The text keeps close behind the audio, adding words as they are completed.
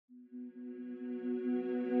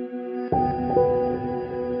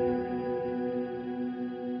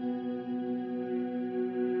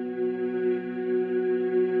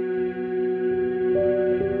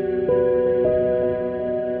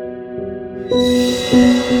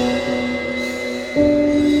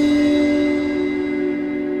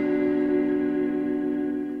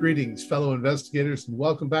Greetings, fellow investigators, and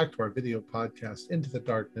welcome back to our video podcast, Into the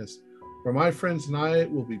Darkness, where my friends and I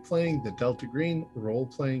will be playing the Delta Green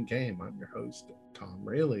role-playing game. I'm your host, Tom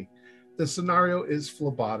Rayleigh. The scenario is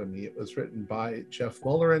Phlebotomy. It was written by Jeff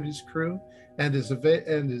Muller and his crew, and is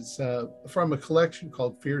from a collection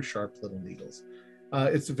called Fear Sharp Little Needles.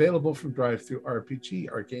 It's available from Drive-Thru RPG.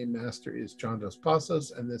 Our game master is John Dos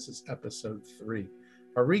Passos, and this is episode 3.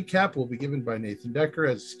 Our recap will be given by Nathan Decker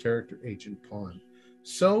as his character Agent Pawn.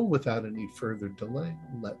 So, without any further delay,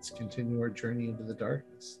 let's continue our journey into the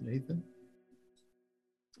darkness. Nathan?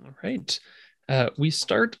 All right. We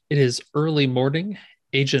start, it is early morning.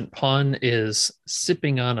 Agent Pawn is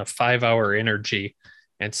sipping on a 5-hour energy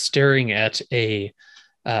and staring at a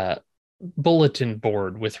bulletin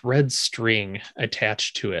board with red string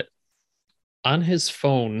attached to it. On his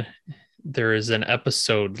phone, there is an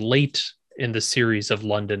episode late in the series of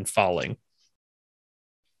London Falling.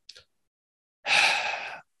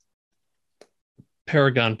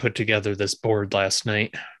 Paragon put together this board last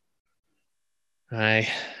night. I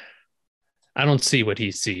don't see what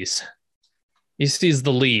he sees. He sees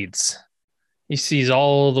the leads. He sees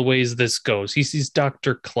all the ways this goes. He sees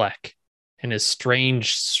Dr. Kleck and his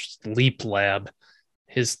strange sleep lab,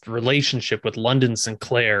 his relationship with London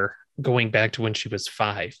Sinclair going back to when she was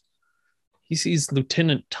 5. He sees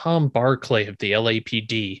Lieutenant Tom Barclay of the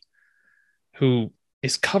LAPD, who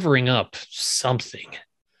is covering up something.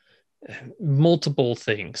 Multiple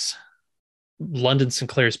things. London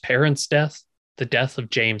Sinclair's parents' death, the death of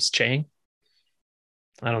James Chang.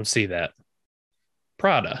 I don't see that.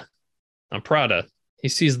 Prada. On Prada, he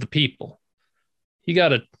sees the people. He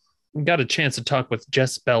got a chance to talk with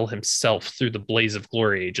Jess Bell himself through the Blaze of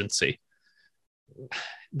Glory agency.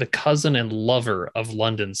 The cousin and lover of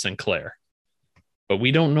London Sinclair. But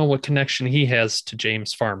we don't know what connection he has to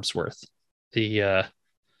James Farnsworth, the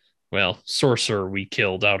sorcerer we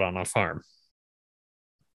killed out on a farm.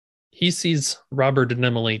 He sees Robert and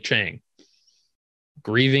Emily Chang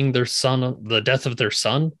grieving their son, the death of their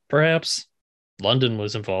son, perhaps. London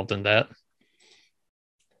was involved in that.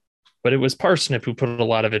 But it was Parsnip who put a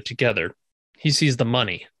lot of it together. He sees the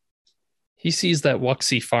money. He sees that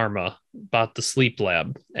Wuxi Pharma bought the sleep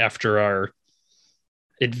lab after our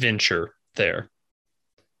adventure there.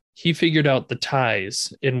 He figured out the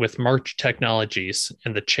ties in with March Technologies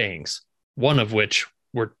and the Changs, one of which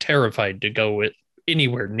were terrified to go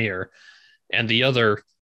anywhere near, and the other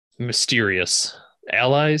mysterious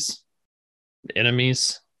allies,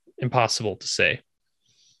 enemies, impossible to say.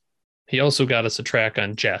 He also got us a track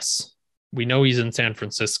on Jess. We know he's in San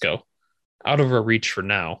Francisco, out of our reach for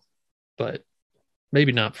now, but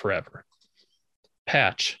maybe not forever.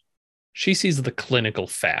 Patch, she sees the clinical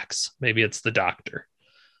facts. Maybe it's the doctor.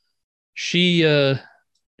 She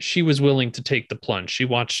was willing to take the plunge. She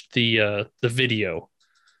watched the video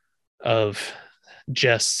of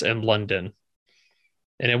Jess and London.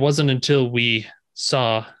 And it wasn't until we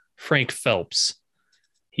saw Frank Phelps,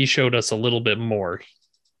 he showed us a little bit more.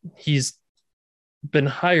 He's been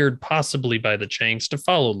hired possibly by the Changs to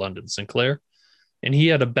follow London Sinclair. And he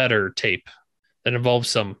had a better tape that involved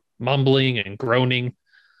some mumbling and groaning,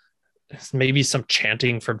 maybe some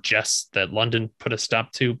chanting from Jess that London put a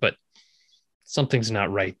stop to, but something's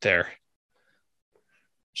not right there.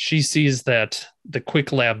 She sees that the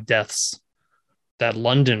quick lab deaths that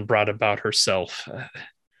London brought about herself,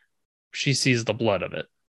 she sees the blood of it.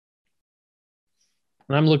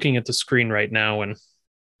 And I'm looking at the screen right now, and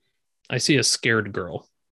I see a scared girl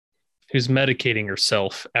who's medicating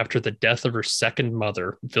herself after the death of her second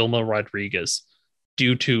mother, Vilma Rodriguez,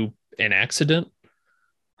 due to an accident,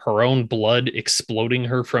 her own blood exploding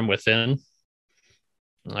her from within.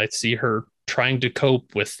 I see her trying to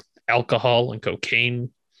cope with alcohol and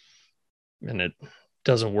cocaine, and it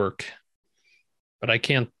doesn't work. But I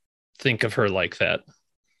can't think of her like that.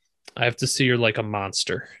 I have to see her like a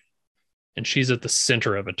monster, and she's at the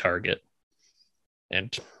center of a target,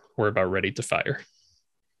 and we're about ready to fire.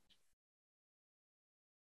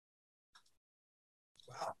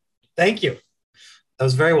 Wow. Thank you. That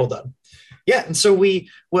was very well done. Yeah, and so we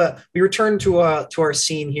return to our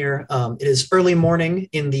scene here. It is early morning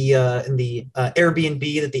in the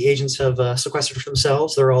Airbnb that the agents have sequestered for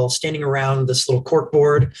themselves. They're all standing around this little cork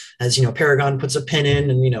board as Paragon puts a pin in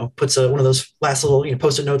and puts one of those last little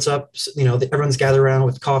post-it notes up. Everyone's gathered around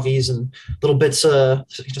with coffees and little bits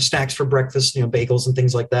snacks for breakfast, bagels and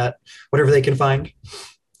things like that, whatever they can find.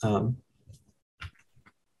 So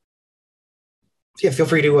yeah, feel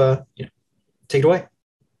free to take it away.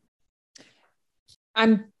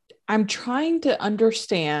 I'm trying to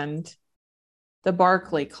understand the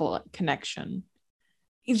Barkley connection.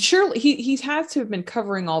 Surely he has to have been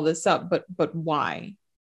covering all this up, but why?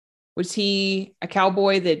 Was he a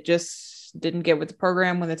cowboy that just didn't get with the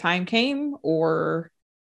program when the time came, or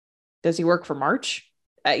does he work for March?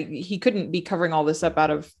 He couldn't be covering all this up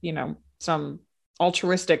out of, some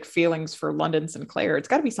altruistic feelings for London Sinclair. It's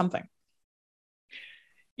got to be something.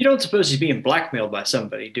 You don't suppose he's being blackmailed by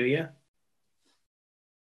somebody, do you?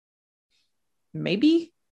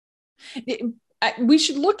 Maybe. We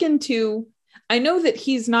should look into, I know that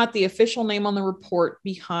he's not the official name on the report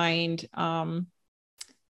behind the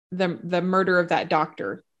murder of that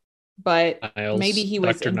doctor, but maybe he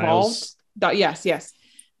was Dr. involved. Yes.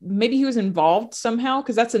 Maybe he was involved somehow,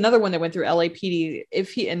 because that's another one that went through LAPD.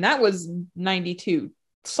 And that was 92,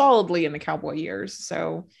 solidly in the cowboy years.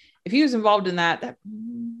 So if he was involved in that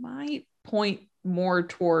might point more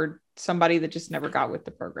toward somebody that just never got with the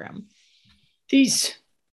program. These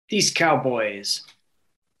cowboys,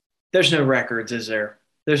 there's no records, is there?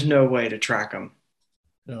 There's no way to track them.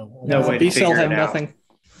 No way to figure it out. Nothing.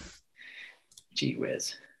 Gee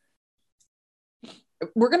whiz.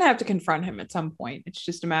 We're gonna have to confront him at some point. It's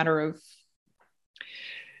just a matter of.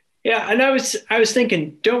 Yeah, and I was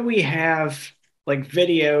thinking, don't we have like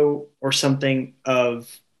video or something of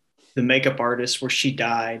the makeup artist where she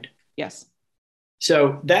died? Yes.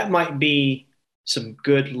 So that might be some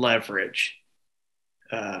good leverage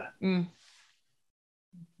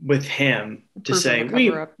with him to say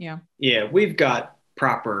we've got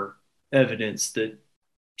proper evidence that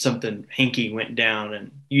something hinky went down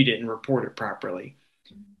and you didn't report it properly.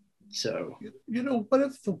 So, what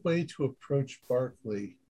if the way to approach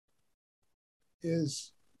Barkley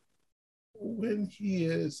is when he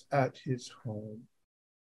is at his home,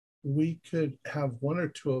 we could have one or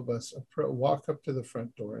two of us walk up to the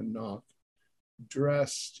front door and knock,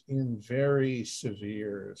 dressed in very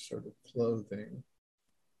severe sort of clothing,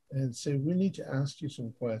 and say, we need to ask you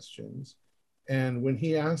some questions. And when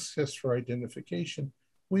he asks us for identification,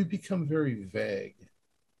 we become very vague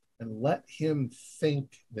and let him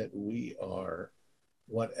think that we are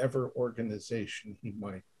whatever organization he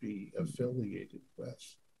might be affiliated with.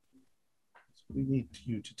 So we need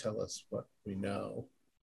you to tell us what we know.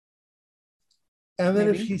 And then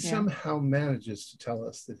if he somehow manages to tell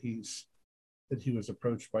us that he was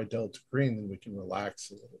approached by Delta Green, then we can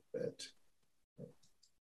relax a little bit.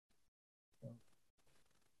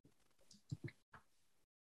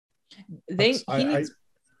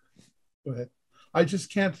 Go ahead. I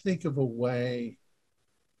just can't think of a way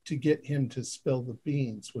to get him to spill the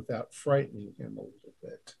beans without frightening him a little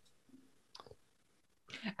bit.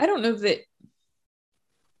 I don't know that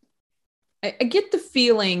I get the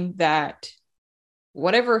feeling that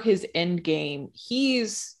whatever his end game,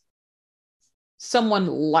 he's someone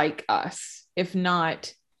like us, if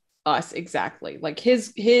not us exactly. Like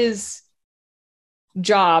his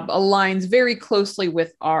job aligns very closely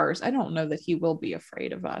with ours. I don't know that he will be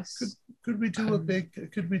afraid of us. Could we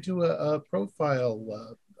do a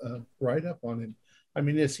profile write-up on him? I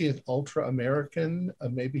mean, is he an ultra American?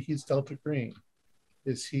 Maybe he's Delta Green.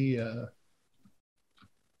 Is he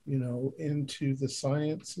into the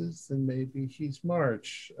sciences? Then maybe he's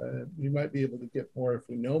March. We might be able to get more if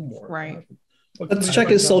we know more. Right. Let's check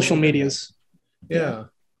his social medias. Yeah.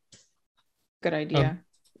 Good idea.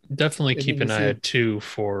 Definitely keep an eye out too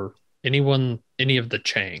for any of the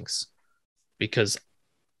Changs, because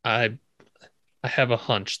I have a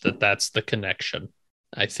hunch that that's the connection.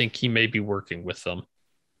 I think he may be working with them.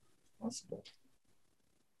 Possible.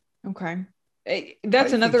 Okay.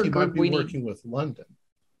 That's another group we need. Working with London.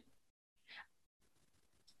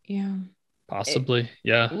 Yeah. Possibly.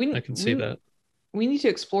 I can see that. We need to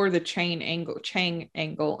explore the Chang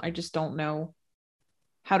angle. I just don't know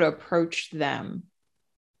how to approach them.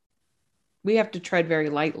 We have to tread very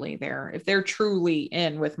lightly there. If they're truly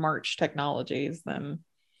in with March Technologies, then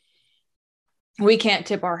we can't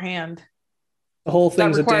tip our hand. The whole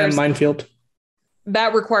thing's a damn minefield.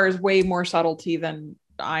 That requires way more subtlety than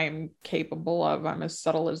I'm capable of. I'm as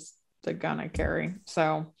subtle as the gun I carry.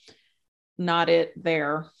 So not it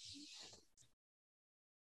there.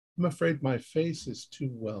 I'm afraid my face is too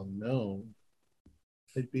well known.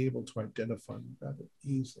 They'd be able to identify me rather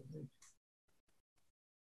easily.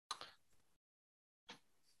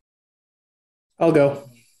 I'll go.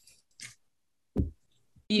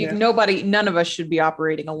 None of us should be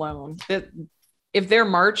operating alone. If they're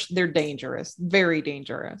March, they're dangerous, very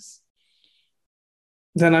dangerous.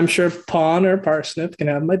 Then I'm sure Pawn or Parsnip can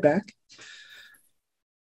have my back.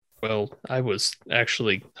 Well, I was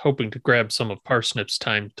actually hoping to grab some of Parsnip's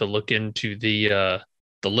time to look into the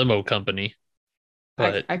limo company.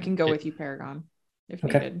 But I can go with you, Paragon, if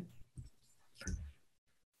needed.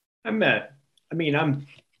 I'm not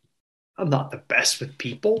the best with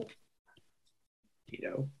people.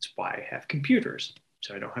 It's why I have computers,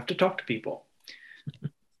 so I don't have to talk to people.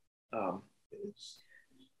 But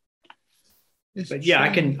yeah, I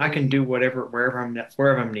can do whatever wherever I'm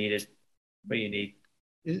needed. What do you need?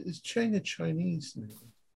 Is Chang a Chinese name? Do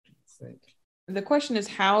you think? The question is,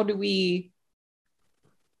 how do we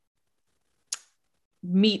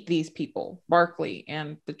meet these people, Barkley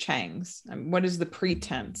and the Changs? I mean, what is the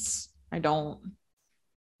pretense? I don't.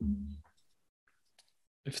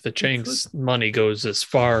 If the Chang's money goes as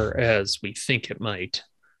far as we think it might,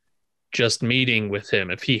 just meeting with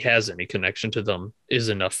him, if he has any connection to them, is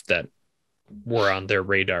enough that we're on their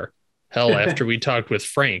radar. Hell, after we talked with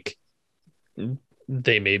Frank,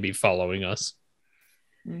 they may be following us.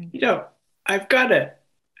 I've got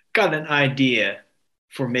an idea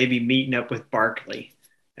for maybe meeting up with Barkley.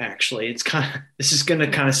 Actually, this is going to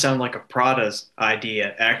kind of sound like a Prada's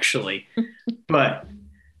idea, actually, but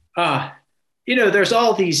there's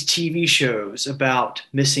all these TV shows about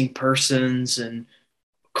missing persons and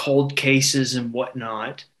cold cases and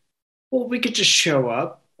whatnot. Well, we could just show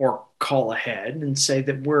up or call ahead and say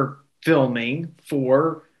that we're filming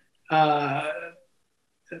for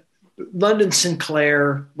London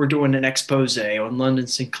Sinclair. We're doing an expose on London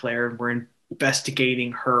Sinclair, and we're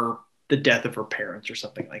investigating the death of her parents or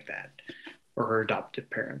something like that, or her adoptive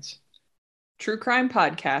parents. True crime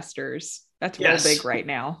podcasters. That's real big right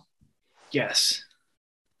now. Yes.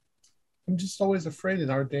 I'm just always afraid in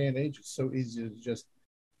our day and age, it's so easy to just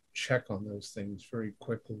check on those things very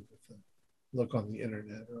quickly with a look on the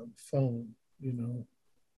internet or on the phone, to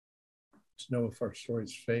know if our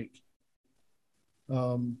story's fake. It's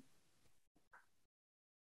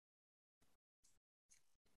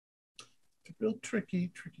a real tricky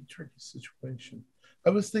situation.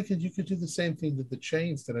 I was thinking you could do the same thing to the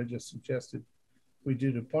Chains that I just suggested we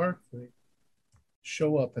do to Barkley.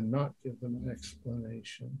 Show up and not give them an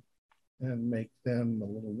explanation and make them a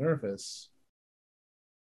little nervous.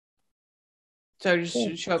 So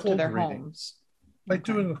just show up to their homes. Like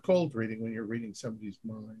doing a cold reading when you're reading somebody's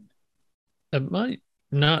mind. It might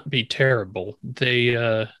not be terrible. They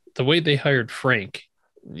the way they hired Frank,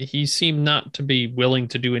 he seemed not to be willing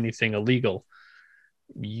to do anything illegal.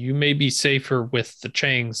 You may be safer with the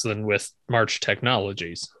Changs than with March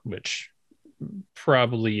Technologies, which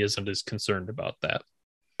probably isn't as concerned about that.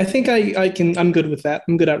 I think I'm good with that.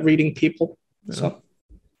 I'm good at reading people. Yeah. So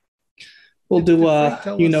we'll do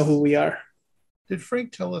who we are. Did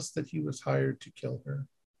Frank tell us that he was hired to kill her?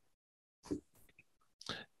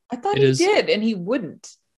 I thought he did, and he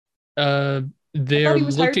wouldn't. They're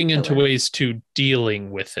looking into ways to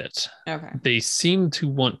dealing with it. Okay. They seem to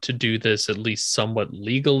want to do this at least somewhat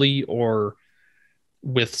legally or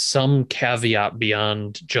with some caveat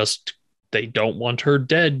beyond just they don't want her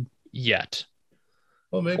dead yet.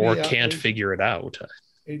 Well, maybe or can't figure it out.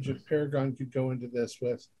 Agent Paragon could go into this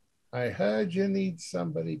with, I heard you need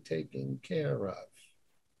somebody taken care of.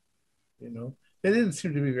 They didn't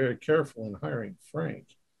seem to be very careful in hiring Frank.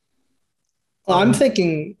 Well, I'm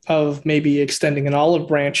thinking of maybe extending an olive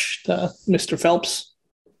branch to Mr. Phelps.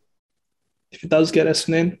 If it does get us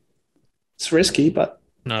an in. It's risky, but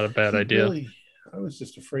not a bad idea. I was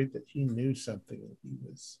just afraid that he knew something and he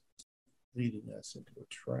was leading us into a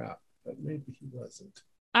trap, but maybe he wasn't.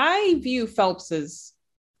 I view Phelps as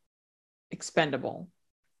expendable.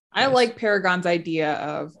 I like Paragon's idea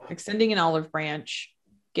of extending an olive branch,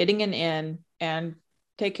 getting an in, and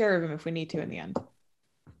take care of him if we need to in the end.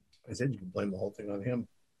 I said you can blame the whole thing on him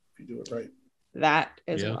if you do it right. That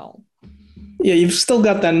as well. Yeah, you've still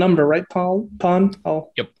got that number, right, Pawn?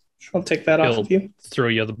 I'll take that off of you. Throw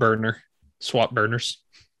you the burner. Swap burners.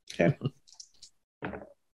 Okay.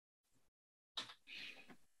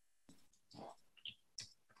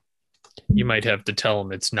 You might have to tell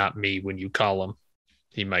him it's not me when you call him.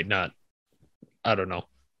 He might not. I don't know.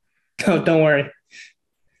 Oh, don't worry.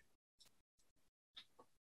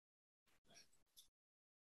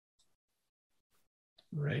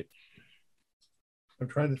 Right. I'm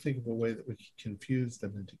trying to think of a way that we can confuse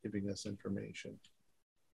them into giving us information.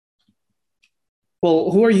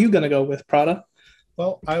 Well, who are you going to go with, Prada?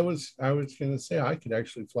 Well, I was going to say I could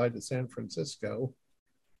actually fly to San Francisco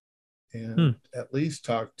and at least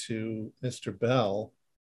talk to Mr. Bell.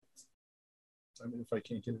 I mean, if I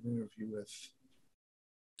can't get an interview with...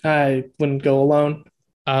 I wouldn't go alone.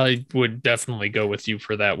 I would definitely go with you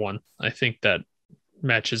for that one. I think that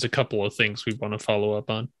matches a couple of things we want to follow up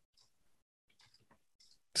on.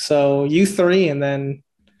 So you three and then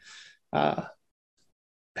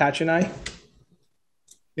Patch and I?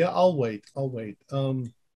 Yeah, I'll wait.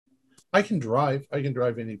 I can drive. I can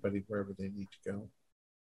drive anybody wherever they need to go.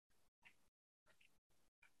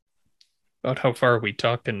 About how far are we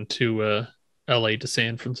talking to LA to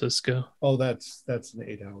San Francisco? Oh, that's an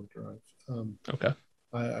 8-hour drive. Okay.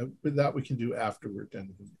 With that we can do after we're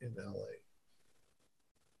done in LA.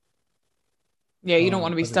 Yeah, you don't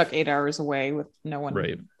want to be stuck 8 hours away with no one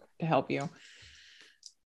to help you.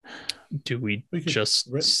 Do we just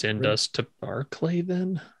send us to Barclay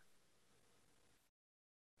then?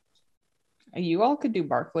 You all could do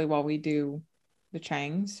Barclay while we do the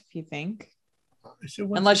Changs, if you think.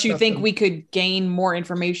 So unless you think we could gain more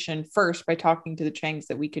information first by talking to the Changs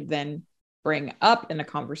that we could then bring up in a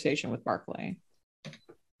conversation with Barclay.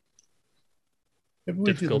 Maybe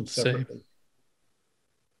we do them separately.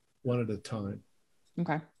 One at a time.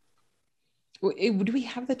 Okay. Do we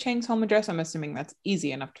have the Chang's home address? I'm assuming that's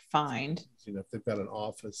easy enough to find. You know, if they've got an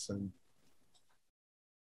office and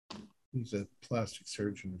he's a plastic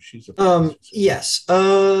surgeon, she's a plastic surgeon. Yes.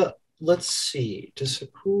 Let's see. Just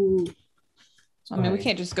who? I mean, we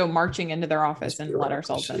can't just go marching into their office and let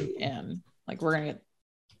ourselves in. Like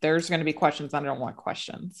there's gonna be questions. I don't want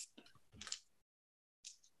questions.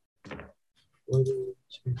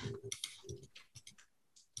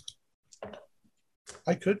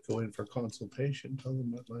 I could go in for consultation. Tell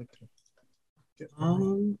them I'd like to get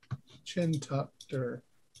chin tucked or.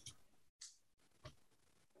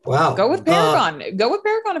 Wow. Go with Paragon. Go with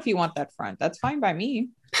Paragon if you want that front. That's fine by me.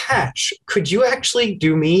 Patch, could you actually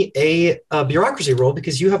do me a bureaucracy roll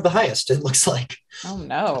because you have the highest? It looks like. Oh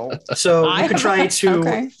no. So you could try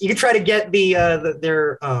to get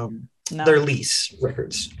their lease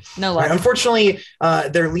records. No, right? Unfortunately,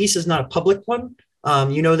 their lease is not a public one.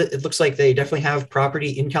 You know that it looks like they definitely have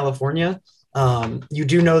property in California. You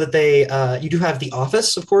do know that they you do have the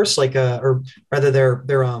office, of course, like or rather their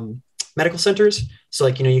medical centers. So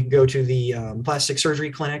like, you know, you can go to the plastic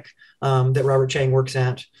surgery clinic that Robert Chang works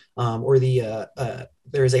at, or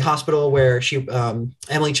there is a hospital where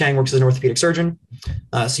Emily Chang works as an orthopedic surgeon.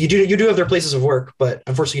 So you do have their places of work, but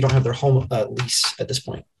unfortunately you don't have their home lease at this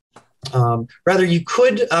point. Rather, you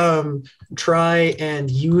could try and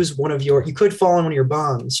use you could fall on one of your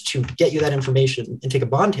bonds to get you that information and take a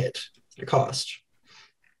bond hit at a cost.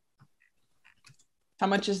 How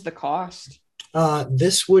much is the cost?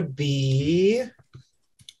 This would be,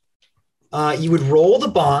 you would roll the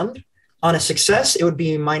bond. On a success, it would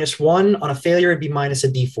be -1. On a failure, it'd be minus a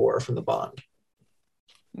D4 from the bond.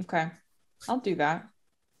 Okay, I'll do that.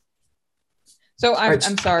 So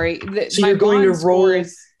I'm sorry. So you're going to roll.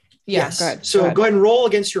 Yes. Go ahead. So go ahead and roll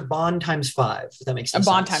against your bond times 5. If that makes sense. A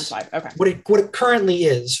bond times 5. Okay. What it currently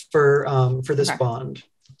is for this bond.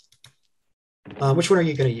 Which one are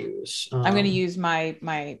you going to use? I'm going to use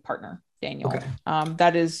my partner, Daniel. Okay.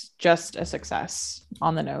 That is just a success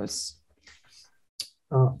on the nose.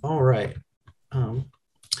 All right.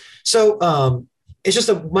 So it's just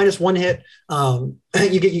a -1 hit.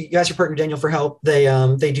 You ask your partner Daniel for help.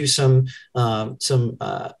 They do some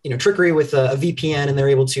trickery with a VPN, and they're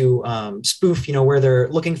able to spoof where they're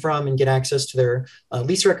looking from and get access to their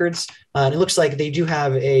lease records. And it looks like they do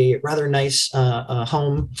have a rather nice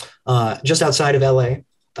home just outside of LA.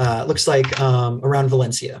 Looks like around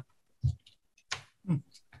Valencia.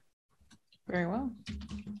 Very well.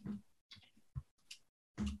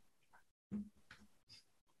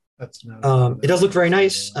 That's not it does look very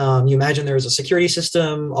nice. You imagine there is a security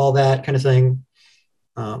system, all that kind of thing.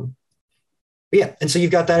 But yeah, and so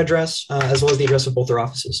you've got that address as well as the address of both their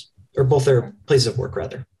offices, or both their places of work,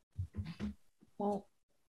 rather. Well,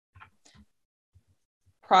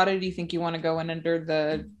 Prada, do you think you want to go in under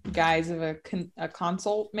the guise of a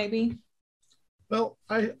consult, maybe? Well,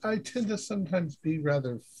 I tend to sometimes be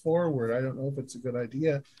rather forward. I don't know if it's a good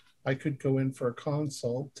idea. I could go in for a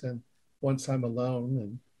consult, and once I'm alone,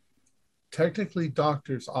 and technically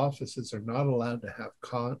doctors' offices are not allowed to have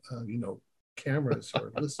cameras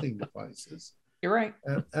or listening devices. You're right.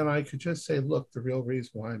 And I could just say, look, the real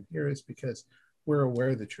reason why I'm here is because we're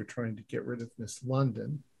aware that you're trying to get rid of Miss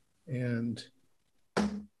London, and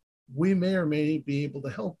we may or may be able to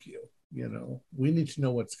help you. We need to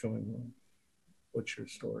know what's going on, what your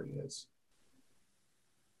story is.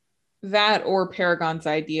 That or Paragon's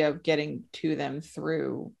idea of getting to them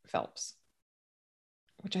through Phelps,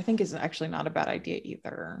 which I think is actually not a bad idea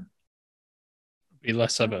either. Be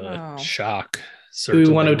less of a shock. Do we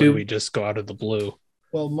want to do? We just go out of the blue.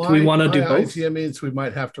 Well, do we want to do both? Idea means we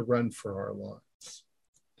might have to run for our lives.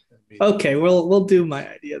 Okay, we'll do my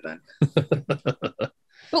idea then.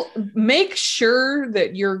 Well, make sure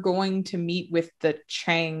that you're going to meet with the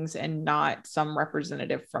Changs and not some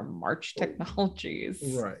representative from March Technologies.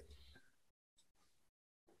 Right.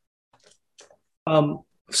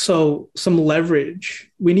 So some leverage.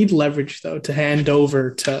 We need leverage though to hand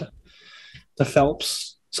over to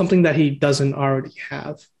Phelps. something that he doesn't already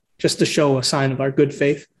have, just to show a sign of our good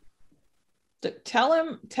faith. Tell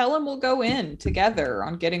him we'll go in together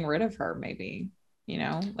on getting rid of her, maybe.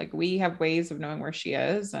 Like we have ways of knowing where she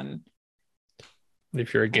is, and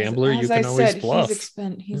if you're a gambler, you can always bluff.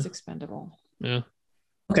 He's expendable. Yeah.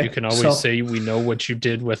 Okay. You can always say we know what you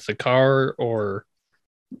did with the car, or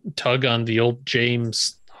tug on the old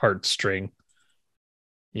James heartstring.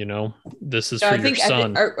 This is for your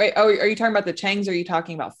son. Are you talking about the Changs, or are you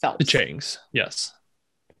talking about Phelps? The Changs, yes.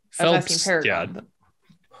 I was asking Paragon.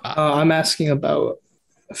 Yeah. I'm asking about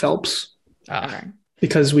Phelps. Okay.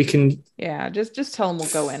 Because we can. Yeah, just tell him we'll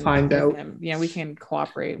go in. Find out. Him. We can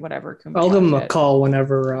cooperate. Whatever. I'll give him a call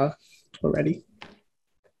whenever we're ready.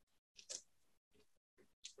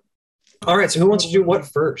 All right. So who wants to do what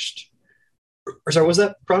first? Or sorry, what was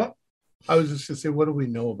that, Prada? I was just going to say, what do we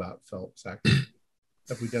know about Phelps, actually?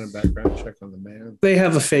 Have we done a background check on the man? They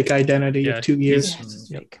have a fake identity of 2 years. It's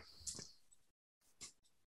fake.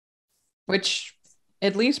 Which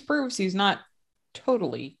at least proves he's not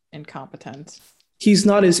totally incompetent. He's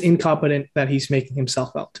not as incompetent that he's making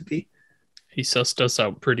himself out to be. He sussed us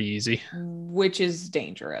out pretty easy. Which is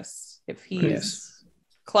dangerous if he's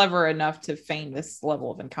clever enough to feign this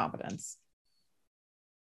level of incompetence.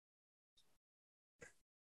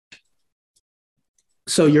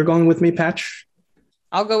 So you're going with me, Patch?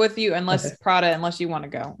 I'll go with you unless you want to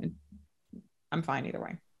go. I'm fine either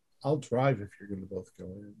way. I'll drive if you're going to both go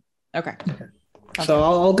in. Okay. So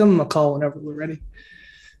I'll give him a call whenever we're ready.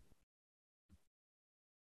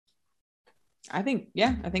 I think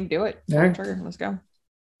do it. All right. Trigger. Let's go.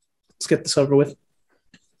 Let's get this over with.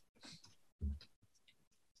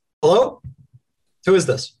 Hello? Who is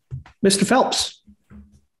this? Mr. Phelps.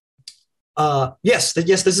 Yes,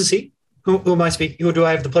 this is he. Who am I speaking? Who do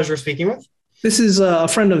I have the pleasure of speaking with? This is a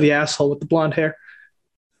friend of the asshole with the blonde hair.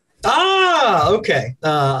 Ah, okay.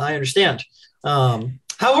 I understand. How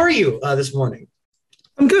are you this morning?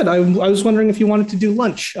 I'm good. I was wondering if you wanted to do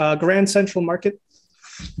lunch. Grand Central Market.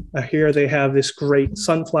 Here they have this great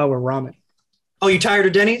sunflower ramen. Oh, you tired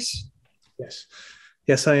of Denny's? Yes.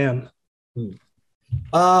 Yes, I am.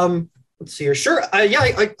 Let's see here. Sure.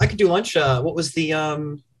 I could do lunch. What was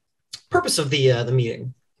the purpose of the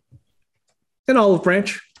meeting? An olive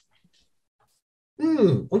branch.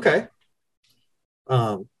 Okay.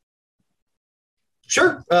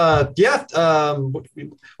 Sure. Yeah.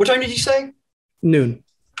 What time did you say? Noon.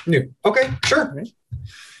 Okay. Sure. Right.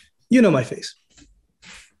 You know my face.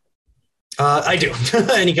 I do.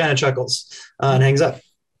 And he kind of chuckles and hangs up.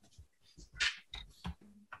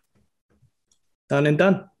 Done and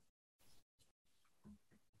done.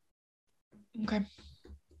 Okay.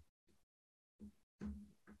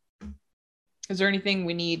 Is there anything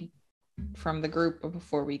we need from the group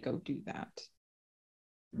before we go do that?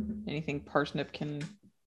 Anything Parsnip can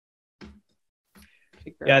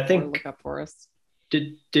figure out, I think, or look up for us?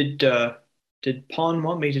 Did Pawn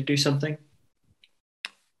want me to do something?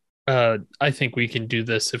 I think we can do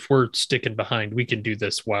this. If we're sticking behind, we can do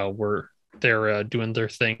this while they're doing their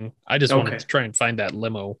thing. I just wanted to try and find that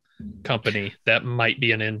limo company that might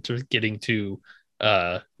be an end to getting to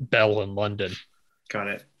Bell in London. Got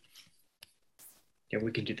it. Yeah,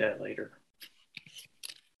 we can do that later.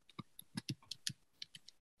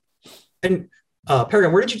 And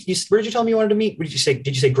Paragon, where did you tell me you wanted to meet? Did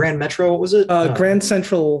you say Grand Metro? What was it? Grand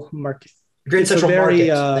Central Market. Grand Central Market.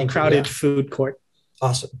 Very crowded food court.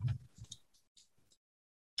 Awesome.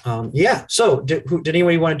 Yeah. So, did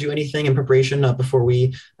anybody want to do anything in preparation before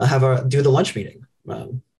we do the lunch meeting?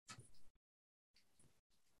 No,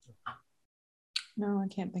 I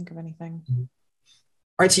can't think of anything.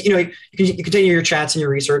 All right. So you continue your chats and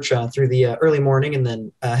your research through the early morning, and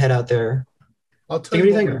then head out there. I'll tell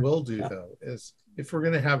you what we will do though is if we're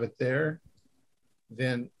going to have it there,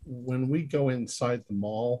 then when we go inside the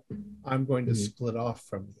mall, I'm going to split off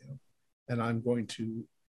from you, and I'm going to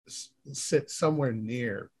sit somewhere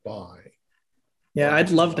nearby. Yeah, I'd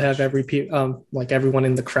love to have everyone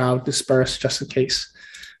in the crowd disperse just in case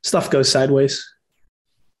stuff goes sideways.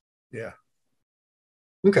 Yeah.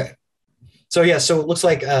 Okay. So it looks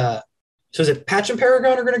like so is it Patch and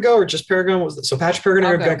Paragon are going to go, or just Paragon? So Patch and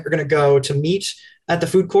Paragon are going to go to meet at the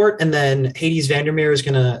food court, and then Hades Vandermeer is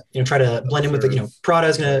going to try to blend in with the Prada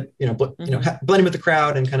is going to blend in with the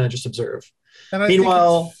crowd and kind of just observe. And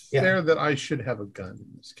Meanwhile, think it's fair that I should have a gun in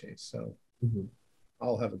this case, so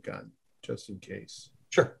I'll have a gun just in case.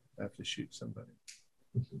 Sure, I have to shoot somebody.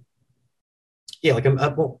 Yeah, like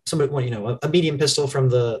a medium pistol from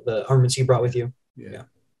the armaments you brought with you. Yeah.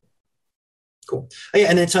 Cool. Oh, yeah,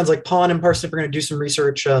 and it sounds like Pawn and Parsnip are going to do some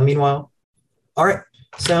research. Meanwhile, all right,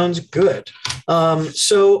 sounds good.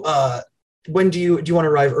 So when do you want to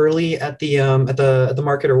arrive early at the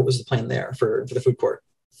market, or what was the plan there for the food court?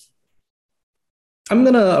 I'm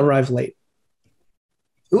gonna arrive late.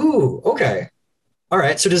 Ooh, okay. All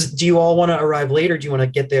right. So do you all want to arrive late, or do you want to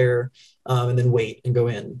get there and then wait and go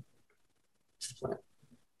in?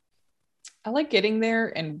 I like getting there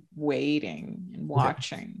and waiting and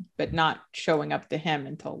watching, but not showing up to him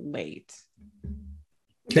until late.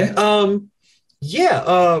 Okay.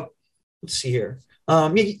 Yeah. Let's see here.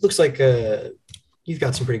 It looks like you've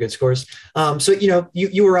got some pretty good scores. So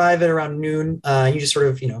you arrive at around noon. You just sort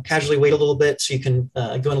of casually wait a little bit so you can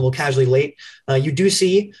go in a little casually late. You do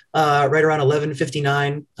see right around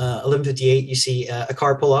 11:59, 11:58. You see a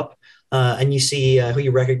car pull up, and you see who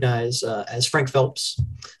you recognize as Frank Phelps.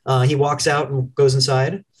 He walks out and goes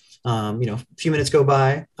inside. A few minutes go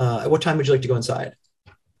by. At what time would you like to go inside?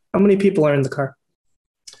 How many people are in the car?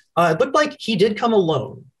 It looked like he did come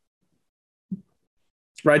alone.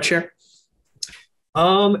 Rideshare?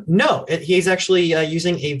 No, he's actually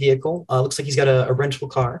using a vehicle. Looks like he's got a rental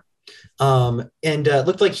car. And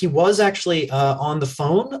looked like he was actually on the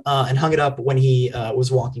phone and hung it up when he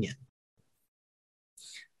was walking in.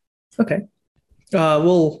 Okay.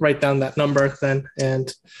 We'll write down that number then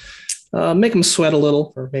and make him sweat a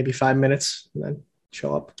little for maybe 5 minutes and then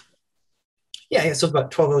show up. Yeah, so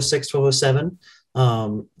about 12:06, 12:07.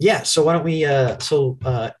 So why don't we,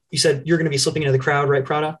 you said you're going to be slipping into the crowd, right,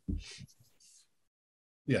 Prada?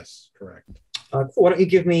 Yes, correct. Why don't you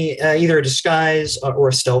give me either a disguise or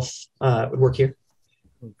a stealth would work here.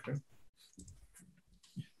 Okay.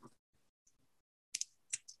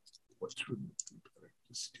 What's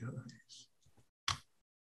disguise?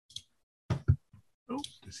 Oh,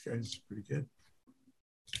 disguise is pretty good.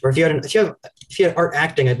 Or if you had art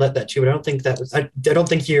acting, I'd let that too. But I don't think that was. I don't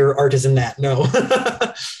think your art is in that. No.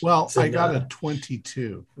 Well, so, I got a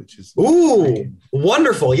 22, which is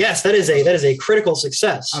wonderful. Yes, that is a critical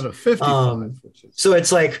success out of 55. So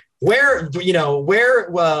it's like where in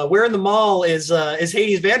the mall is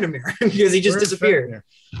Hades Vandermeer because he just disappeared.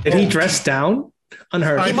 Did he dress down?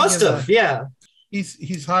 Unheard. He must have. Yeah.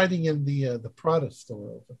 He's hiding in the Prada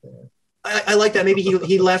store over there. I like that. Maybe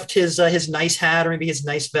he left his nice hat or maybe his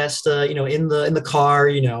nice vest, in the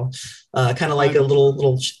car. Kind of like a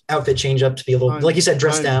little outfit change up to be a little, like you said,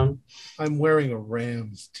 dressed down. I'm wearing a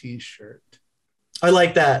Rams t-shirt. I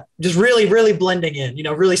like that. Just really, really blending in.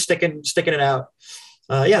 Really sticking it out.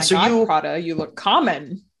 So Prada, you look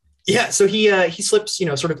common. Yeah, so he slips,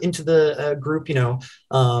 sort of into the group.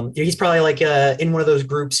 He's probably like in one of those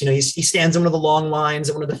groups. He stands in one of the long lines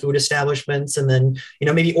at one of the food establishments, and then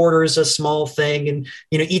maybe orders a small thing and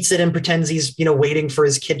eats it and pretends he's waiting for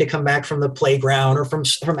his kid to come back from the playground or from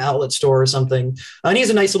outlet store or something. And he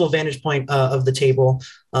has a nice little vantage point of the table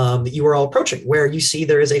that you are all approaching, where you see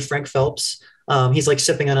there is a Frank Phelps. He's like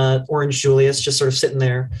sipping on an orange Julius, just sort of sitting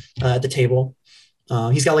there at the table.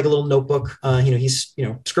 He's got like a little notebook. He's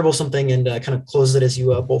scribbles something and kind of closes it as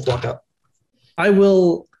you both walk up. I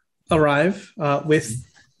will arrive with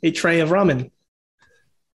a tray of ramen.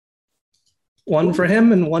 One for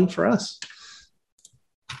him and one for us.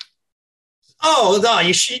 Oh no,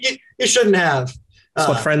 you shouldn't have. That's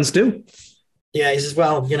what friends do. Yeah, he says,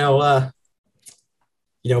 well,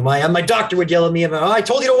 my doctor would yell at me about, I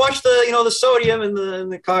told you to watch the sodium and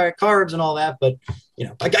the carbs and all that, but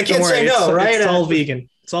I can't say no, right? It's all vegan.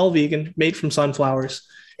 It's all vegan, made from sunflowers.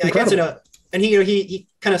 Yeah, I can't say no. And he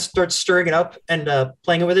kind of starts stirring it up and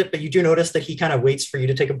playing with it, but you do notice that he kind of waits for you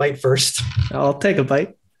to take a bite first. I'll take a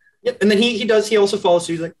bite. Yep, and then he also follows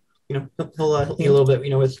suit. He's like, he'll eat a little bit,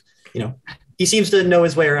 he seems to know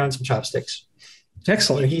his way around some chopsticks.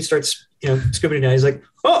 Excellent. He starts, scooping it down. He's like,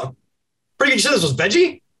 oh, pretty good. You said this was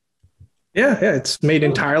veggie? Yeah, it's made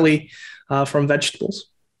entirely from vegetables.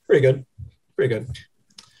 Pretty good.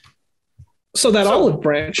 So olive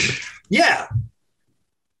branch. Yeah.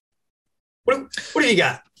 What do you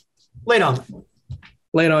got? Lay it on.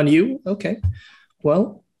 Lay it on you? Okay.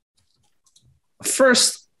 Well,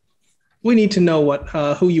 first, we need to know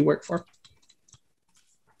who you work for.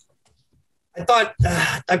 I thought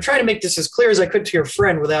I'm trying to make this as clear as I could to your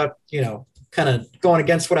friend without, kind of going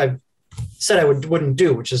against what I said I wouldn't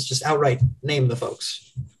do, which is just outright name the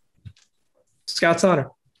folks. Scout's honor.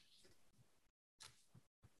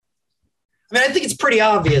 I mean, I think it's pretty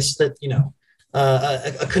obvious that,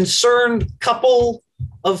 a concerned couple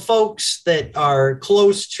of folks that are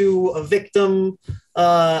close to a victim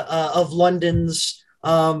of London's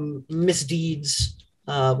misdeeds,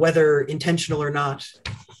 whether intentional or not.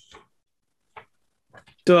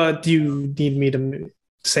 Do you need me to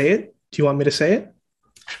say it? Do you want me to say it?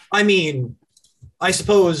 I mean, I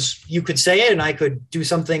suppose you could say it, and I could do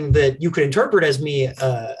something that you could interpret as me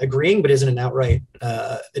agreeing, but isn't an outright,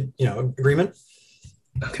 agreement.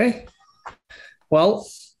 Okay. Well,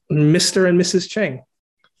 Mr. and Mrs. Chang.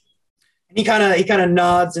 And he kind of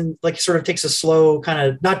nods and like sort of takes a slow kind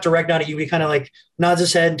of not direct nod at you. He kind of like nods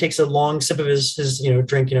his head and takes a long sip of his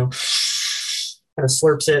drink. Kind of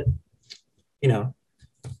slurps it.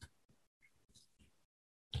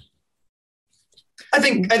 I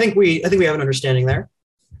think we have an understanding there.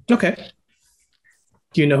 Okay.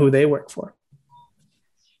 Do you know who they work for?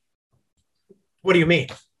 What do you mean?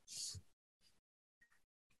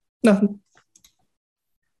 Nothing.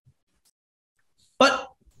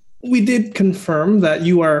 But we did confirm that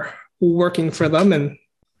you are working for them, and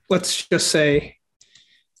let's just say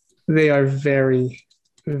they are very,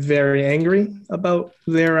 very angry about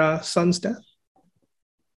their son's death.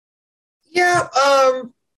 Yeah,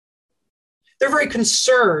 they're very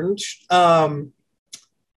concerned and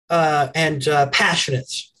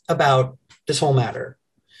passionate about this whole matter.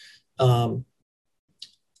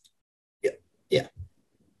 Yeah.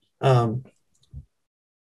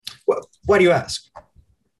 Why do you ask?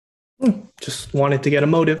 Just wanted to get a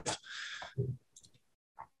motive.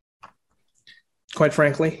 Quite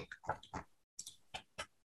frankly.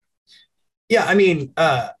 Yeah, I mean,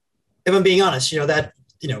 if I'm being honest, that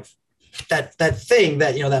thing,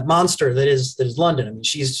 that monster that is London. I mean,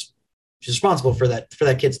 she's responsible for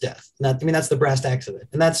that kid's death. And that's the brass tacks of it.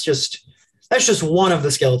 And that's just one of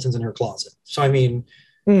the skeletons in her closet. So I mean,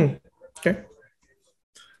 okay.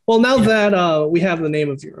 Well, now that we have the name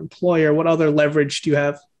of your employer, what other leverage do you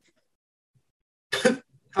have?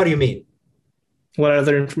 How do you mean? What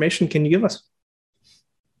other information can you give us?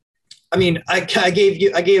 I mean, I gave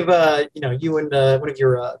you and one of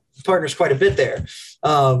your partners quite a bit there.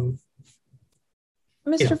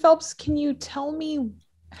 Mr. Phelps, can you tell me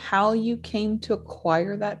how you came to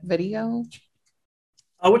acquire that video?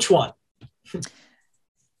 Which one?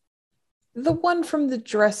 The one from the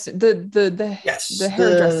dress, the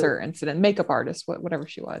hairdresser incident, makeup artist, whatever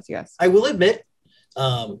she was. Yes. I will admit,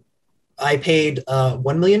 I paid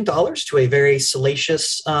 $1 million to a very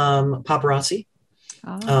salacious paparazzi.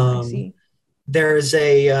 I see. There's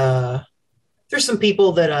some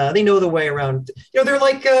people that they know the way around. They're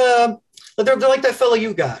like that fellow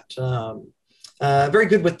you got. Very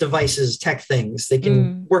good with devices, tech things. They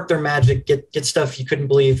can work their magic, get stuff you couldn't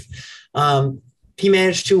believe. He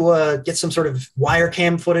managed to get some sort of wire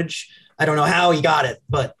cam footage. I don't know how he got it,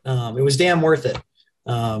 but it was damn worth it.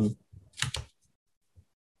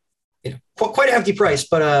 Quite a hefty price,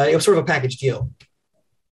 but it was sort of a package deal.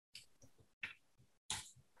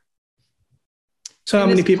 So how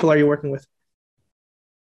many people are you working with?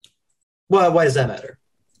 Well, why does that matter?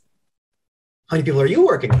 How many people are you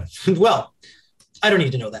working with? Well, I don't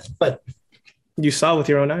need to know that, but... You saw with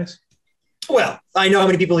your own eyes? Well, I know how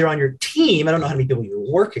many people are on your team. I don't know how many people you're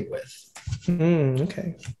working with.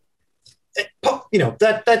 Okay.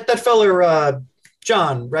 That feller,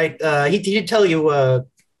 John, right? He did tell you I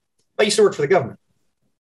used to work for the government.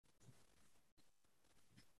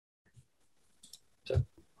 So,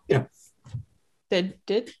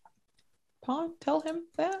 Did Pond tell him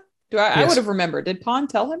that? I would have remembered. Did Pond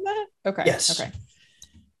tell him that? Okay. Yes. Okay.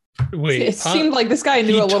 Wait. It seemed like this guy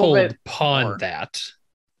knew a little bit. Pond that.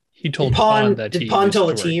 He told Did Pond that. Did Pond tell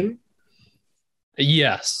the team?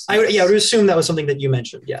 Yes. I would assume that was something that you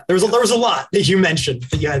mentioned. Yeah, there was a lot that you mentioned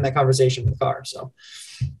that you had in that conversation in the car. So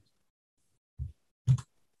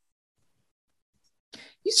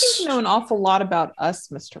you seem to know an awful lot about us,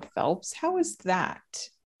 Mr. Phelps. How has that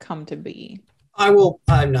come to be? I won't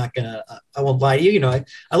lie to you. I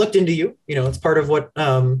looked into you. It's part of what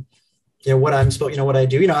what I'm supposed. What I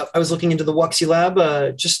do. I was looking into the Wuxie lab.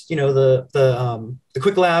 The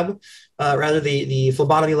quick lab, rather the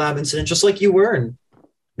phlebotomy lab incident, just like you were, and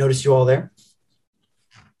noticed you all there.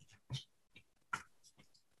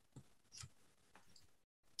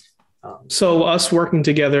 So us working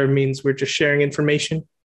together means we're just sharing information,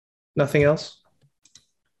 nothing else?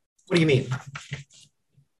 What do you mean?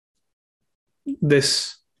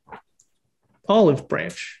 This olive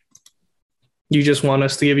branch. You just want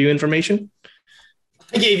us to give you information?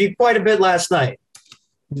 I gave you quite a bit last night.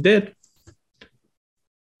 You did.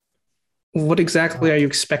 What exactly are you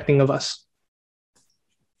expecting of us?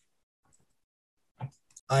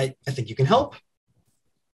 I think you can help.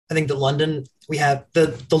 I think that we have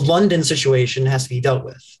the London situation has to be dealt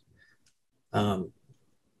with. The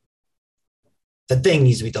thing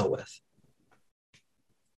needs to be dealt with.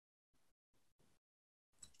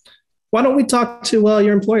 Why don't we talk to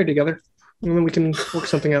your employer together, and then we can work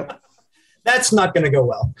something out? That's not going to go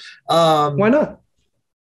well. Why not?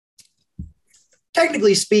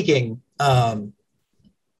 technically speaking, my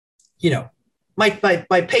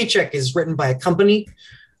paycheck is written by a company,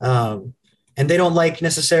 and they don't like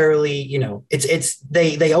necessarily,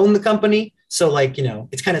 they own the company. So like, they're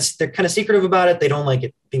kind of secretive about it. They don't like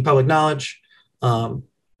it being public knowledge.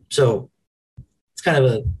 So it's kind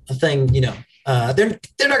of a thing, they're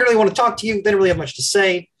not really want to talk to you. They don't really have much to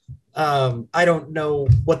say. I don't know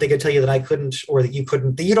what they could tell you that I couldn't, or that you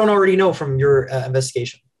couldn't, that you don't already know from your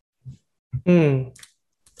investigation.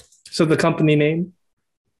 So the company name?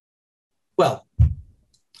 Well,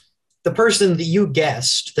 the person that you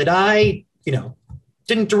guessed that I,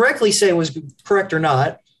 didn't directly say was correct or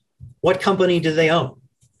not, what company do they own?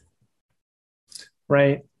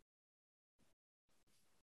 Right.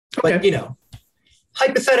 But,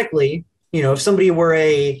 hypothetically, if somebody were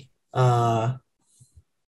a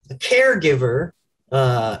caregiver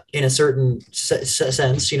in a certain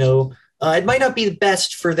sense, it might not be the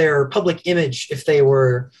best for their public image if they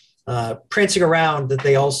were prancing around that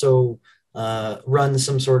they also run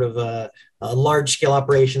some sort of a large-scale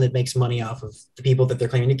operation that makes money off of the people that they're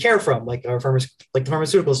claiming to care from, like the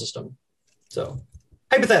pharmaceutical system. So,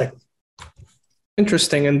 hypothetically.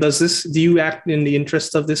 Interesting. And do you act in the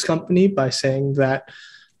interest of this company by saying that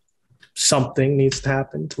something needs to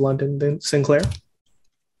happen to London Sinclair?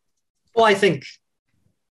 Well, I think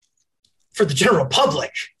for the general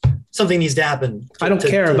public, something needs to happen. I don't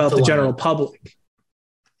care about the general public.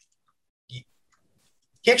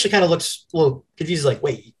 He actually kind of looks a little confused, like,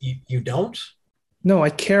 wait, you don't? No,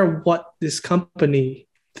 I care what this company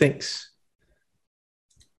thinks.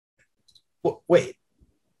 Wait,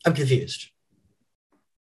 I'm confused.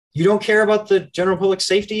 You don't care about the general public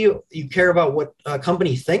safety? You care about what a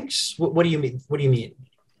company thinks? What do you mean? What do you mean?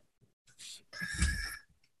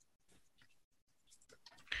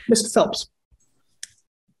 Mr. Phelps,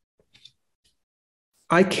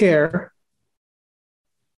 I care.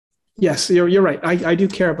 Yes, you're right. I do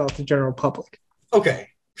care about the general public. Okay.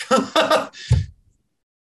 I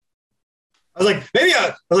was like, maybe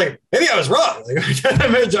I was wrong. Like,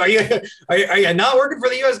 are you not working for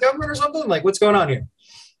the U.S. government or something? Like, what's going on here?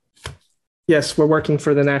 Yes, we're working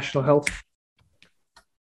for the national health.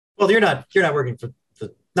 Well, you're not working for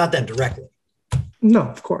not them directly. No,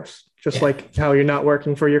 of course. Just like how you're not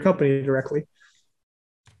working for your company directly.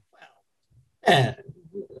 Well,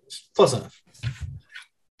 close enough.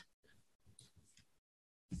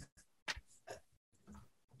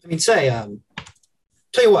 I mean, tell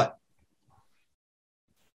you what.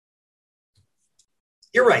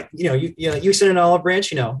 You're right. You said an olive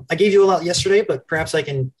branch. I gave you a lot yesterday, but perhaps I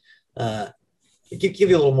can give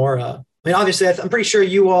you a little more. I mean, obviously, I'm pretty sure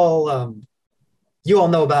you all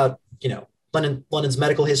know about London's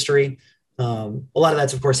medical history. A lot of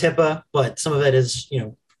that's, of course, HIPAA, but some of it is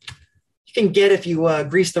you can get if you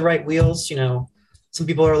grease the right wheels. Some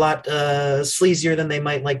people are a lot sleazier than they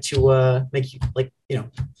might like to make you like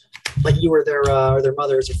you or their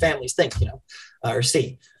mothers or families think or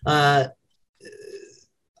see.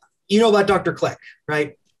 You know about Dr. Kleck,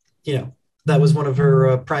 right? That was one of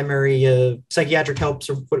her primary psychiatric helps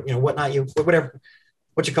or whatnot.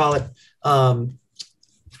 What you call it.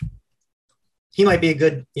 He might be a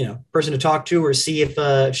good person to talk to or see if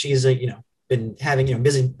she's been having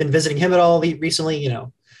been visiting him at all recently.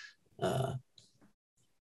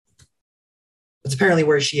 It's apparently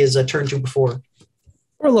where she is turned to before.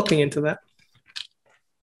 We're looking into that.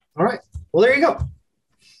 All right. Well, there you go.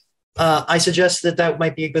 I suggest that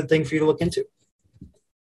might be a good thing for you to look into.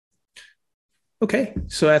 Okay.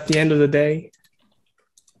 So at the end of the day,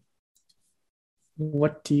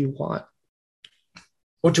 what do you want?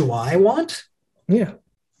 What do I want? Yeah.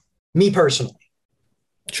 Me personally.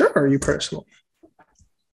 Sure, you personally.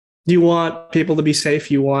 Do you want people to be safe?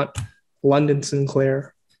 You want London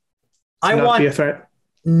Sinclair to not be a threat?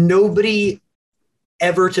 Nobody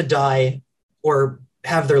ever to die or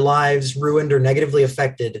have their lives ruined or negatively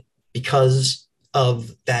affected because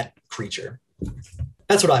of that creature.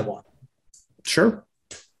 That's what I want. Sure.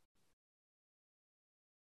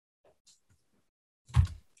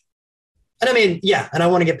 And I mean, yeah, and I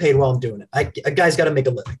want to get paid while I'm doing it. A guy's got to make a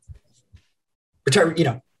living.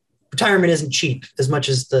 Retirement isn't cheap as much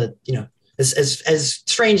as as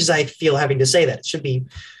strange as I feel having to say that. It should be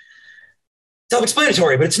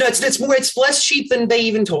self-explanatory, but it's less cheap than they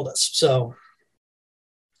even told us. So,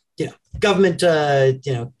 government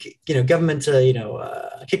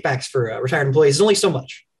kickbacks for retired employees is only so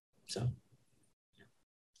much. So,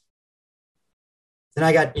 then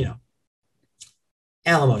I got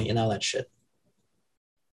alimony and all that shit.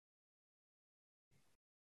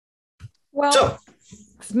 Well, so,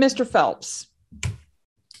 Mr. Phelps,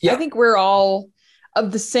 yeah. I think we're all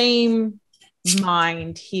of the same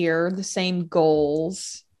mind here, the same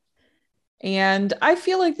goals. And I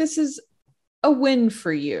feel like this is a win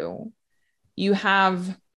for you. You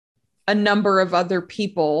have a number of other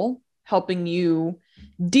people helping you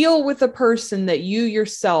deal with a person that you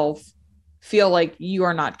yourself feel like you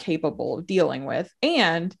are not capable of dealing with.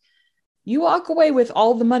 And you walk away with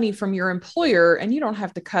all the money from your employer and you don't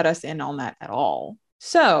have to cut us in on that at all.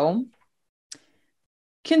 So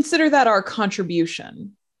consider that our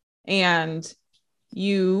contribution, and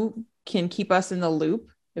you can keep us in the loop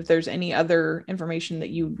if there's any other information that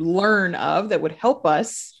you learn of that would help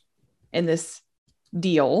us in this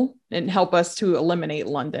deal and help us to eliminate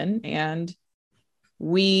London. And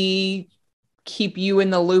we keep you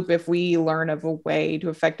in the loop if we learn of a way to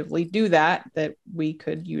effectively do that we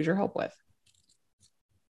could use your help with.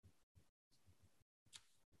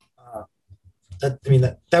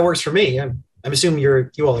 That works for me. I'm assuming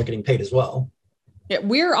you all are getting paid as well. Yeah,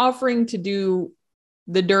 we're offering to do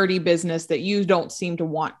the dirty business that you don't seem to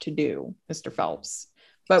want to do, Mr. Phelps.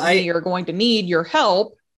 But we are going to need your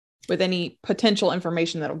help with any potential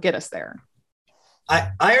information that'll get us there.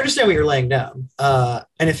 I understand what you're laying down. And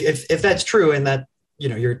if that's true and that,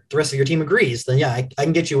 the rest of your team agrees, then yeah, I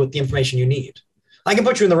can get you with the information you need. I can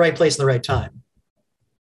put you in the right place in the right time.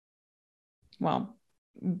 Well,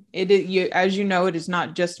 as you know, it is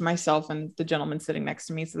not just myself and the gentleman sitting next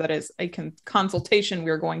to me. So that is a consultation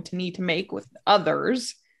we're going to need to make with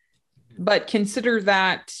others, but consider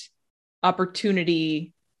that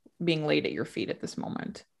opportunity being laid at your feet at this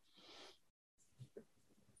moment.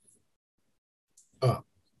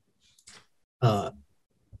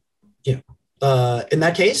 In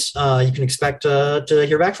that case, you can expect to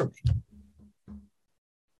hear back from me.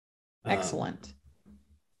 Excellent.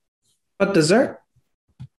 But dessert?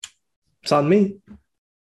 It's on me.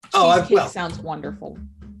 Sounds wonderful.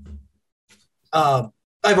 I'm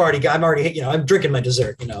already, I'm drinking my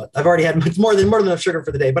dessert. I've already had more than enough sugar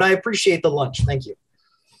for the day. But I appreciate the lunch. Thank you.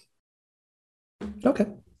 Okay.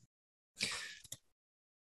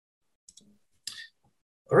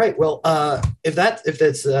 All right. Well, if that's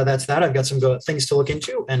that, I've got some things to look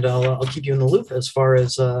into, and I'll keep you in the loop as far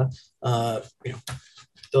as the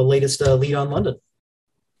latest lead on London.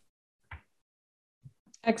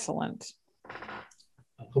 Excellent.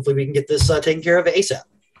 Hopefully, we can get this taken care of ASAP.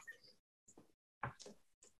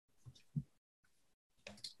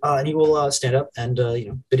 And he will stand up and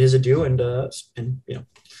bid his adieu and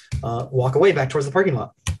walk away back towards the parking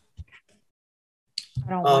lot. I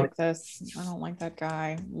don't like this. I don't like that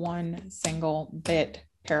guy one single bit.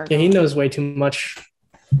 Paragon. Yeah, he knows way too much.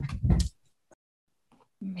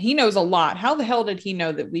 He knows a lot. How the hell did he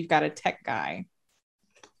know that we've got a tech guy?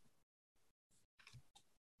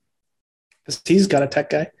 Because he's got a tech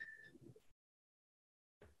guy.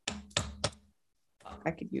 I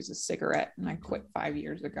could use a cigarette, and I quit 5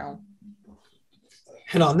 years ago.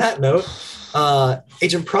 And on that note,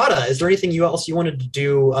 Agent Prada, is there anything else you wanted to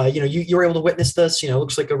do? You were able to witness this.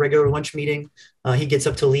 Looks like a regular lunch meeting. He gets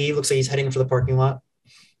up to leave. Looks like he's heading for the parking lot.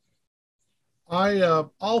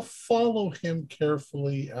 I'll follow him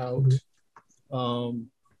carefully out,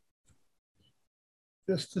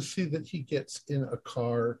 just to see that he gets in a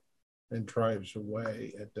car and drives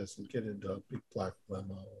away and doesn't get into a big black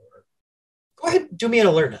limo. Go ahead, do me an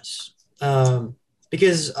alertness,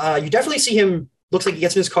 because you definitely see him. Looks like he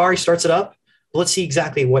gets in his car, he starts it up. But let's see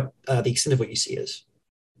exactly what the extent of what you see is.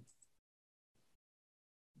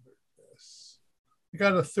 You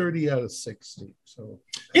got a 30 out of 60. So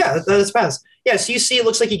yeah, that's fast. Yeah, so you see, it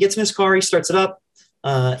looks like he gets in his car, he starts it up.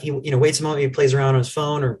 He waits a moment, he plays around on his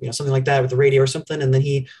phone or something like that with the radio or something, and then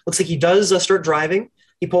he looks like he does start driving.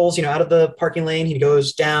 He pulls out of the parking lane. He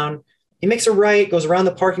goes down. He makes a right, goes around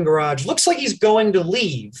the parking garage. Looks like he's going to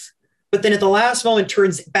leave, but then at the last moment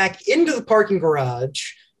turns back into the parking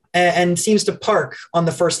garage and seems to park on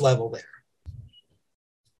the first level there.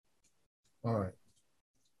 All right.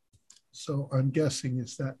 So I'm guessing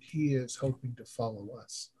is that he is hoping to follow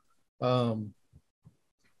us.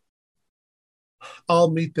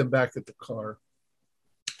 I'll meet them back at the car.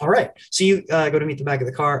 All right. So you go to meet the back of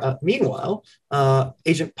the car. Meanwhile,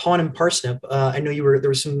 Agent Pawn and Parsnip, I know there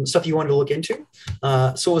was some stuff you wanted to look into.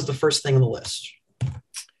 So what was the first thing on the list?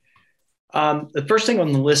 The first thing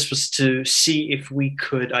on the list was to see if we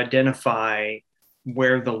could identify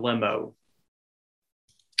where the limo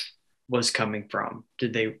was coming from.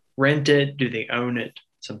 Did they rent it? Do they own it?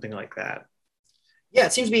 Something like that. Yeah,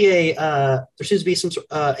 it seems to be there seems to be some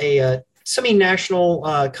a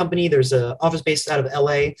semi-national company. There's an office based out of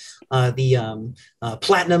LA, the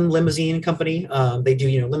Platinum Limousine Company. They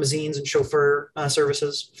do limousines and chauffeur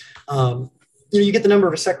services. You get the number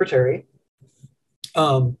of a secretary.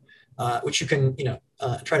 which you can,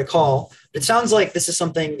 try to call. But it sounds like this is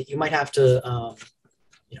something that you might have to,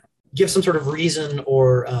 give some sort of reason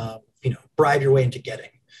or, bribe your way into getting.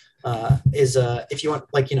 If you want,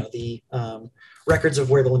 the records of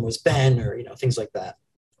where the limo's been or, things like that.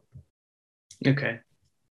 Okay.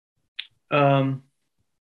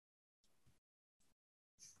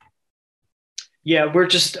 Yeah, we're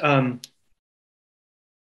just, I'm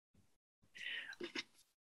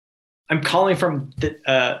calling from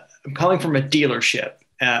a dealership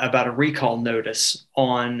about a recall notice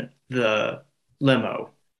on the limo,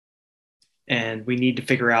 and we need to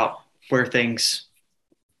figure out where things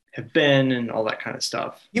have been and all that kind of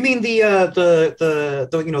stuff. You mean the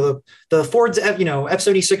Ford's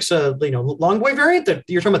F-76 long boy variant that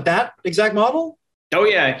you're talking about, that exact model? Oh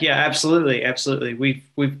yeah, absolutely.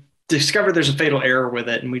 We've discovered there's a fatal error with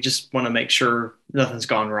it, and we just want to make sure nothing's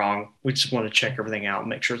gone wrong. We just want to check everything out and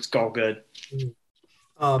make sure it's all good. And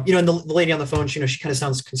the lady on the phone, she kind of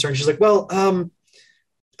sounds concerned. She's like, well,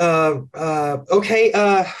 okay.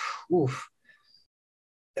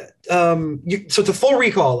 So it's a full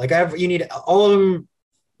recall. Like you need all of them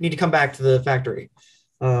need to come back to the factory.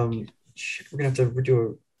 We're gonna have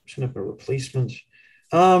to send up a replacement.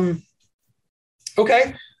 Okay.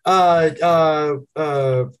 All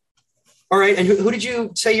right. And who did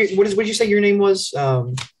you say what did you say your name was?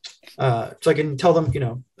 So I can tell them,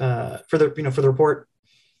 for the report.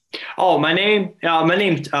 Oh, my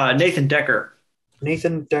name's Nathan Decker.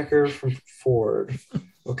 Nathan Decker from Ford.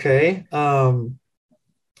 Okay.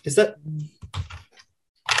 Is that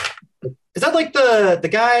like the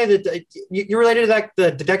guy that you're related to, that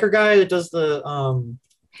the Decker guy that does the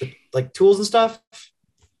like tools and stuff?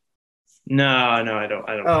 No, I don't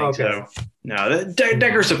think so. No,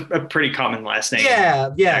 Decker's a pretty common last name. Yeah.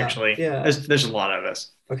 Actually, yeah. There's a lot of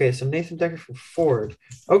us. Okay, so Nathan Decker from Ford.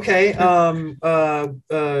 Okay. Is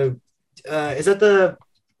that the?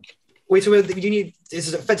 Wait, so you need?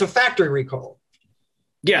 It's a factory recall.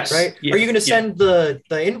 Yes. Right. Yeah, Are you going to send the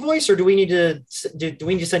invoice, or do we need to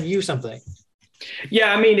send you something?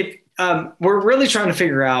 Yeah, I mean, we're really trying to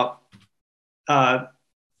figure out.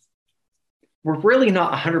 We're really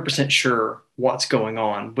not 100% sure what's going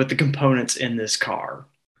on with the components in this car,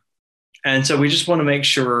 and so we just want to make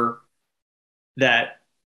sure that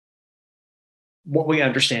what we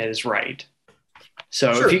understand is right.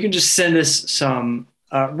 So Sure. If you can just send us some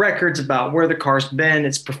records about where the car's been,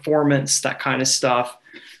 its performance, that kind of stuff,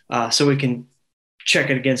 so we can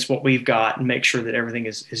check it against what we've got and make sure that everything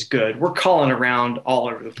is good. We're calling around all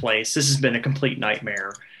over the place. This has been a complete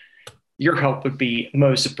nightmare. Your help would be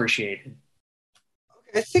most appreciated.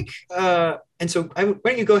 Okay, I think, and so why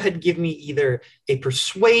don't you go ahead and give me either a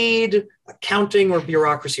persuade, accounting, or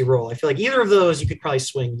bureaucracy roll? I feel like either of those you could probably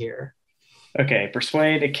swing here. Okay,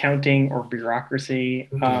 persuade, accounting, or bureaucracy.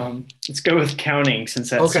 Mm-hmm. Let's go with accounting, since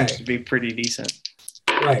that seems to be pretty decent.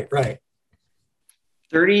 Right.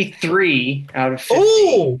 33 out of 50.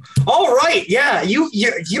 Oh, all right. Yeah, you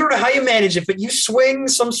don't know how you manage it, but you swing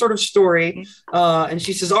some sort of story, and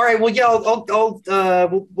she says, "All right, well, yeah,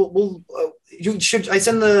 you should. I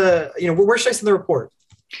send the, where should I send the report?"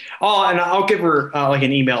 Oh, and I'll give her like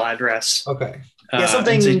an email address. Okay. Yeah,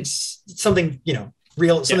 something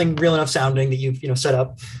real, something real enough sounding that you've set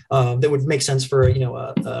up that would make sense for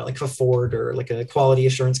like a Ford or like a quality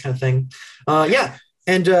assurance kind of thing. Yeah.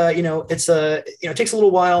 And it's it takes a little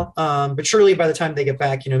while, but surely by the time they get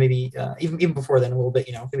back, maybe even before then, a little bit,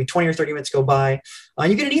 maybe 20 or 30 minutes go by,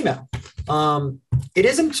 you get an email. It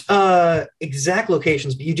isn't exact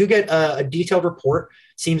locations, but you do get a detailed report.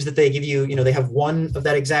 Seems that they give you, they have one of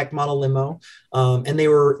that exact model limo, and they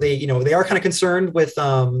are kind of concerned with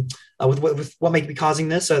what might be causing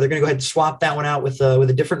this. So they're going to go ahead and swap that one out with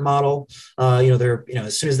a different model. They're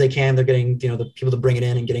as soon as they can, they're getting the people to bring it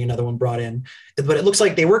in and getting another one brought in. But it looks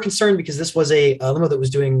like they were concerned because this was a limo that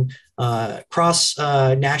was doing cross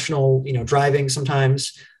national driving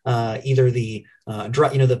sometimes. Either the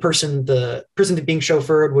person being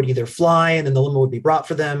chauffeured would either fly and then the limo would be brought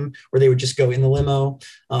for them, or they would just go in the limo.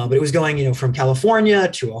 But it was going, from California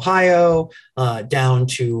to Ohio, down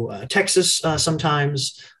to Texas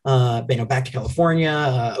sometimes, back to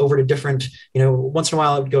California, over to different, once in a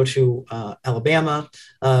while it would go to Alabama,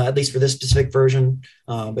 at least for this specific version.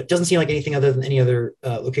 But it doesn't seem like anything other than any other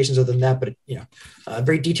locations other than that. But a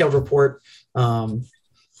very detailed report.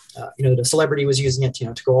 The celebrity was using it,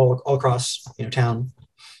 to go all across, town,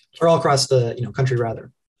 or all across the, country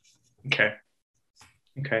rather. Okay.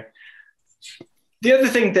 The other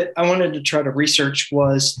thing that I wanted to try to research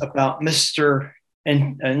was about Mr.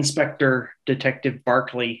 Inspector Detective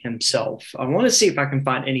Barkley himself. I want to see if I can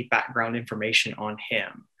find any background information on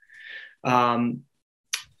him.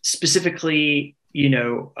 specifically,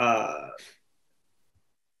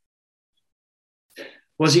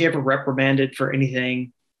 was he ever reprimanded for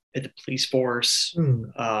anything at the police force?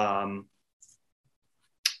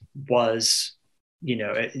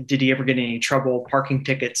 Did he ever get any trouble? Parking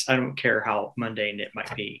tickets? I don't care how mundane it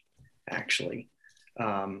might be, actually.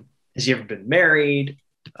 Has he ever been married?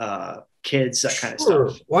 Kids, that kind of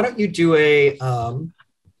stuff. Why don't you do a,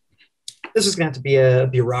 this is going to have to be a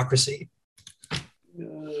bureaucracy.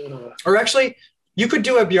 Or actually, you could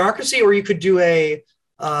do a bureaucracy, or you could do a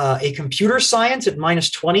computer science at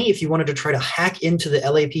 -20 if you wanted to try to hack into the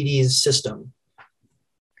LAPD's system.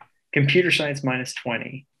 Computer science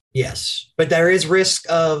 -20. Yes, but there is risk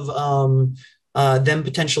of them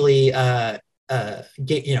potentially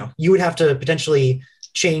you would have to potentially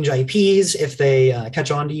change IPs if they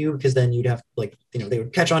catch on to you, because then you'd have they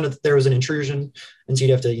would catch on to there was an intrusion, and so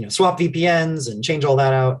you'd have to swap VPNs and change all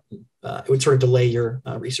that out. It would sort of delay your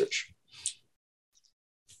research.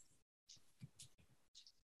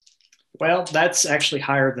 Well, that's actually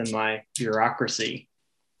higher than my bureaucracy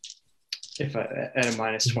at a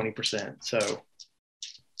 -20%. So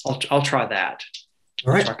I'll try that.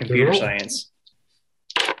 All right. Try computer science.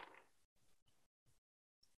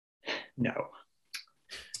 No.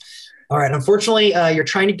 All right. Unfortunately, you're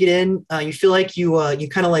trying to get in. You feel like you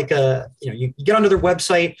kind of you get onto their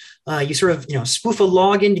website. You sort of spoof a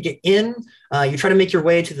login to get in. You try to make your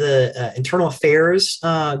way to the internal affairs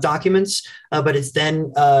documents, but it's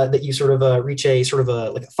then that you sort of reach a sort of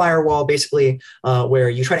like a firewall, basically, where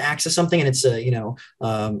you try to access something, and it's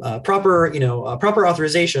proper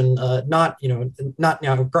authorization, not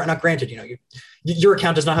granted. Your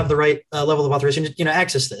account does not have the right level of authorization to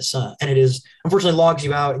access this, and it is unfortunately logs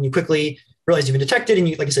you out, and you quickly realize you've been detected, and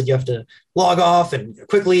you, like I said, you have to log off and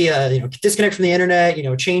quickly disconnect from the internet.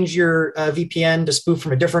 Change your VPN to spoof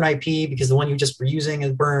from a different IP because the one you just were using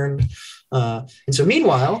is burned. And so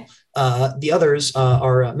meanwhile, the others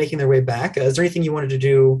are making their way back. Is there anything you wanted to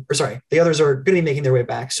do? Or sorry, the others are going to be making their way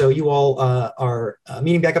back. So you all are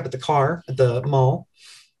meeting back up at the car at the mall.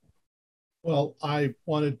 Well, I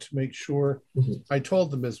wanted to make sure. I told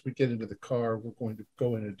them as we get into the car, we're going to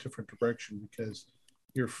go in a different direction because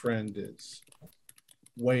your friend is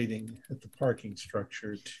waiting at the parking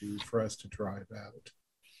structure for us to drive out.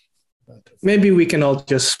 Maybe we can all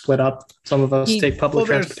just split up. Some of us take public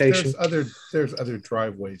transportation. There's other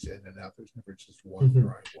driveways in and out. There's never just one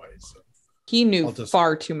driveway. So he knew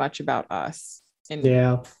far too much about us, and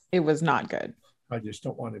it was not good. I just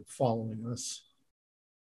don't want him following us.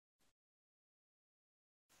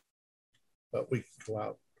 But we can go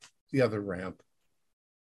out the other ramp.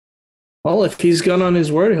 Well, if he's gone on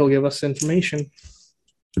his word, he'll give us information.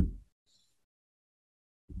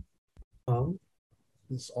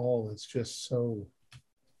 This all is just so...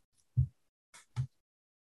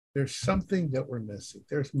 There's something that we're missing.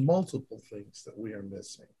 There's multiple things that we are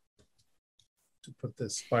missing to put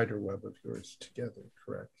this spider web of yours together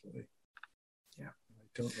correctly. Yeah, I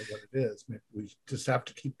don't know what it is. Maybe we just have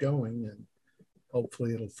to keep going, and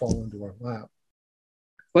hopefully it'll fall into our lap.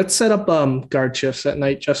 Let's set up guard shifts at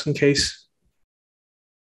night just in case.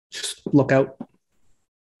 Just look out.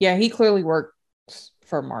 Yeah, he clearly works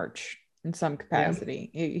for March in some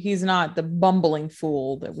capacity. Yeah. He's not the bumbling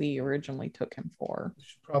fool that we originally took him for. We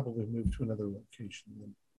should probably move to another location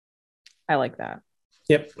then. I like that.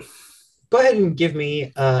 Yep. Go ahead and give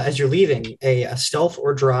me, as you're leaving, a stealth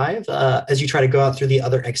or drive as you try to go out through the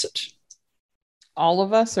other exit. All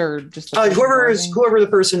of us, or just whoever the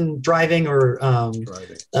person driving or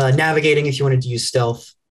navigating, if you wanted to use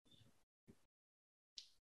stealth.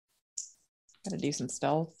 Got a decent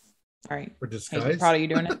stealth. All right. Or disguise. Hey, proud of you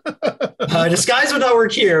doing it. Disguise would not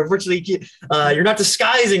work here. Unfortunately, you're not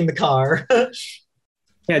disguising the car.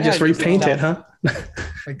 Just repaint it, huh?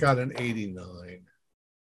 I got an 89.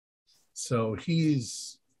 So he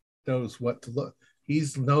knows what to look. He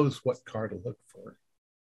knows what car to look for.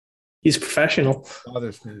 He's professional.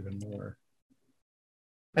 Bothers me even more.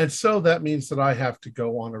 And so that means that I have to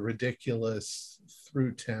go on a ridiculous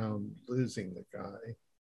through town losing the guy.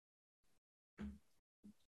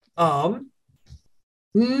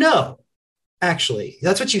 No, actually,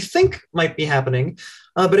 that's what you think might be happening.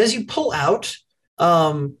 But as you pull out,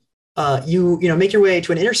 you make your way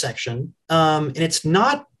to an intersection, and it's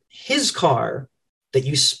not his car that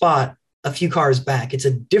you spot a few cars back. It's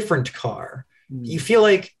a different car. You feel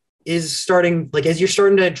like is starting, like as you're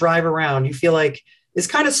starting to drive around, you feel like it's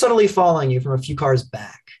kind of subtly following you from a few cars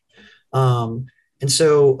back. And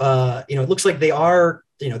so, it looks like they are,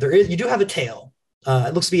 you do have a tail.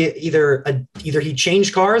 It looks to be either he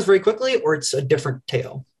changed cars very quickly or it's a different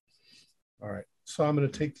tail. All right. So I'm going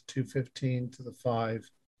to take the 215 to the 5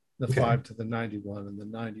 The Okay. 5 to the 91 and the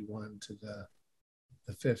 91 to the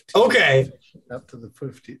 50. Okay. Up to the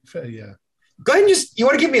 50. Yeah. Go ahead and you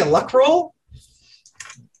want to give me a luck roll?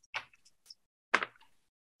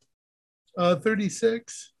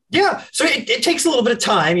 36. Yeah, so it takes a little bit of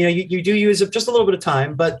time. You do use just a little bit of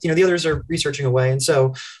time, but the others are researching away, and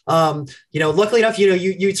so luckily enough,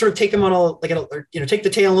 you sort of take them on take the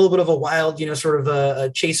tail a little bit of a wild, sort of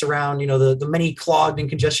a chase around, the many clogged and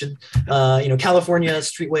congested, California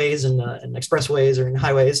streetways and expressways or in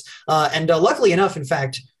highways, and luckily enough, in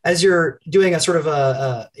fact, as you're doing a sort of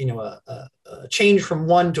a change from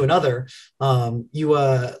one to another, you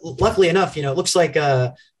luckily enough, it looks like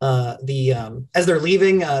as they're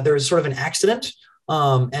leaving, there's sort of an accident,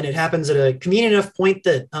 and it happens at a convenient enough point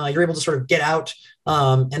that you're able to sort of get out,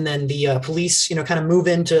 and then the police, kind of move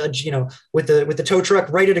into, with the tow truck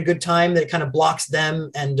right at a good time that it kind of blocks them,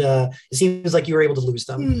 and it seems like you were able to lose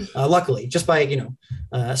them, luckily, just by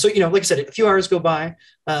so like I said, a few hours go by,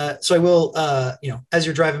 so I will as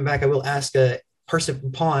you're driving back, I will ask Parsnip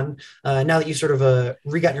and Pawn, now that you sort of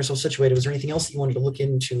re-gotten yourself situated, was there anything else that you wanted to look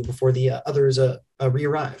into before the others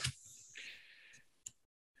re-arrive?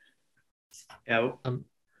 Yeah.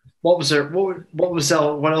 What was there?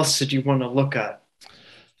 What else did you want to look at?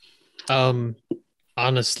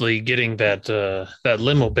 Honestly, getting that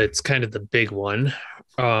limo bit's kind of the big one.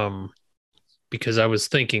 Because I was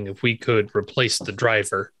thinking if we could replace the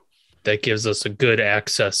driver, that gives us a good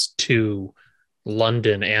access to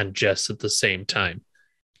London and Jess at the same time.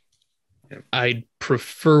 I'd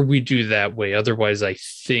prefer we do that way. Otherwise, I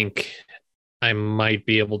think I might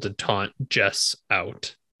be able to taunt Jess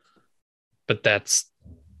out. But that's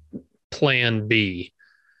plan B.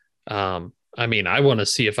 I want to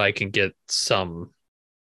see if I can get some.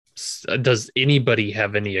 Does anybody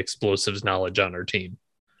have any explosives knowledge on our team?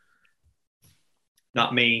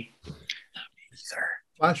 Not me. Either.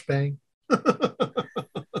 Flashbang.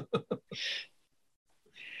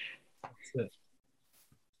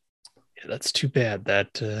 Yeah, that's too bad.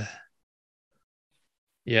 That,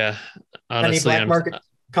 yeah, Any honestly, black market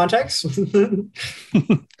contacts?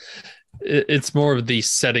 It's more of the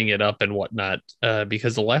setting it up and whatnot,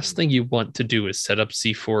 because the last thing you want to do is set up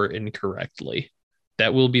C4 incorrectly.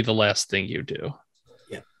 That will be the last thing you do.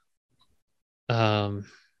 Yeah.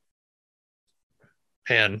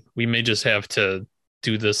 And we may just have to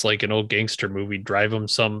do this like an old gangster movie, drive them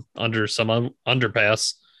under some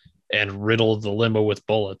underpass and riddle the limo with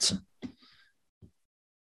bullets.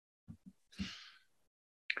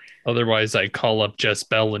 Otherwise, I call up Jess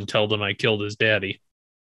Bell and tell them I killed his daddy.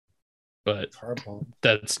 But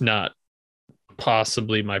that's not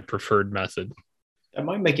possibly my preferred method. That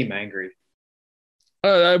might make him angry.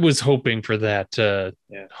 I was hoping for that,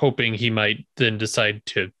 Yeah. Hoping he might then decide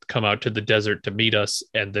to come out to the desert to meet us,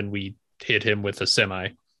 and then we hit him with a semi.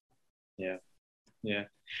 Yeah.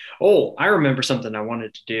 Oh, I remember something I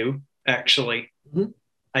wanted to do, actually. Mm-hmm.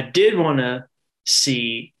 I did want to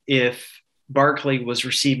see if Barclay was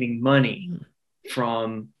receiving money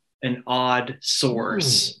from an odd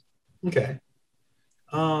source. Okay.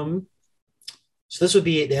 So this would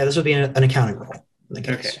be an accounting roll in the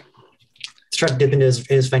case. Okay. Let's try to dip into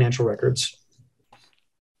his financial records.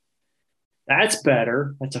 That's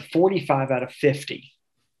better. That's a 45 out of 50.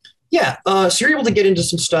 Yeah. So you're able to get into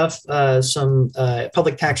some stuff, some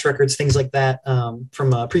public tax records, things like that,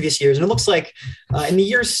 from previous years. And it looks like in the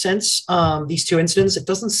years since these two incidents, it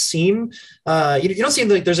doesn't seem you don't seem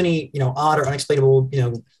like there's any odd or unexplainable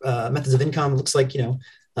methods of income. It looks like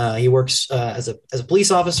he works as a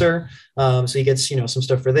police officer, so he gets some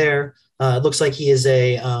stuff for there. It looks like he is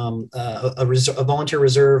a volunteer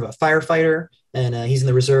reserve, a firefighter, and he's in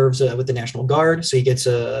the reserves with the National Guard, so he gets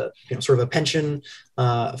a sort of a pension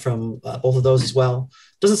from both of those as well.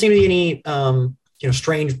 Doesn't seem to be any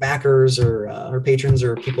strange backers or patrons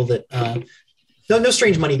or people that no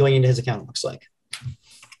strange money going into his account. It looks like.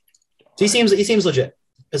 So he seems legit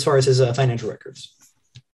as far as his financial records.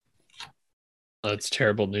 That's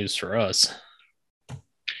terrible news for us.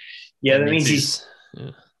 Yeah, that means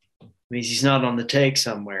he's not on the take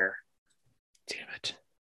somewhere. Damn it.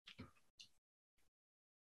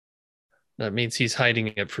 That means he's hiding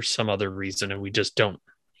it for some other reason, and we just don't.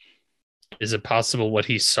 Is it possible what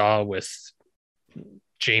he saw with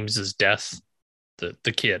James's death? The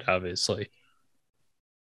kid, obviously.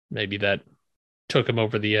 Maybe that took him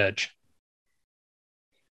over the edge.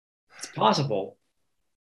 It's possible.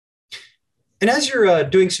 And as you're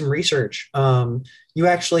doing some research, you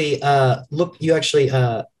actually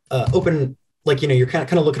open you're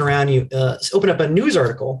kind of looking around, you open up a news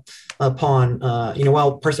article upon,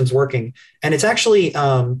 while Parsnip's working. And it's actually,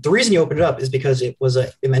 the reason you opened it up is because it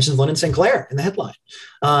mentions London Sinclair in the headline.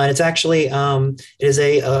 And it's actually, it is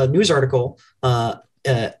a news article.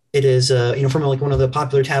 It is, from like one of the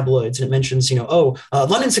popular tabloids, and it mentions,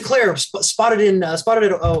 London Sinclair spotted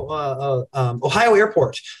at Ohio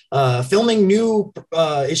airport, filming new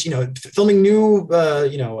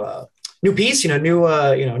piece,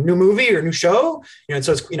 new movie or new show, and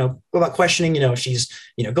so it's, about questioning, she's,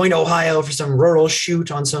 going to Ohio for some rural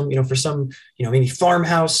shoot on some, for some, maybe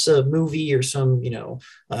farmhouse movie or some,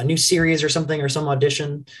 new series or something, or some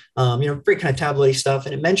audition, very kind of tabloidy stuff.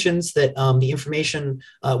 And it mentions that the information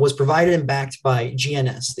was provided and backed by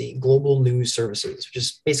GNS, the Global News Services, which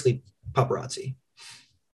is basically paparazzi.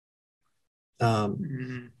 I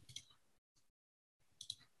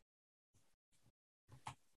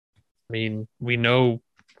mean, we know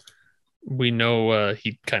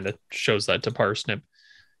he kind of shows that to Parsnip.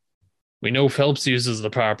 We know Phelps uses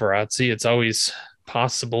the paparazzi. It's always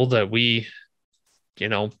possible that we,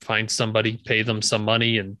 find somebody, pay them some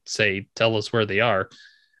money and say, tell us where they are.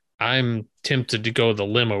 I'm tempted to go the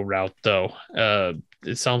limo route, though.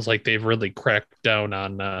 It sounds like they've really cracked down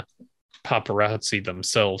on paparazzi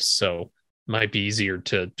themselves, so it might be easier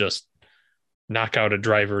to just knock out a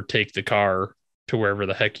driver, take the car to wherever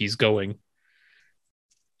the heck he's going.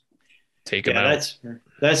 Take him out.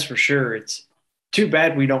 That's for sure. It's too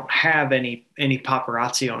bad we don't have any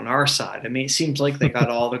paparazzi on our side. I mean, it seems like they got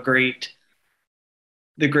all the great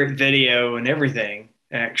video and everything,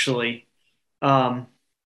 actually. Yeah,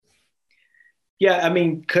 I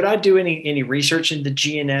mean, could I do any research into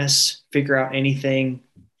GNS, figure out anything?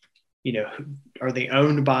 Are they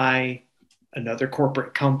owned by another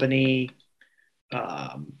corporate company?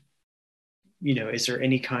 Is there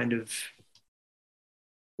any kind of...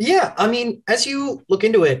 Yeah, I mean, as you look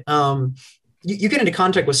into it, you get into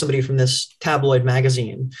contact with somebody from this tabloid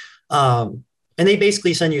magazine, and they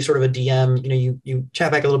basically send you sort of a DM. You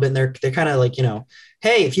chat back a little bit, and they're kind of like,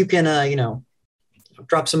 hey, if you can,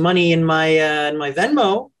 drop some money in my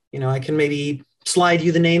Venmo, I can maybe slide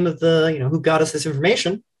you the name of the, who got us this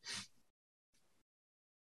information.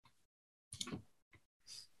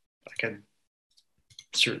 I can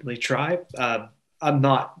certainly try. I'm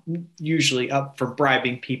not usually up for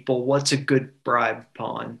bribing people. What's a good bribe,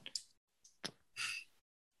 Pawn?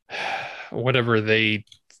 Whatever they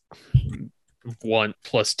want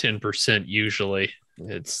plus 10% usually.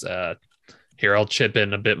 It's here, I'll chip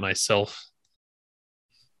in a bit myself.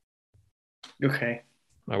 Okay.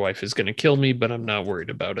 My wife is going to kill me, but I'm not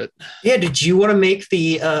worried about it. Yeah, did you want to make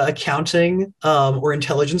the accounting or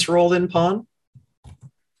intelligence roll then, Pawn?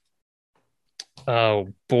 Oh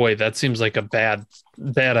boy, that seems like a bad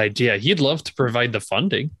idea. He'd love to provide the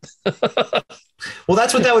funding. Well,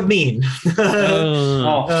 that's what that would mean.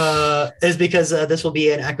 Is because this will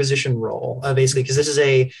be an acquisition roll, basically, because this is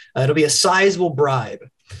it'll be a sizable bribe,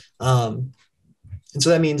 and so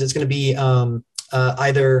that means it's going to be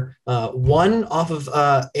either one off of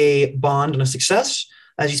a bond and a success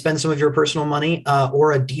as you spend some of your personal money,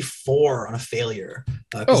 or a D4 on a failure.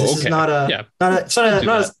 This is not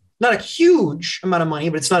a huge amount of money,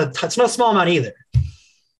 but it's not a small amount either.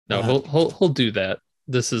 No, he'll do that.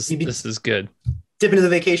 This is good. Dip into the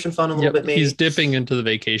vacation fund a little bit, maybe. He's dipping into the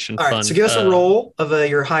vacation fund. All right, so give us a roll of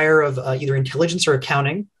your hire of either intelligence or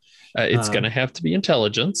accounting. It's going to have to be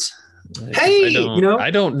intelligence. Hey,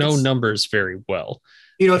 I don't know numbers very well.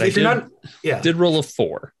 If you're not, did roll a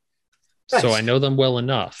 4. Nice. So I know them well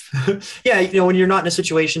enough. Yeah, when you're not in a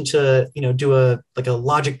situation to, do a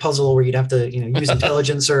logic puzzle where you'd have to, use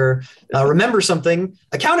intelligence or remember something.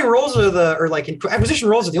 Accounting rolls acquisition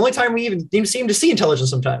rolls are the only time we even seem to see intelligence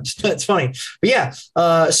sometimes. It's funny, but yeah.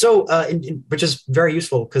 Which is very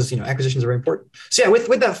useful because acquisitions are very important. So yeah,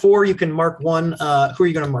 with that 4, you can mark 1. Who are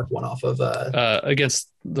you going to mark 1 off of?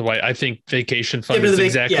 Against the way I think vacation fund is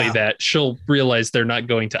exactly that. She'll realize they're not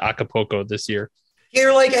going to Acapulco this year.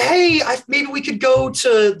 You're like, hey, maybe we could go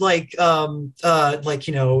to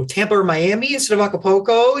Tampa or Miami instead of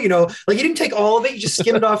Acapulco. You didn't take all of it; you just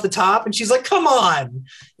skimmed off the top. And she's like, come on,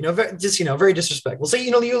 very disrespectful. So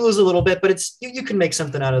you lose a little bit, but it's you can make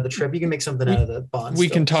something out of the trip. You can make something out of the bonds. We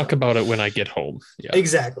can talk about it when I get home. Yeah,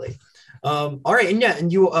 exactly. All right, and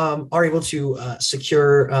you are able to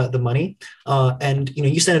secure the money, and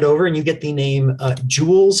you send it over, and you get the name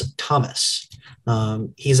Jules Thomas.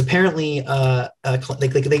 He's apparently the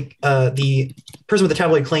person with the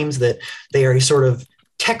tabloid claims that they are a sort of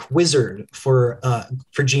tech wizard for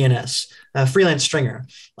GNS, freelance stringer,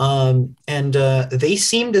 and they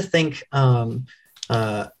seem to think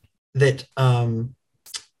that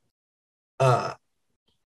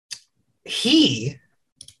he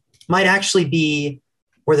might actually be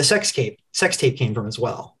where the sex tape came from as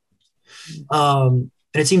well. And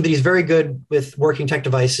it seems that he's very good with working tech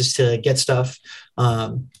devices to get stuff,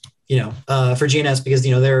 for GNS, because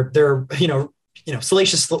they're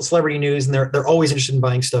salacious celebrity news, and they're always interested in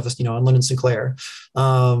buying stuff, on London Sinclair,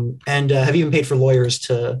 and have even paid for lawyers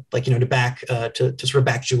to sort of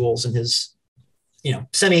back Jules and his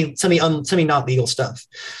semi not legal stuff.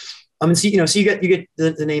 So you get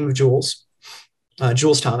the name of Jules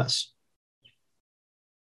Thomas,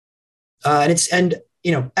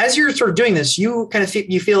 as you're sort of doing this, you kind of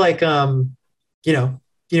feel like good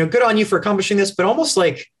on you for accomplishing this, but almost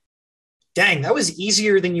like, dang, that was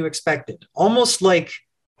easier than you expected. Almost like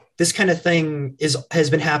this kind of thing has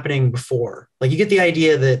been happening before. Like, you get the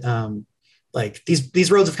idea that these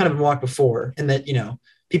roads have kind of been walked before, and that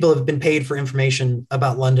people have been paid for information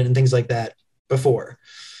about London and things like that before.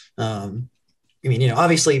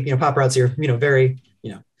 Obviously, paparazzi are very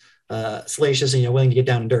salacious and willing to get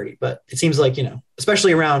down and dirty, but it seems like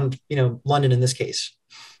especially around London in this case,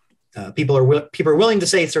 people are willing to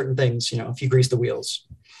say certain things if you grease the wheels.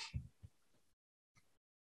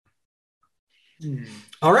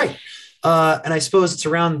 All right. And I suppose it's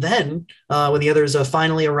around then when the others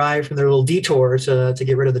finally arrive from their little detour to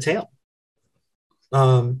get rid of the tail.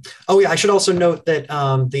 I should also note that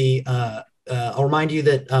I'll remind you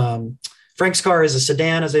that Frank's car is a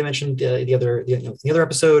sedan, as I mentioned the other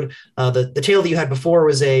episode. The tail that you had before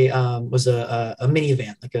was a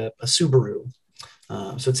minivan, like a Subaru.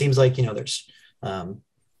 So it seems like there's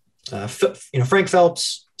Frank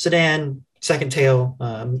Phelps sedan, second tail,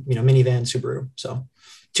 minivan, Subaru. So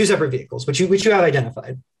 2 separate vehicles, which you have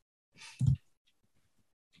identified.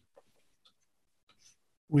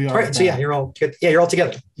 We are all right. Back. So you're all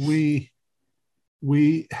together.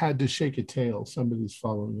 We had to shake a tail. Somebody's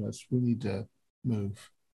following us. We need to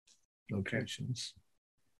move locations.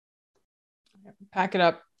 Pack it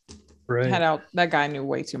up. Right. Head out. That guy knew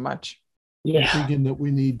way too much. Yeah. I'm thinking that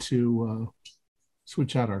we need to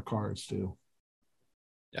switch out our cars too.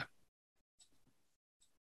 Yeah.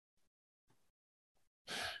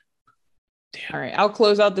 Damn. All right. I'll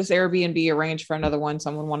close out this Airbnb, arrange for another one.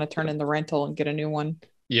 Someone want to turn in the rental and get a new one.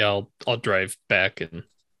 Yeah, I'll drive back and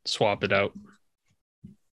swap it out.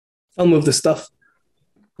 I'll move the stuff.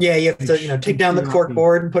 Yeah, you have to take down the cork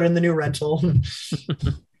board and put in the new rental.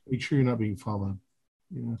 Make sure you're not being followed.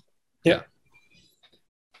 Yeah.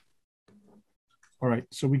 All right,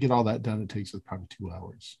 so we get all that done. It takes us probably 2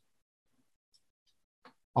 hours.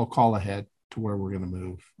 I'll call ahead to where we're going to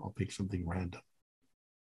move. I'll pick something random.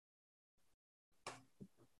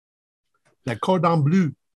 La Cordon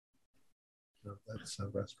Bleu. No, that's a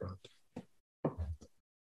restaurant.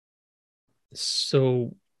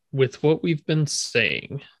 So, with what we've been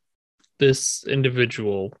saying, this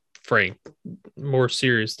individual, Frank, more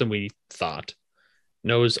serious than we thought,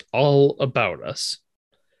 knows all about us,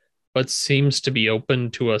 but seems to be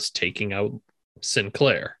open to us taking out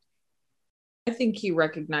Sinclair. I think he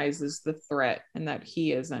recognizes the threat and that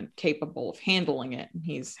he isn't capable of handling it. And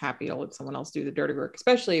he's happy to let someone else do the dirty work,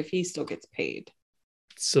 especially if he still gets paid.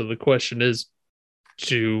 So the question is,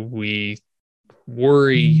 do we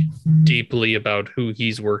worry deeply about who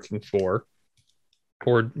he's working for?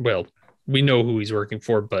 Or, well, we know who he's working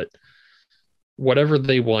for, but whatever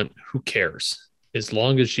they want, who cares? As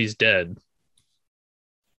long as she's dead.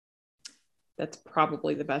 That's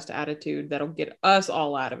probably the best attitude that'll get us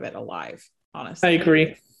all out of it alive, honestly. I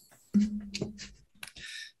agree.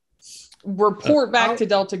 Report back to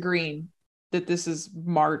Delta Green that this is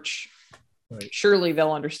March. Right. Surely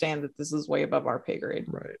they'll understand that this is way above our pay grade.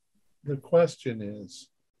 Right. The question is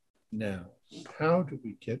now, how do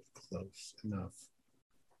we get close enough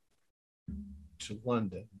to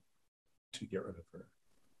London to get rid of her?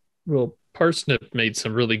 Well, Parsnip made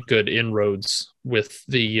some really good inroads with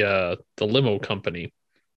the limo company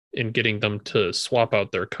in getting them to swap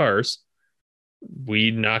out their cars.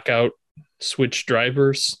 We knock out switch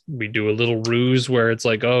drivers. We do a little ruse where it's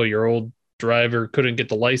like, oh, your old driver couldn't get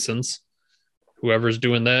the license. Whoever's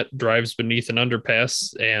doing that drives beneath an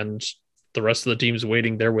underpass, and the rest of the team's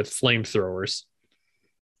waiting there with flamethrowers.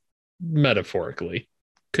 Metaphorically.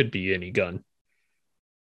 Could be any gun.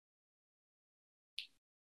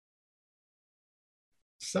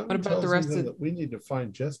 Something what about the rest of that we need to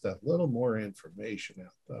find just a little more information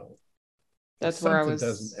out, though. That's where I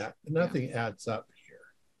was. Nothing adds up here.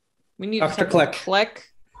 We need Dr.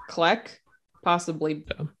 Kleck, possibly.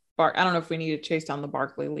 I don't know if we need to chase down the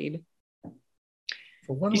Barkley lead.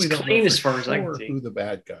 For one, we don't know as far as I can see who the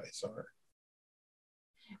bad guys are.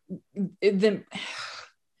 Then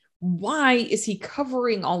why is he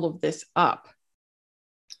covering all of this up?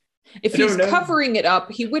 If he's covering it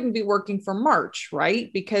up, he wouldn't be working for March, right?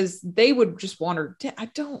 Because they would just want her dead. I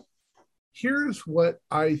don't. Here's what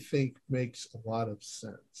I think makes a lot of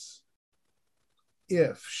sense.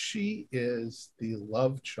 If she is the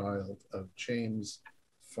love child of James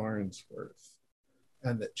Farnsworth,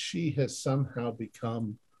 and that she has somehow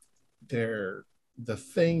become the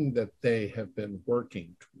thing that they have been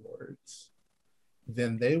working towards,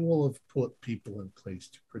 then they will have put people in place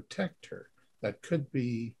to protect her. That could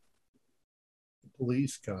be the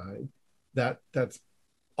police guy. That's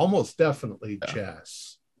almost definitely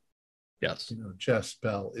Jess. Yes. Jess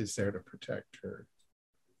Bell is there to protect her.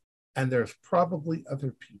 And there's probably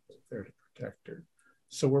other people there to protect her.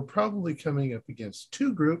 So we're probably coming up against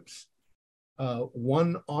two groups,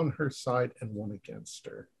 one on her side and one against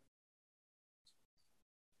her.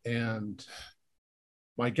 And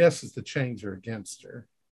my guess is the Changs are against her.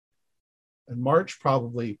 And March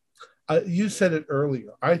probably, you said it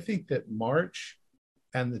earlier, I think that March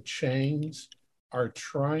and the Changs are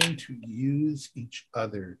trying to use each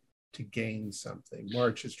other to gain something.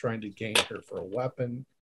 March is trying to gain her for a weapon.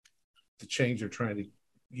 The Changs are trying to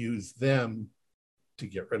use them to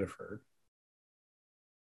get rid of her.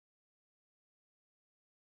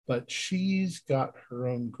 But she's got her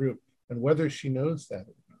own group, and whether she knows that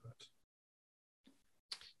or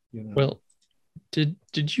not. Well,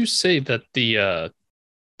 did you say that the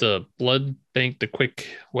blood bank, the quick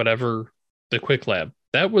lab,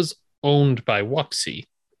 that was owned by Wuxie?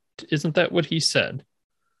 Isn't that what he said?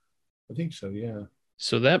 I think so, yeah.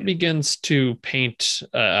 So that begins to paint,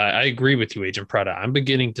 I agree with you, Agent Prada. I'm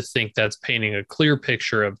beginning to think that's painting a clear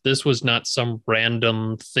picture of this was not some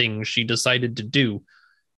random thing she decided to do.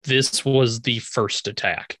 This was the first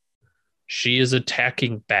attack. She is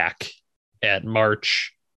attacking back at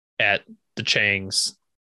March, at the Changs.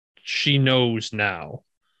 She knows now.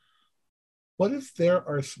 What if there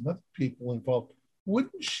are some other people involved?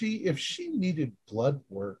 Wouldn't she, if she needed blood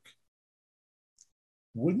work,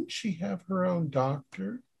 wouldn't she have her own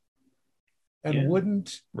doctor? And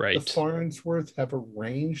wouldn't the Farnsworth have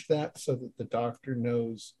arranged that so that the doctor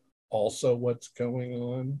knows also what's going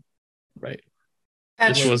on? Right.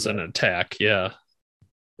 This was an attack, yeah.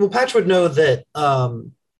 Well, Patch would know that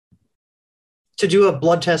to do a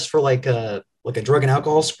blood test for like a drug and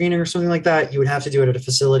alcohol screening or something like that, you would have to do it at a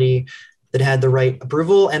facility that had the right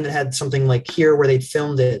approval and that had something like here where they'd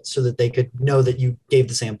filmed it so that they could know that you gave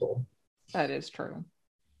the sample. That is true.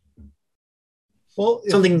 Well,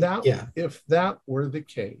 if that were the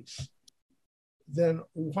case, then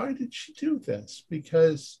why did she do this?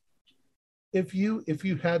 Because if you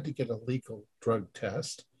had to get a legal drug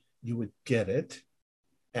test, you would get it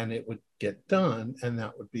and it would get done and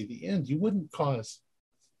that would be the end. You wouldn't cause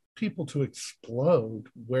people to explode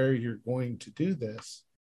where you're going to do this.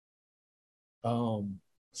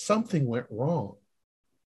 Something went wrong.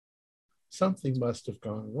 Something must have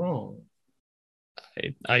gone wrong.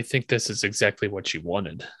 I think this is exactly what you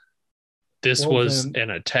wanted. This was an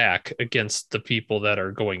attack against the people that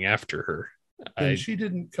are going after her. And she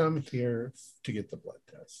didn't come here to get the blood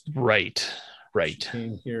test. Right. She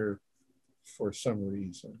came here for some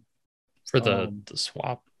reason. For the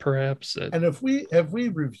swap, perhaps. And if we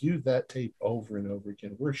reviewed that tape over and over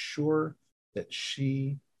again, we're sure that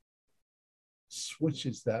she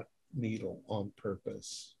switches that needle on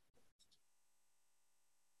purpose.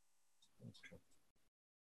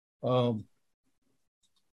 Okay.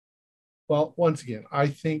 Well, once again, I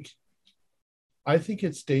think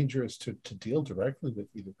it's dangerous to deal directly with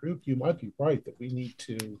either group. You might be right that we need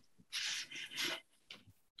to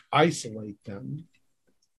isolate them.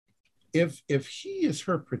 If he is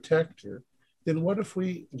her protector, then what if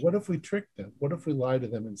we trick them? What if we lie to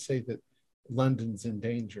them and say that London's in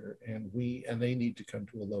danger and they need to come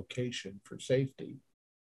to a location for safety?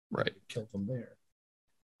 Right. Kill them there.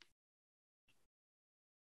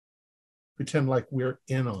 Pretend like we're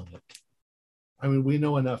in on it. I mean, we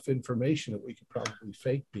know enough information that we could probably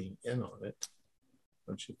fake being in on it.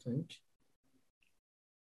 Don't you think?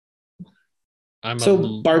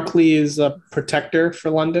 Barclay is a protector for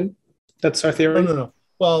London? That's our theory? No.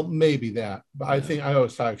 Well, maybe that. But I think I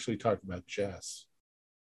was actually talking about Jess.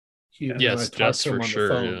 Yes, Jess for sure.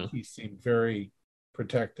 Phone, he seemed very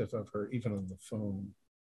protective of her, even on the phone.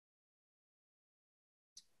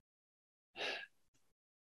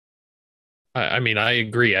 I mean, I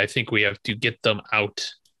agree. I think we have to get them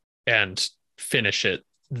out and finish it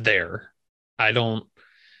there.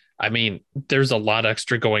 There's a lot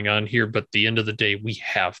extra going on here, but at the end of the day, we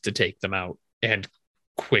have to take them out and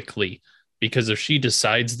quickly, because if she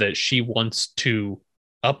decides that she wants to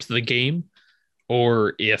up the game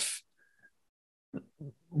or if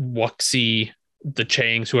Wuxi, the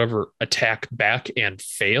Changs, whoever attack back and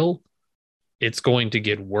fail, it's going to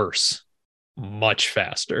get worse much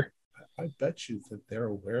faster. I bet you that they're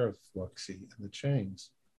aware of Wuxi and the Changs,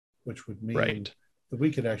 which would mean Right. that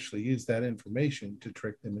we could actually use that information to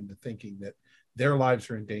trick them into thinking that their lives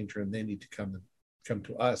are in danger and they need to come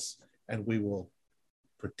to us and we will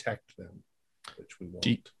protect them, which we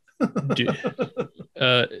won't.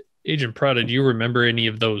 Agent Prada, do you remember any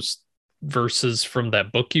of those verses from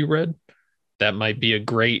that book you read? That might be a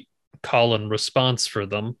great call and response for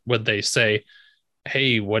them when they say,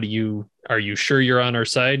 hey, are you sure you're on our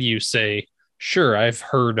side? You say, sure, I've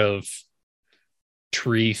heard of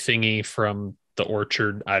tree thingy from the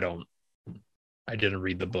orchard. I didn't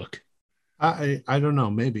read the book. I don't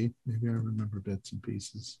know. Maybe I remember bits and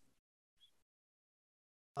pieces.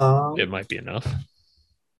 It might be enough.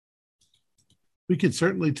 We could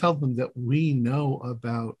certainly tell them that we know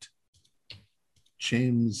about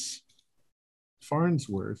James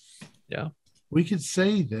Farnsworth. Yeah. We could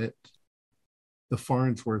say that the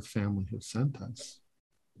Farnsworth family have sent us.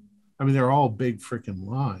 I mean, they're all big freaking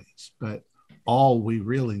lies, but all we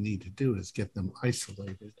really need to do is get them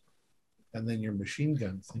isolated. And then your machine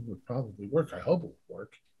gun thing would probably work. I hope it would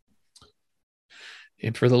work.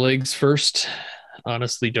 Aim for the legs first.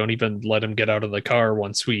 Honestly, don't even let them get out of the car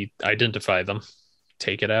once we identify them.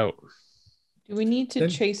 Take it out. Do we need to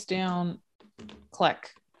chase down Kleck?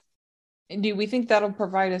 And do we think that'll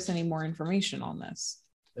provide us any more information on this?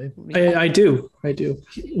 I do.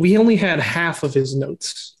 We only had half of his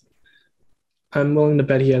notes. I'm willing to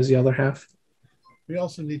bet he has the other half. We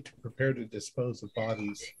also need to prepare to dispose of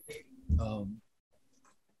bodies.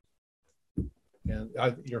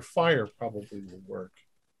 Your fire probably will work,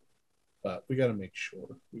 but we got to make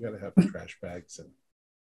sure. We got to have trash bags and.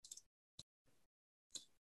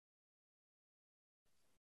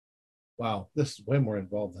 Wow, this is way more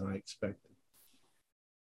involved than I expected.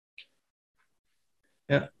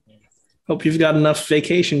 Yeah. Hope you've got enough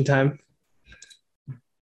vacation time.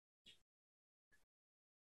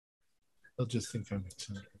 They'll just think I'm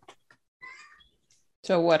eccentric.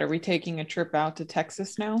 So what, are we taking a trip out to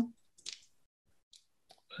Texas now?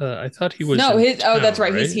 I thought he was. No, that's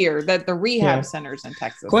right. He's here. That the rehab center's in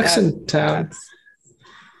Texas. Kleck's in town.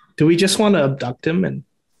 Do we just want to abduct him and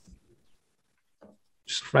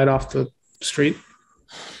just right off the street?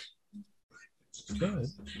 Good.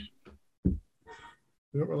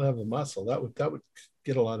 We don't really have the muscle. That would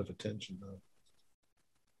get a lot of attention though.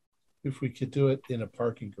 If we could do it in a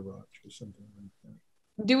parking garage or something like that.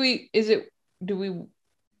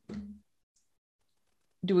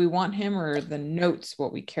 Do we want him or the notes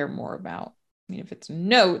what we care more about? I mean, if it's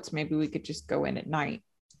notes, maybe we could just go in at night,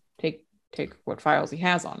 take what files he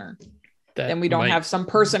has on her. Then we don't have some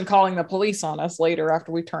person calling the police on us later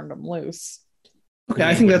after we turned him loose. Okay,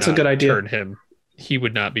 I think that's a good idea. He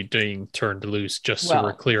would not be being turned loose, just so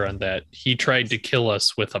we're clear on that. He tried to kill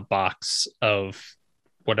us with a box of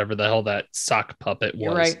whatever the hell that sock puppet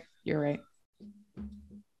was. You're right.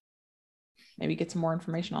 Maybe get some more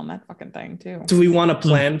information on that fucking thing too. Do we want to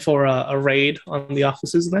plan for a raid on the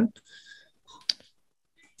offices then?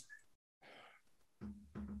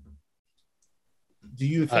 Do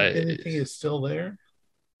you think anything is still there?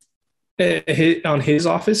 On his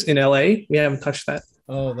office in LA? We haven't touched that.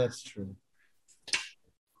 Oh, that's true.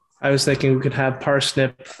 I was thinking we could have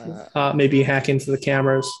Parsnip maybe hack into the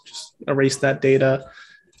cameras, just erase that data,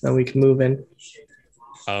 and we can move in.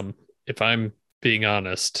 If I'm being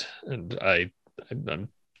honest, and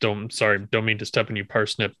don't mean to step on you,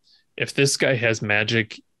 Parsnip. If this guy has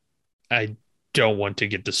magic, I don't want to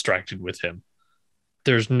get distracted with him.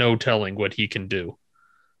 There's no telling what he can do.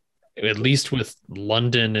 At least with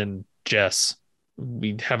London and Jess,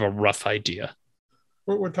 we'd have a rough idea.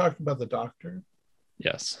 We're talking about the doctor?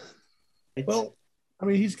 Yes. Well, I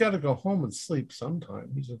mean, he's got to go home and sleep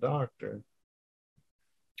sometime. He's a doctor.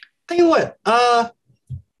 Tell you what,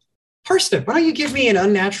 Parsnip, why don't you give me an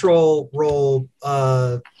unnatural roll?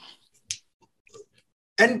 And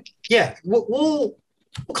yeah, we'll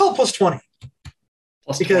call it plus 20.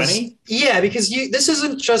 Plus because 20? Yeah, because this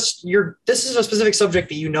isn't just this is a specific subject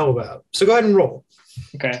that you know about. So go ahead and roll.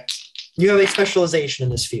 Okay. You have a specialization in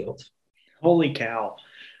this field. Holy cow.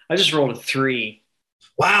 I just rolled a 3.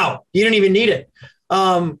 Wow, you didn't even need it.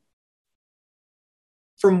 From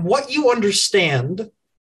what you understand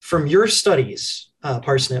from your studies,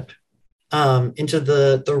 Parsnip, into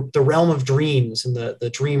the realm of dreams and the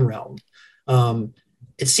dream realm,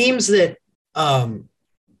 it seems that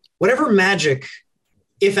whatever magic,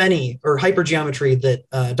 if any, or hypergeometry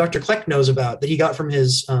that Dr. Kleck knows about that he got from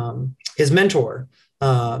his mentor,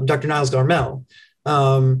 Dr. Niles Garmel,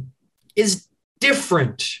 is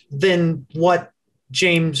different than what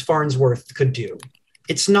James Farnsworth could do.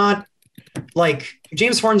 It's not like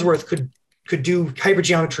James Farnsworth could do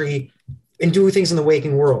hypergeometry and do things in the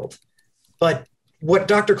waking world. But what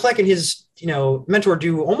Dr. Kleck and his mentor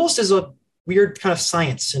do almost as a weird kind of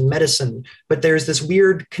science and medicine, but there's this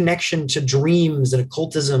weird connection to dreams and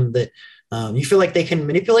occultism that you feel like they can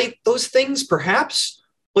manipulate those things, perhaps,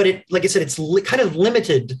 but like I said, it's kind of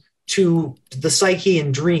limited to the psyche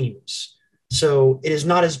and dreams. So it is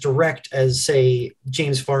not as direct as, say,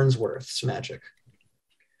 James Farnsworth's magic,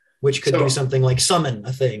 which could do something like summon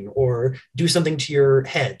a thing or do something to your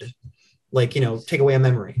head, like, take away a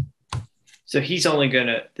memory. So he's only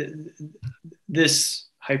gonna, this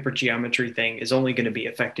hypergeometry thing is only going to be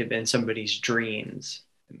effective in somebody's dreams.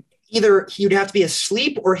 Either you'd have to be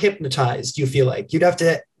asleep or hypnotized, you feel like. You'd have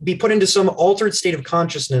to be put into some altered state of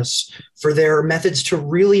consciousness for their methods to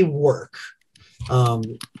really work.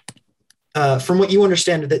 From what you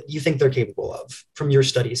understand that you think they're capable of from your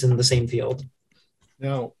studies in the same field.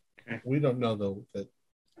 Now, we don't know, though, that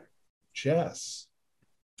Jess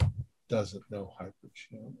doesn't know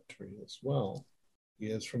hypergeometry as well. He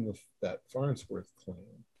is from that Farnsworth clan.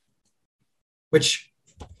 Which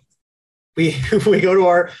we go to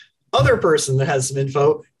our other person that has some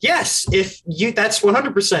info. Yes, that's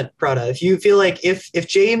 100% Prada. If you feel like if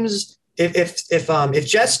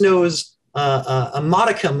Jess knows a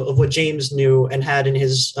modicum of what James knew and had in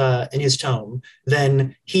his tome,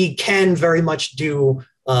 then he can very much do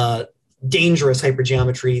dangerous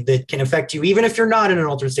hypergeometry that can affect you, even if you're not in an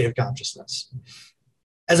altered state of consciousness,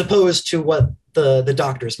 as opposed to what the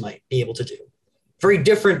doctors might be able to do. Very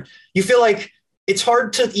different. You feel like it's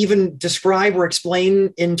hard to even describe or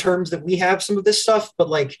explain in terms that we have some of this stuff, but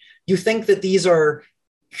like you think that these are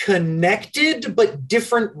connected but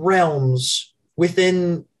different realms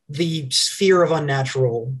within the sphere of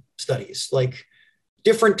unnatural studies, like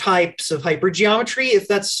different types of hypergeometry, if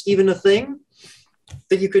that's even a thing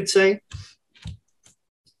that you could say.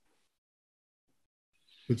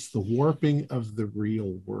 It's the warping of the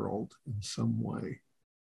real world in some way.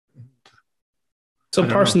 So,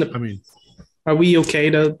 Parson, are we okay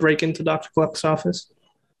to break into Dr. Kleck's office?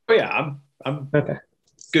 Oh yeah, I'm okay.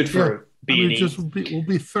 Good for B&E. We'll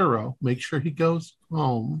be thorough. Make sure he goes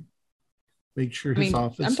home. Make sure his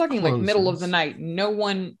office. I'm talking closes. like middle of the night. No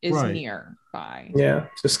one is nearby. Yeah,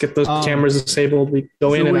 just get those cameras disabled. We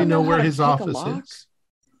go in and we know where his office is.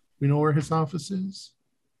 We know where his office is.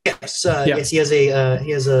 Yes, yes, he has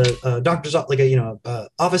a doctor's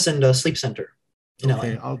office and a sleep center in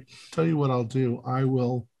LA. I'll tell you what I'll do.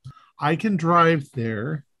 I can drive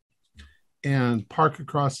there and park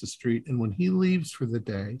across the street, and when he leaves for the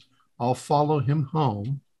day, I'll follow him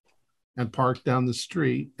home and park down the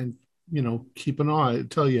street and keep an eye.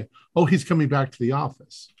 Tell you, he's coming back to the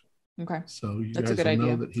office. Okay, so you That's guys a good will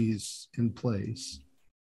know idea. that he's in place.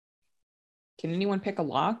 Can anyone pick a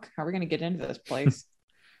lock? How are we going to get into this place?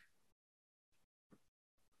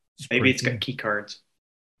 Maybe it's got key cards.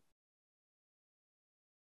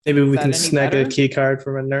 Maybe we can snag a key card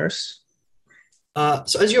from a nurse.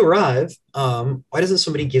 So as you arrive, why doesn't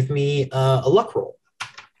somebody give me a luck roll?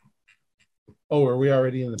 Oh, are we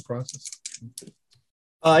already in the process?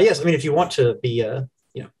 Yes, if you want to be,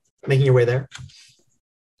 making your way there.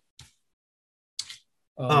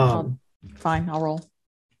 Fine, I'll roll.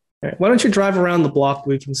 All right. Why don't you drive around the block?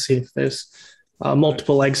 We can see if there's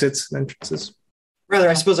multiple exits and entrances. Rather,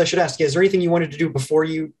 I suppose I should ask, is there anything you wanted to do before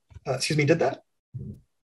you, did that?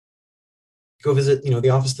 Go visit, the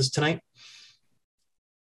office tonight?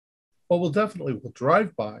 Well, we'll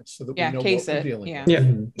drive by so that we know what we're dealing with. Yeah,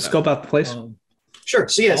 scope out the place. Sure.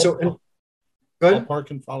 So go ahead. I'll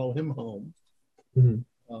park and follow him home.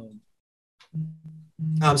 Mm-hmm.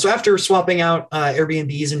 So after swapping out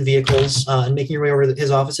Airbnbs and vehicles and making your way over to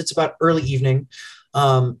his office, it's about early evening.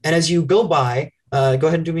 And as you go by, go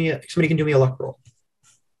ahead and somebody can do me a luck roll.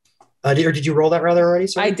 Or did you roll that rather already?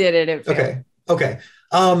 Sorry? I did it. Okay.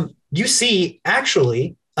 You see,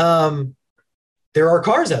 actually, there are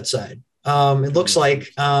cars outside. It looks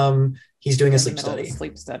like he's doing a sleep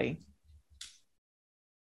study.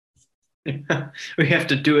 We have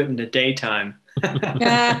to do it in the daytime.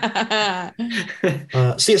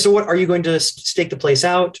 So what are you going to stake the place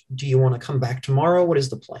out? Do you want to come back tomorrow? What is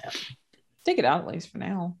the plan? Take it out at least for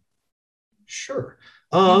now. Sure.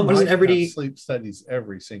 Sleep studies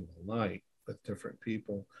every single night with different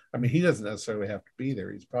people. He doesn't necessarily have to be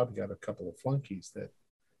there. He's probably got a couple of flunkies that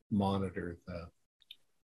monitor the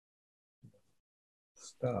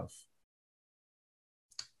stuff.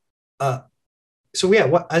 So yeah,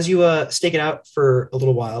 what as you stake it out for a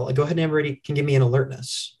little while, go ahead and everybody can give me an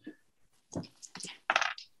alertness.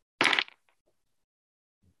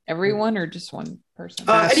 Everyone or just one person?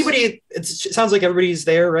 Anybody? It sounds like everybody's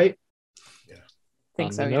there, right? Yeah. I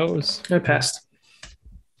think so. Nose. I passed.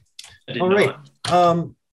 All right.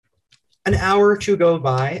 An hour or two go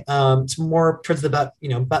by. It's more towards the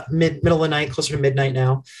about middle of the night, closer to midnight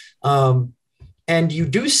now. And you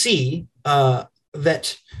do see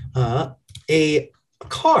that a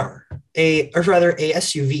car, or rather a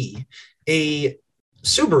SUV, a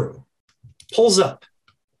Subaru, pulls up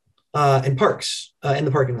and parks in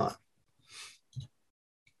the parking lot.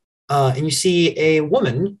 And you see a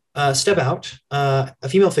woman step out, a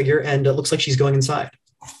female figure, and it looks like she's going inside.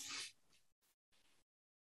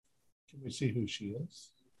 Can we see who she is?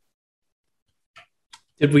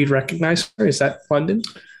 Did we recognize her? Is that London?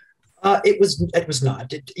 It was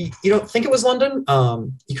not. You don't think it was London?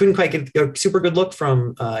 You couldn't quite get a super good look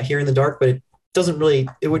from here in the dark, but it doesn't really.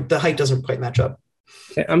 The height doesn't quite match up.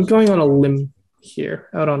 Okay, I'm going on a limb here,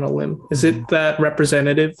 out on a limb. Is it that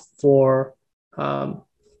representative for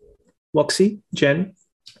Wuxi, Jen?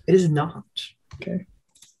 It is not. Okay.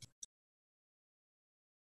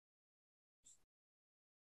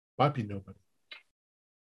 Might be nobody.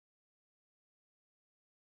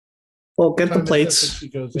 Well, get the plates. We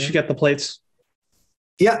should get the plates.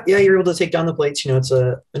 Yeah, you're able to take down the plates. It's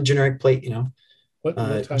a generic plate. What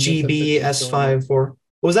time GBS54. What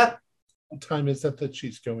was that? What time is that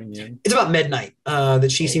she's going in? It's about midnight.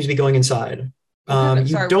 That she seems to be going inside. What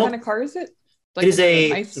kind of car is it? Like, it is a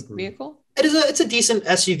nice vehicle. It's a decent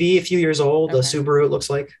SUV, a few years old. Okay. A Subaru, it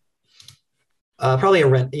looks like. Probably a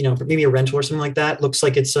rent, maybe a rental or something like that. Looks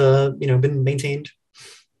like it's been maintained.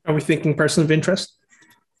 Are we thinking person of interest?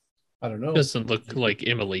 I don't know. Doesn't look like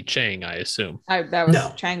Emily Chang, I assume.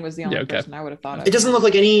 Chang was the only person I would have thought of. It doesn't look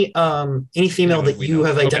like any female that you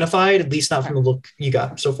have identified, at least not from the look you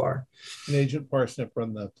got so far. Can Agent Parsnip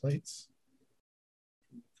run the plates?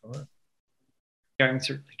 Yeah, I can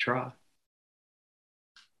certainly try.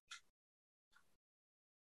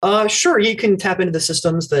 Sure, you can tap into the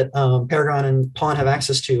systems that Paragon and Pawn have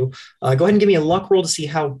access to. Go ahead and give me a luck roll to see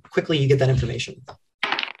how quickly you get that information.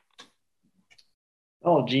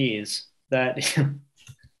 Oh, geez. That,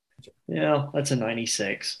 that's a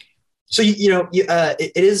 96. So,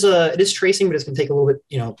 it is tracing, but it's going to take a little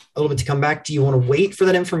bit to come back. Do you want to wait for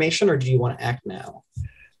that information or do you want to act now?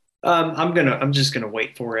 I'm just going to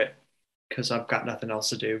wait for it because I've got nothing else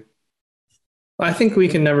to do. I think we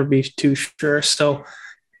can never be too sure. So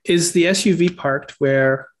is the SUV parked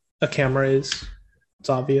where a camera is? It's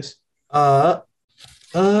obvious. No,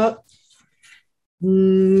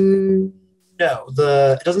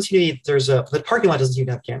 it doesn't seem to be. The parking lot doesn't seem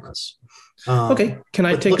to have cameras. Okay, can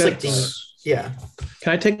I take Can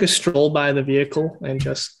I take a stroll by the vehicle and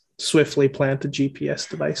just swiftly plant a GPS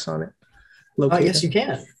device on it? Yes, you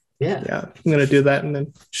can. Yeah. Yeah, I'm gonna do that and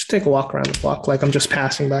then just take a walk around the block like I'm just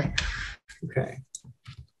passing by. Okay.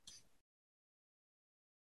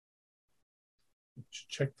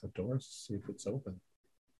 Check the doors to see if it's open.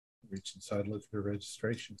 Reach inside, look at your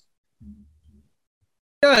registration.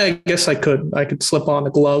 Yeah, I guess I could. I could slip on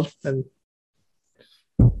a glove, and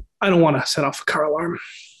I don't want to set off a car alarm.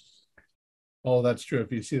 Oh, that's true.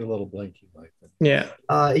 If you see the little blinking like that. Yeah.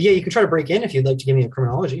 You can try to break in if you'd like to give me a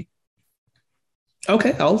criminology.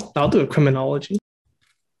 Okay, I'll do a criminology.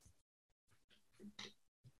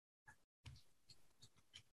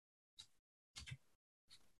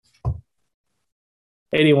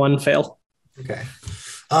 $81 fail. Okay.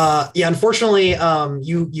 Unfortunately,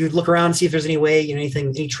 you look around and see if there's any way,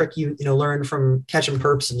 any trick you learned from catching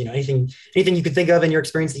perps and anything you could think of in your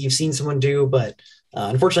experience that you've seen someone do, but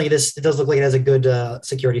unfortunately, it does look like it has a good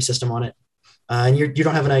security system on it, and you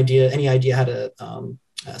don't have any idea how to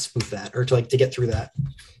spoof that or to get through that.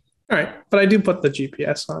 All right, but I do put the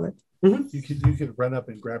GPS on it. Mm-hmm. You could run up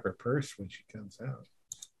and grab her purse when she comes out.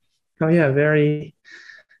 Oh yeah, very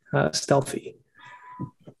stealthy.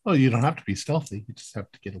 Oh, you don't have to be stealthy. You just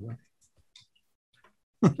have to get away.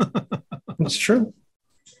 That's true.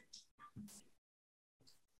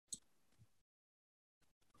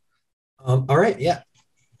 All right. Yeah.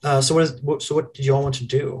 So what did you all want to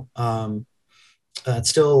do? It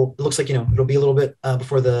looks like it'll be a little bit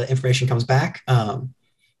before the information comes back.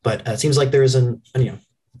 But it seems like there is a new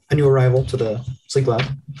arrival to the sleep lab.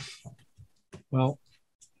 Well,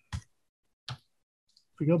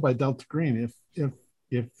 if we go by Delta Green,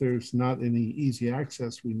 if there's not any easy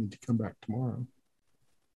access, we need to come back tomorrow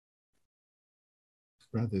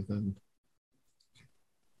rather than,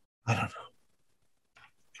 I don't know. I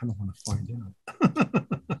kind of want to find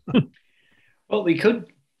out. Well, we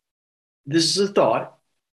could this is a thought.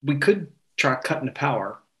 We could try cutting the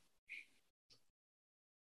power.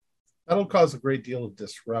 That'll cause a great deal of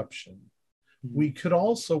disruption. We could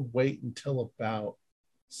also wait until about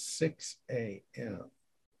 6 a.m.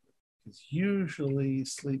 Because usually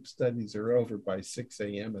sleep studies are over by 6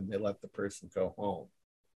 a.m. and they let the person go home.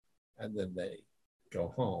 And then they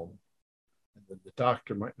go home. And then the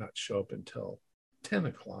doctor might not show up until 10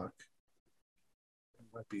 o'clock. It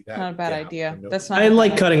might be that. Not a bad idea. That's not. I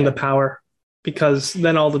like cutting the power because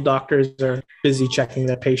then all the doctors are busy checking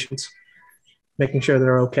their patients, making sure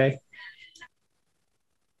they're okay.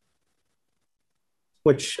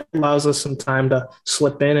 Which allows us some time to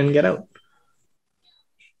slip in and get out.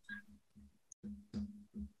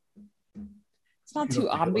 It's not too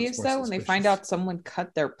obvious though when they find out someone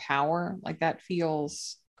cut their power. Like that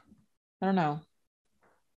feels, I don't know,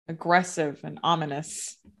 aggressive and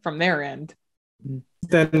ominous from their end.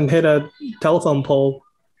 Then hit a telephone pole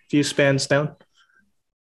a few spans down.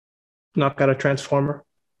 Knock out a transformer.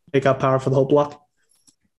 Take out power for the whole block.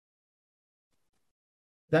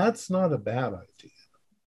 That's not a bad idea.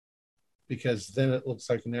 Because then it looks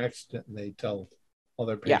like an accident and they tell all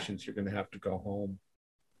their patients you're going to have to go home.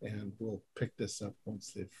 And we'll pick this up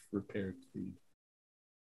once they've repaired the...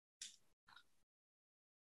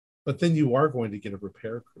 But then you are going to get a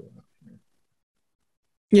repair crew out here.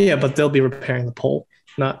 Yeah, but they'll be repairing the pole,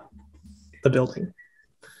 not the building.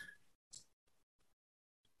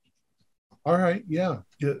 All right, yeah.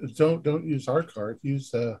 Don't use our card.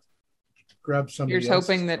 Use grab somebody else's. You're just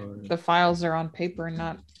hoping that card. the files are on paper and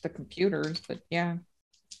not the computers, but yeah.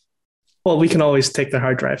 Well, we can always take their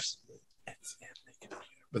hard drives.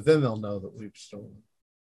 But then they'll know that we've stolen.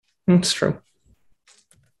 That's true.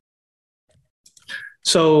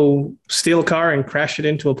 So steal a car and crash it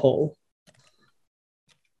into a pole.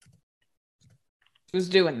 Who's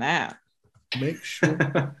doing that? Make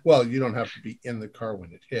sure. Well, you don't have to be in the car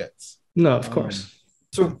when it hits. No, of course.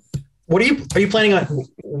 So what are you planning on?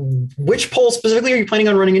 Which pole specifically are you planning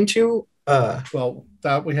on running into? Well,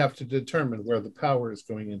 that we have to determine where the power is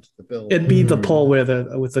going into the building. It'd be the pole with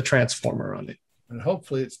the transformer on it. And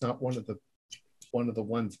hopefully it's not one of the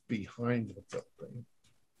ones behind the building,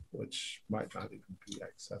 which might not even be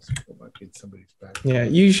accessible. It might be in somebody's back. Yeah,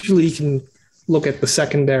 usually you can look at the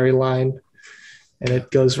secondary line and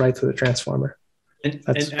it goes right to the transformer. And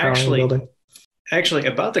That's actually,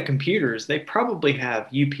 about the computers, they probably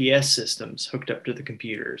have UPS systems hooked up to the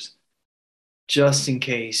computers just in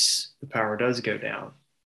case the power does go down.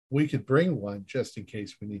 We could bring one just in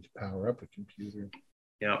case we need to power up a computer.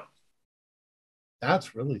 Yeah.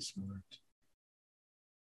 That's really smart.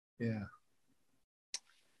 Yeah.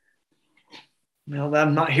 Well,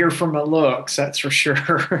 I'm not here for my looks, that's for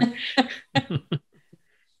sure.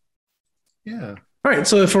 Yeah. All right,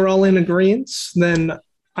 so if we're all in agreement, then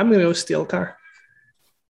I'm going to go steal a car.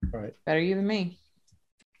 All right. Better you than me.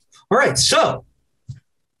 All right, so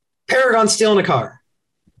Paragon stealing a car.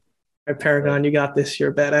 All right, Paragon, you got this.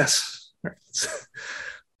 You're a badass. All right.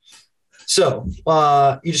 So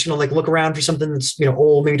you're just gonna look around for something that's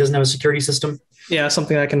old, maybe doesn't have a security system. Yeah,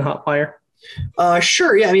 something I can hotwire.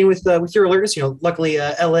 Sure. Yeah, I mean, with your alertness, luckily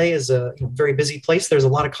LA is a very busy place. There's a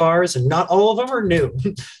lot of cars, and not all of them are new.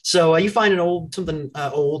 So you find something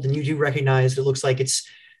old, and you do recognize it looks like it's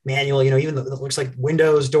manual. Even though it looks like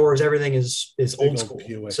windows, doors, everything is old school.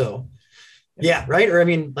 Buick. So yeah, right. Or I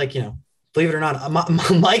mean, believe it or not,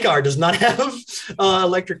 my car does not have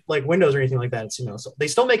electric windows or anything like that. It's so they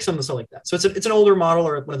still make some stuff like that. So it's an older model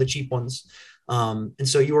or one of the cheap ones. And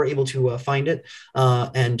so you are able to find it,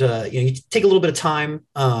 and you take a little bit of time,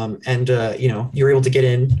 and you're able to get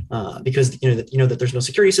in because that there's no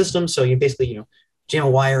security system. So you basically jam a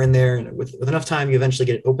wire in there, and with enough time, you eventually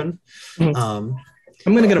get it open. Mm-hmm.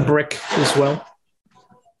 I'm going to get a brick as well,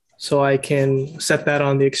 so I can set that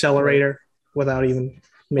on the accelerator without even.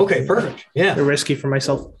 Okay, perfect. Yeah, they're risky for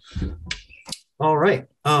myself. All right.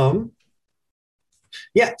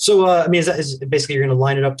 Yeah. So I mean, is basically you're going to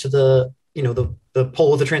line it up to the the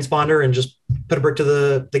pole with the transponder and just put a brick to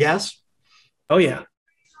the gas? Oh yeah.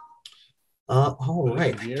 All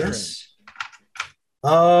right. Yes.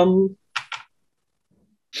 I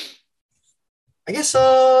guess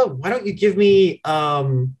why don't you give me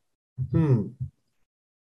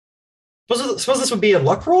suppose this would be a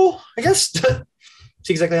luck roll, I guess.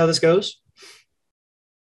 See exactly how this goes.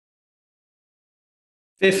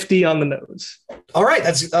 50 on the nose. All right,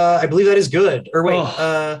 that's I believe that is good. Or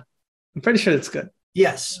wait, I'm pretty sure it's good.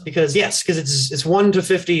 Yes, because it's 1 to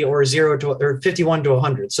 50 or 0 to or 51 to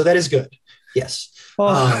 100. So that is good. Yes.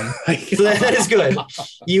 Oh, So that is good.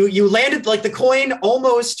 You landed, like, the coin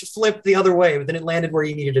almost flipped the other way, but then it landed where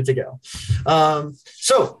you needed it to go.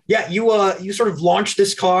 So yeah, you sort of launch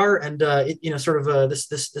this car, and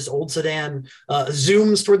this old sedan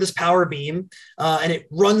zooms toward this power beam, and it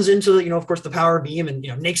runs into of course the power beam, and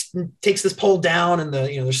takes this pole down, and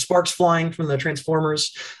there's sparks flying from the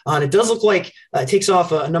transformers, and it does look like it takes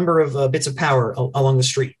off a number of bits of power along the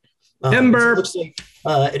street. So it looks like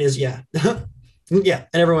it is, yeah. Yeah,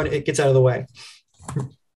 and everyone, it gets out of the way.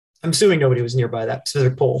 I'm assuming nobody was nearby that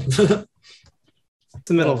specific pole. It's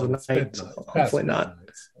the middle of the night, so hopefully not.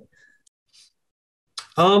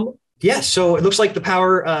 Yeah, so it looks like the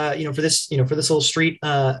power, for this little street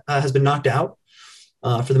has been knocked out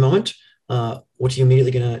for the moment. What do you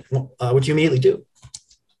immediately do?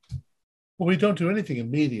 Well, we don't do anything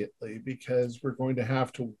immediately because we're going to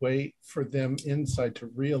have to wait for them inside to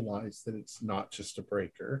realize that it's not just a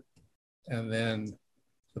breaker. And then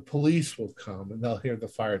the police will come and they'll hear the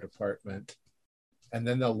fire department, and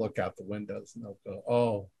then they'll look out the windows and they'll go,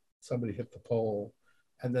 oh, somebody hit the pole.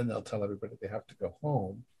 And then they'll tell everybody they have to go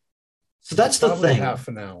home. So that's the thing. Half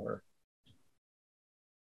an hour.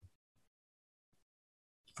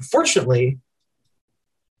 Unfortunately,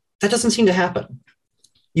 that doesn't seem to happen.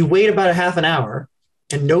 You wait about a half an hour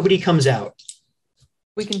and nobody comes out.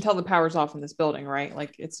 We can tell the power's off in this building, right?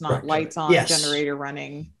 Like, it's not Correct. Lights on, Yes. Generator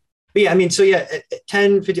running. But yeah, at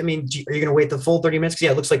 10, 15, are you going to wait the full 30 minutes? Because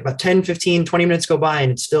yeah, it looks like about 10, 15, 20 minutes go by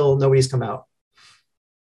and it's still nobody's come out.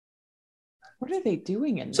 What are they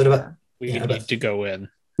doing in So there? We need to go in.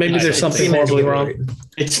 Maybe there's something horribly wrong.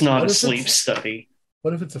 It's not a sleep study.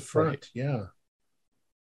 What if it's a front? Right. Yeah.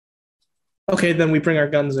 Okay, then we bring our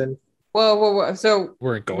guns in. Whoa. So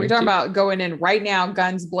We're talking about going in right now,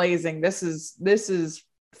 guns blazing. This is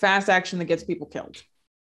fast action that gets people killed.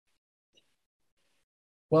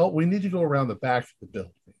 Well, we need to go around the back of the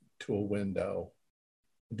building to a window,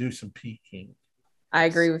 do some peeking. I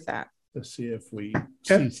agree with that. To see if we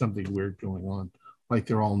see something weird going on, like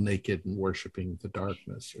they're all naked and worshiping the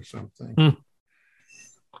darkness or something.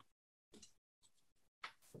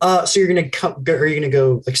 So you're gonna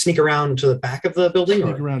go like sneak around to the back of the building?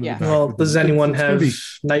 Sneak around to Yeah. the back Well, of the does building. anyone It's gonna have be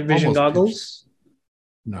night vision almost goggles?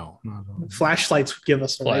 No, not at all. Flashlights would give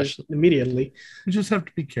us a light immediately. We just have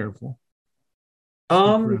to be careful.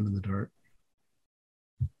 Around in the dark.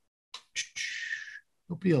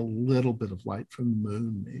 There'll be a little bit of light from the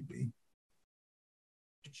moon, maybe.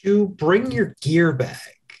 Did you bring your gear bag?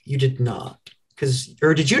 You did not.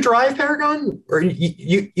 Or did you drive, Paragon? Or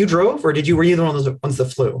you drove? Or were you the one of the ones that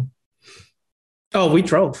flew? Oh, we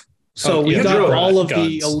drove. So we got drove. all of Guns,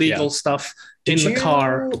 the illegal stuff in Did the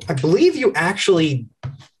car. I believe you actually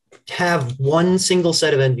have one single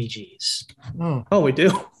set of NVGs. Oh, we do.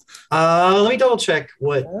 Let me double check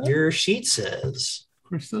what your sheet says. Of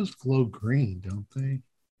course, those glow green, don't they?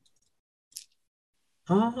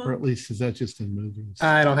 Or at least, is that just in movies?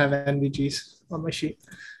 I don't have NVGs on my sheet.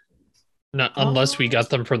 Not unless we got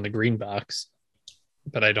them from the green box,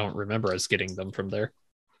 but I don't remember us getting them from there.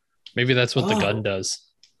 Maybe that's what the gun does.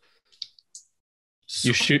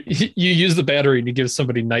 You use the battery and you give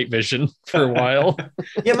somebody night vision for a while.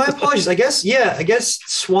 Yeah, my apologies. I guess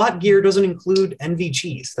SWAT gear doesn't include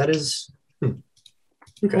NVGs. That is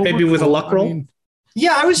okay. Maybe with a luck roll.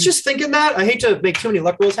 Yeah, I was just thinking that. I hate to make too many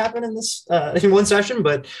luck rolls happen in this in one session,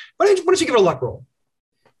 but why don't you give it a luck roll?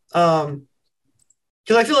 Because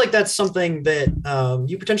I feel like that's something that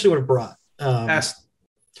you potentially would have brought.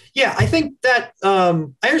 Yeah, I think that I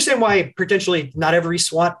understand why potentially not every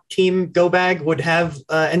SWAT team go bag would have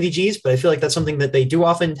NVGs, but I feel like that's something that they do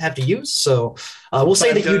often have to use. So we'll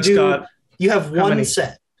say that you do. You have one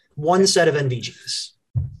set of NVGs,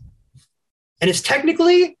 and it's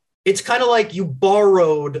kind of like you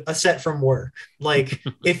borrowed a set from work. Like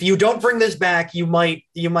if you don't bring this back, you might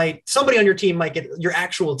somebody on your team might get your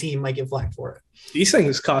actual team might get flagged for it. These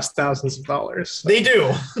things cost thousands of dollars. So. They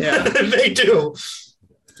do. Yeah, they do.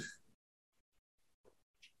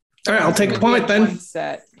 All right, I'll take a point then. One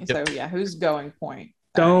set. So yeah, who's going point?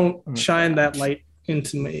 Don't shine that light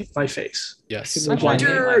into my face. Yes. While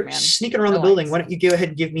you're sneaking around the building, why don't you go ahead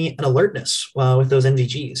and give me an alertness with those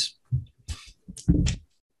NVGs?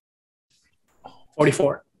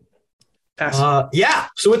 44. Pass. Yeah.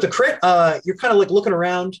 So with the crit, you're kind of like looking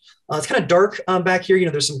around. It's kind of dark back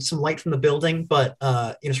here. There's some light from the building, but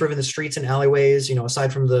sort of in the streets and alleyways.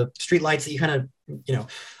 Aside from the street lights that you kind of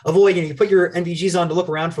avoid. You put your NVGs on to look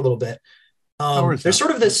around for a little bit. There's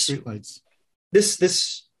sort of this street lights.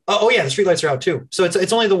 This. Oh yeah, the street lights are out too. So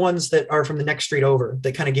it's only the ones that are from the next street over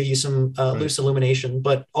that kind of give you some loose illumination.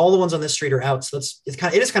 But all the ones on this street are out. So it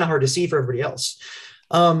is kind of hard to see for everybody else.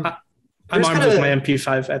 I'm armed with my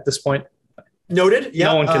MP5 at this point. Noted. Yeah.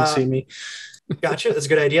 No one can see me. Gotcha. That's a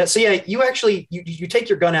good idea. So yeah, you actually you take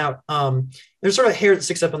your gun out. There's sort of hair that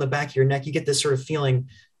sticks up on the back of your neck. You get this sort of feeling.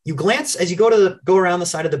 You glance as you go around the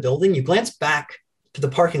side of the building. You glance back to the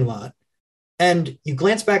parking lot, and you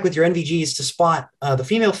glance back with your NVGs to spot the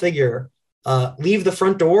female figure leave the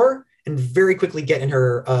front door and very quickly get in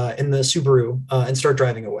the Subaru and start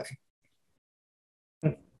driving away.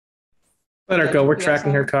 Let her go. We're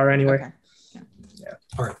tracking her car anyway. Okay. Yeah.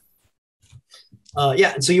 All right.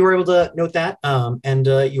 And so you were able to note that, and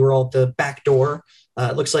you were all at the back door.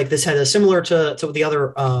 It looks like this had a similar to the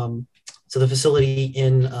other to the facility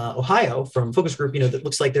in Ohio from Focus Group. That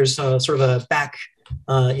looks like there's sort of a back,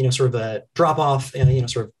 sort of a drop off,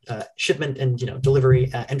 sort of shipment and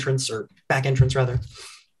delivery entrance or back entrance rather.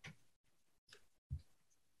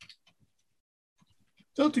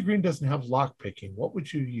 Delta Green doesn't have lock picking. What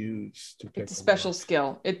would you use to pick? It's a special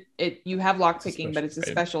skill. You have lock picking, but it's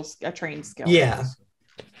a trained skill. Yeah.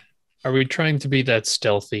 Are we trying to be that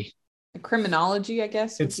stealthy? Criminology, I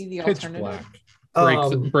guess, would be the alternative.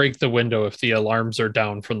 Break the window if the alarms are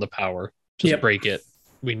down from the power. Just break it.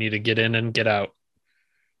 We need to get in and get out.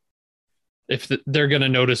 If they're going to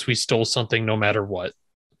notice we stole something no matter what.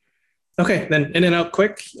 Okay, then in and out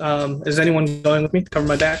quick. Is anyone going with me to cover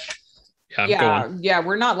my back? Yeah, I'm going. Yeah,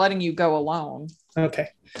 we're not letting you go alone. Okay.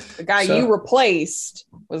 The guy you replaced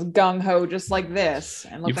was gung-ho just like this.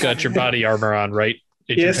 And you've got your body armor on, right?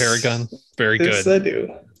 Agent Paragon? Very good. Yes, I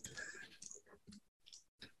do.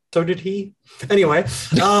 So did he. Anyway,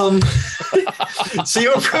 so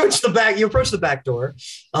you approach the back door,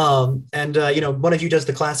 and one of you does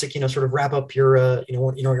the classic, sort of wrap up your,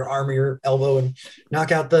 your arm or your elbow and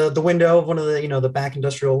knock out the window of one of the, the back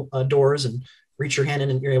industrial doors and reach your hand in,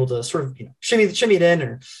 and you're able to sort of, shimmy it in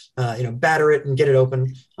or, batter it and get it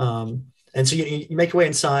open. And so you make your way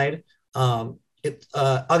inside. It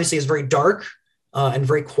obviously is very dark and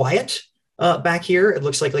very quiet. Back here, it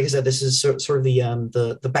looks like I said, this is sort of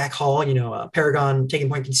the back hall. Paragon taking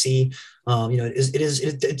point can see.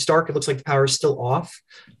 It's dark. It looks like the power is still off,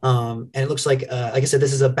 and it looks like I said,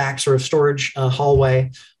 this is a back sort of storage hallway,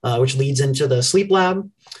 which leads into the sleep lab,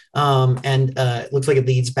 and it looks like it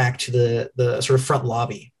leads back to the sort of front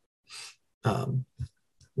lobby,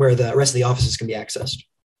 where the rest of the offices can be accessed.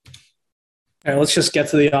 All right, let's just get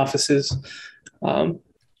to the offices.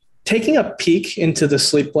 Taking a peek into the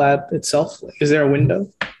sleep lab itself, is there a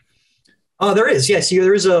window? There is, yes.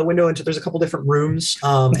 There is a window there's a couple different rooms,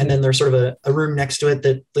 and then there's sort of a room next to it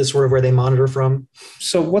that is sort of where they monitor from.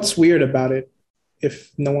 So what's weird about it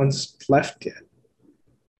if no one's left yet?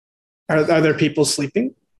 Are there people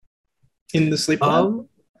sleeping in the sleep lab?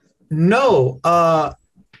 No.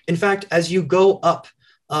 In fact, as you go up,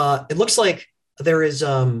 it looks like there is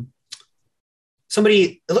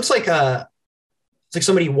somebody. It looks like it's like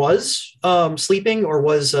somebody was sleeping or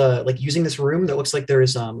was using this room. That looks like there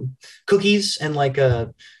is cookies and like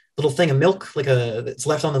a little thing of milk, that's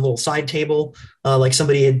left on the little side table, like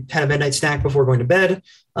somebody had a midnight snack before going to bed.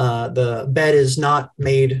 The bed is not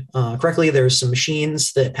made correctly. There's some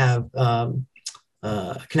machines that have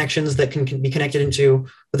connections that can be connected into,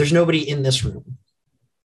 but there's nobody in this room.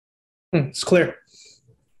 It's clear.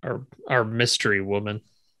 Our mystery woman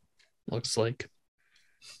looks like.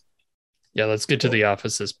 Yeah, let's get to the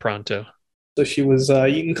offices pronto. So she was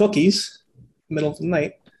eating cookies in the middle of the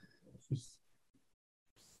night.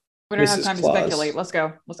 We don't have time to speculate. Let's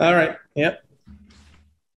go. All right. Yep.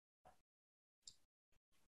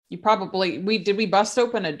 We bust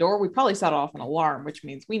open a door? We probably set off an alarm, which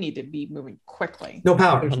means we need to be moving quickly. No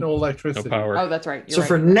power. There's no electricity. No power. Oh, that's right. So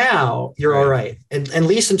for now, you're all right. And at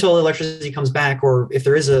least until electricity comes back, or if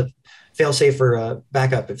there is a fail-safe or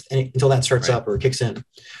backup, until that starts up or kicks in.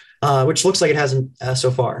 Which looks like it hasn't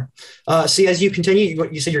so far. See, as you continue,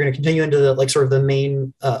 you said you're going to continue into the sort of the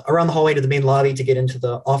main around the hallway to the main lobby to get into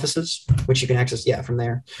the offices, which you can access, from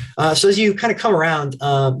there. So as you kind of come around,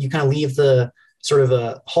 you kind of leave the sort of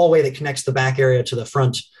a hallway that connects the back area to the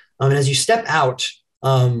front. And as you step out,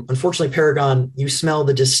 unfortunately, Paragon, you smell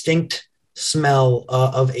the distinct smell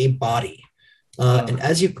of a body. And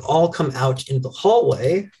as you all come out into the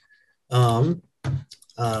hallway,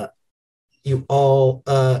 you all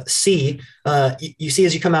see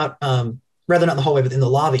as you come out, rather not in the hallway, but in the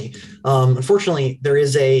lobby. Unfortunately, there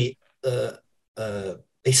is a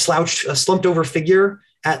slumped over figure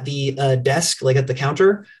at the desk, like at the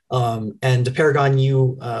counter. And Paragon,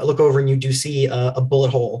 you look over and you do see a bullet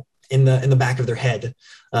hole in the back of their head.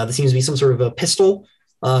 There seems to be some sort of a pistol.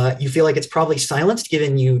 You feel like it's probably silenced,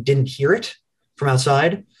 given you didn't hear it from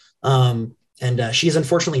outside. And she is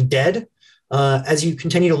unfortunately dead. As you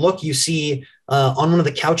continue to look, you see on one of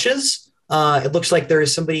the couches, It looks like there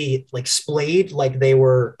is somebody like splayed, like they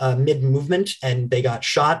were mid-movement and they got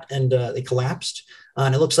shot and they collapsed.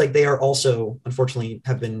 And it looks like they are also, unfortunately,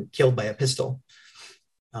 have been killed by a pistol.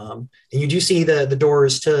 And you do see the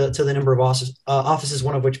doors to the number of offices,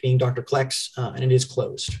 one of which being Dr. Kleck's, and it is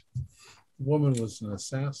closed. Woman was an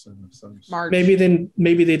assassin of some March. Maybe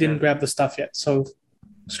they didn't grab the stuff yet. So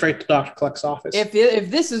straight to Dr. Kleck's office. If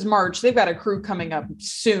this is March, they've got a crew coming up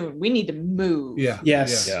soon. We need to move. Yeah.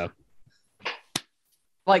 Yes. Yeah.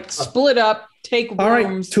 Like split up, take rooms, all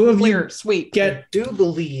right, two of clear, you sweep. I do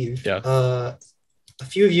believe Yeah. a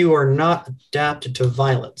few of you are not adapted to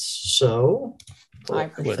violence. So I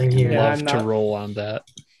Would everything here. Yeah, love I'm to not. roll on that.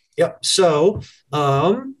 Yep. So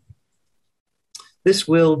this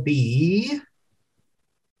will be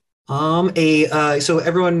so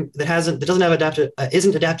everyone that doesn't have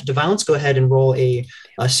isn't adapted to violence, go ahead and roll a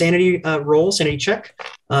sanity check.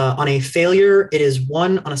 On a failure, it is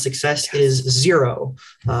 1. On a success, it is 0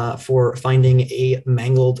 for finding a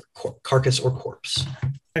mangled carcass or corpse.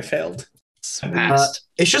 I failed.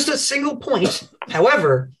 It's just a single point.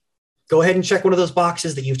 However, go ahead and check one of those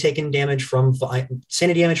boxes that you've taken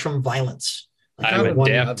sanity damage from violence. I'm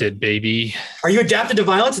adapted, baby. Are you adapted to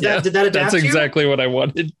violence? Did that adapt That's you? exactly what I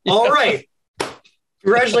wanted. All right.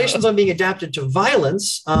 Congratulations on being adapted to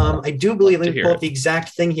violence. I do believe, let me pull up the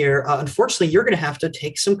exact thing here. Unfortunately, you're going to have to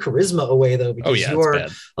take some charisma away, though, because you are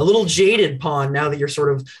a little jaded, Pawn, now that you're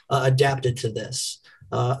sort of adapted to this.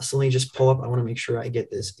 So let me just pull up. I want to make sure I get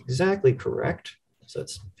this exactly correct. So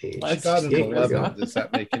it's page. I got an 11. Does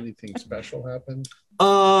that make anything special happen?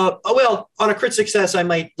 Well, on a crit success, I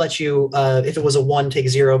might let you, if it was a 1, take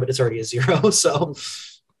 0, but it's already a 0. So,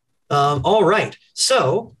 all right.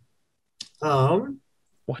 So,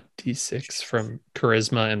 1d6 from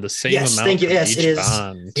charisma and the same yes, amount. Thank you. Yes, it is.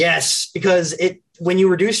 Bond. Yes, because when you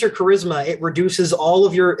reduce your charisma, it reduces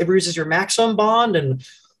your maximum bond and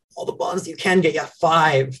all the bonds that you can get. Yeah,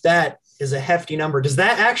 5. That is a hefty number. Does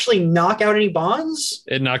that actually knock out any bonds?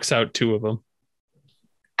 It knocks out 2 of them.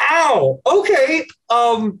 Ow. Okay.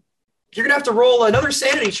 You're gonna have to roll another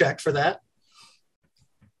sanity check for that.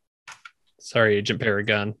 Sorry, Agent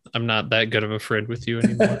Paragon. I'm not that good of a friend with you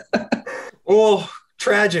anymore. Oh,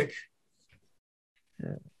 tragic.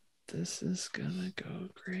 Yeah, this is gonna go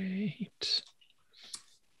great.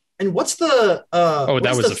 And what's the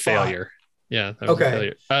that was a failure. Yeah, that was a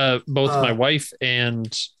failure. Both my wife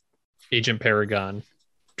and Agent Paragon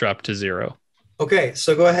dropped to 0. Okay,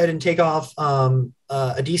 so go ahead and take off a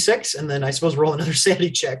d6, and then I suppose roll another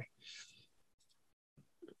sanity check.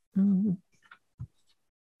 2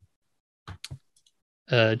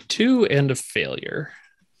 and a failure.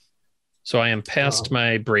 So I am past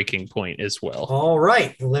my breaking point as well. All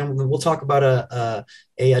right. Well, then we'll talk about a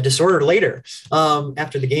disorder later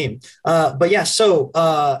after the game. But yeah, so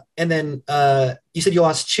and then you said you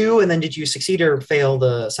lost 2, and then did you succeed or fail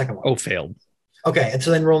the second one? Oh, failed. Okay, and so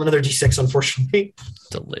then roll another d6, unfortunately.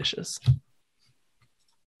 Delicious.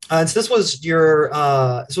 And so this was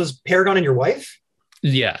Paragon and your wife?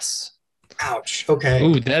 Yes. Ouch. Okay.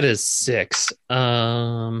 Ooh, that is 6.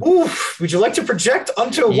 Oof. Would you like to project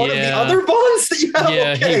onto one of the other bonds that you have?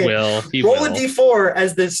 Yeah, okay. he will. Roll a d4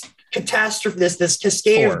 as this catastrophe, this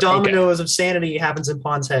cascade of dominoes of sanity happens in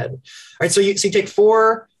Pawn's head. All right, so you take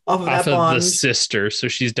 4 off of that bond. The sister, so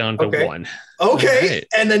she's down to 1. Okay, right.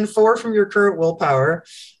 And then 4 from your current willpower.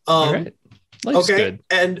 All right. Life's good.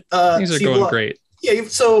 And things are going great. Yeah,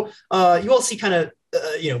 so you all see kind of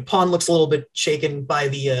Pawn looks a little bit shaken by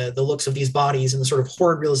the looks of these bodies and the sort of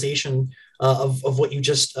horrid realization of what you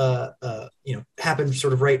just happened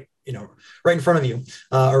sort of right in front of you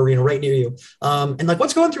or right near you. And like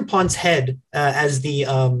what's going through Pawn's head as the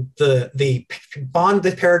bond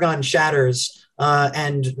with Paragon shatters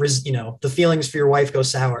and the feelings for your wife go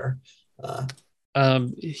sour.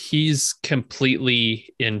 He's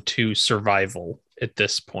completely into survival at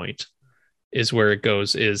this point. Is where it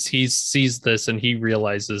goes. Is he sees this and he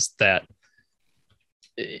realizes that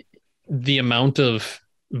the amount of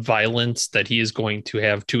violence that he is going to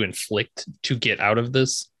have to inflict to get out of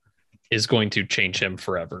this is going to change him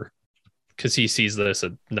forever, because he sees this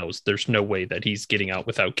and knows there's no way that he's getting out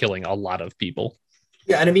without killing a lot of people.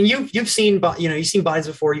 Yeah, and I mean you've seen you've seen bodies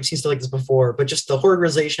before, you've seen stuff like this before, but just the horrid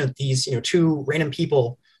realization of these 2 random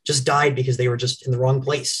people just died because they were just in the wrong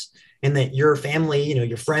place. And that your family,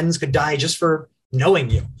 your friends could die just for knowing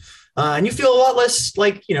you. And you feel a lot less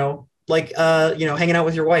like hanging out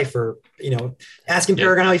with your wife or, asking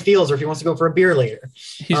Paragon how he feels or if he wants to go for a beer later.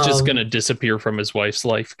 He's just going to disappear from his wife's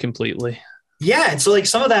life completely. Yeah. And so like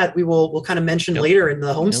some of that we'll kind of mention later in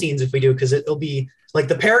the home scenes if we do, because it'll be like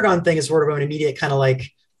the Paragon thing is sort of an immediate kind of like,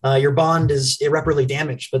 your bond is irreparably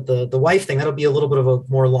damaged, but the wife thing, that'll be a little bit of a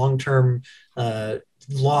more long-term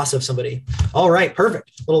loss of somebody. All right,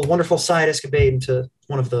 perfect. Little wonderful side escapade into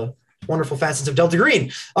one of the wonderful facets of Delta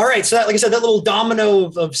Green. All right, so that, like I said, that little domino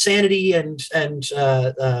of sanity and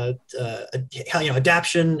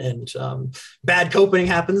adaption and bad coping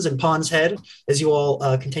happens in Pawn's head as you all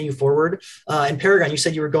continue forward. And Paragon, you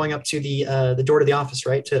said you were going up to the door to the office,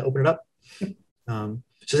 right, to open it up.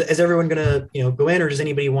 So is everyone gonna go in, or does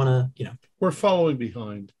anybody want to We're following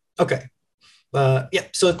behind. Okay. Yeah,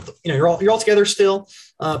 so you're all together still.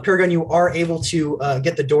 Paragon, you are able to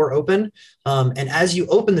get the door open, and as you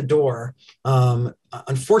open the door,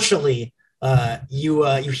 unfortunately,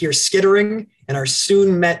 you hear skittering and are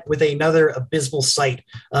soon met with another abysmal sight.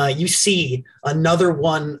 You see another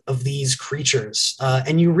one of these creatures,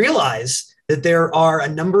 and you realize that there are a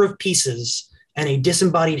number of pieces and a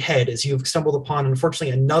disembodied head as you've stumbled upon,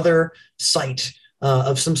 unfortunately, another sight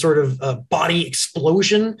of some sort of body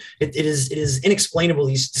explosion. It is inexplainable.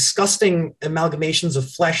 These disgusting amalgamations of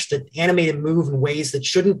flesh that animate and move in ways that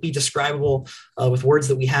shouldn't be describable with words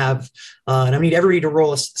that we have. And I need everybody to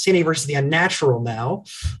roll a sanity versus the unnatural now,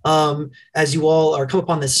 as you all are come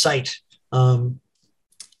upon this sight.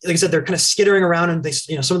 Like I said, they're kind of skittering around, and they,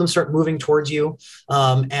 some of them start moving towards you,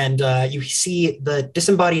 and you see the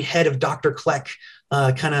disembodied head of Dr. Kleck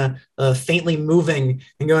kind of faintly moving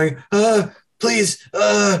and going, please,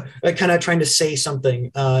 kind of trying to say something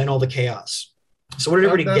in all the chaos. So what did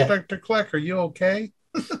everybody get? Dr. Kleck, are you okay?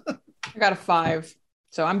 I got a 5,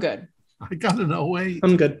 so I'm good. I got an 08.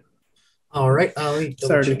 I'm good. All right.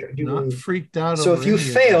 Sorry. Not freaked out. So if you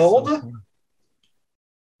failed,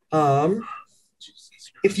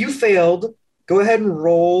 go ahead and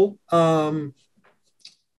roll so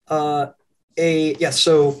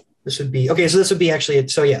this would be okay. So this would be actually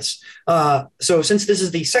it. So yes. So since this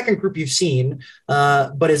is the second group you've seen,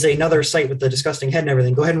 but is another site with the disgusting head and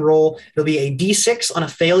everything, go ahead and roll. It'll be a D6 on a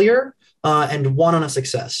failure and 1 on a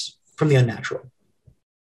success from the unnatural.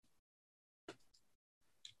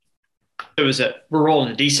 So we're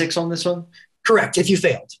rolling a D6 on this one? Correct. If you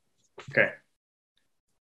failed. Okay.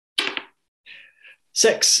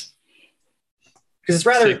 6. Because it's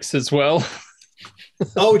rather 6 as well.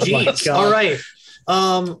 Oh geez. All right.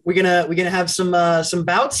 We're gonna have some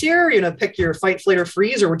bouts here. You're gonna pick your fight, flight, or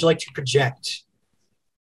freeze, or would you like to project?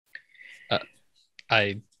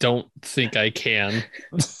 I don't think I can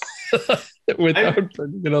without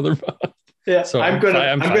putting another bot. Yeah, so I'm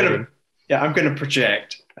gonna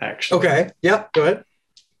project actually. Okay. Yep. Go ahead.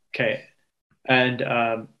 Okay. And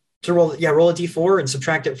so roll a D4 and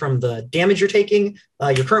subtract it from the damage you're taking,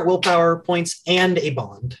 your current willpower points, and a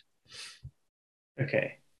bond.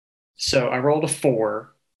 Okay. So I rolled a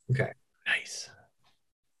 4. Okay. Nice.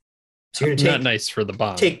 So you're gonna not nice for the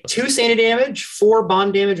bond. Take 2 sanity damage, 4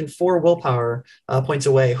 bond damage, and 4 willpower points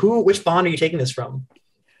away. Which bond are you taking this from?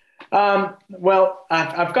 Well,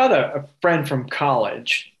 I've got a friend from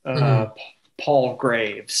college, Paul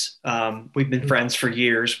Graves. We've been friends for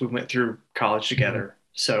years. We went through college together.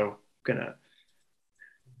 So I'm gonna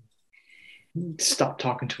stop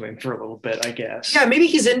talking to him for a little bit, I guess. Yeah, maybe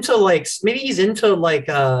he's into like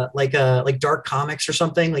dark comics or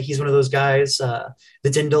something. Like he's one of those guys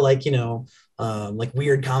that's into like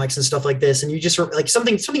weird comics and stuff like this. And you just like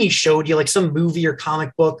something he showed you, like some movie or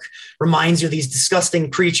comic book reminds you of these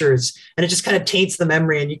disgusting creatures, and it just kind of taints the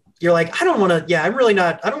memory. And you're like, I don't want to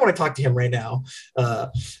talk to him right now.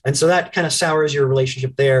 And so that kind of sours your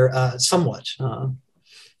relationship there somewhat.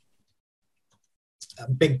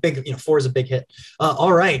 Big 4 is a big hit.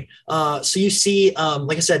 All right. So you see,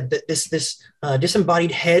 like I said, this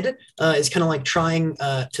disembodied head is kind of like trying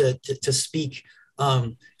to speak,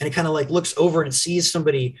 and it kind of like looks over and it sees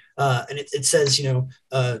somebody, and it says, kind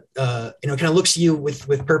of looks at you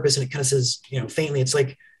with purpose, and it kind of says, faintly, it's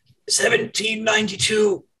like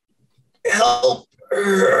 1792, help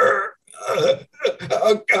her.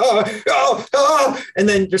 And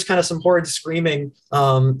then there's kind of some horrid screaming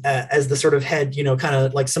as the sort of head, kind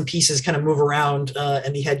of like some pieces kind of move around,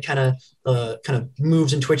 and the head kind of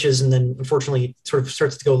moves and twitches, and then unfortunately sort of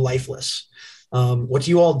starts to go lifeless. What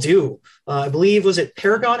do you all do? I believe, was it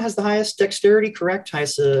Paragon has the highest dexterity, correct?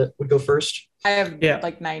 Highest would go first. I have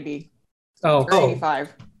like 90. Oh,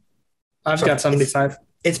 85. I've got 75.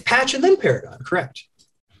 It's Patch and then Paragon, correct?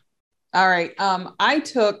 All right. I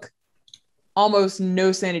took almost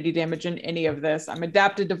no sanity damage in any of this. I'm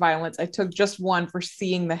adapted to violence. I took just 1 for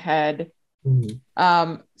seeing the head.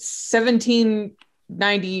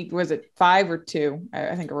 1790, was it 5 or 2?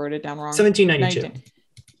 I think I wrote it down wrong. 1792.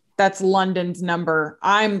 That's London's number.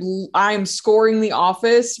 I'm scoring the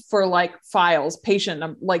office for like files,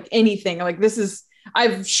 patient, like anything. Like this is,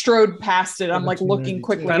 I've strode past it. I'm like looking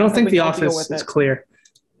quickly. I don't think the office is clear.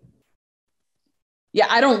 Yeah,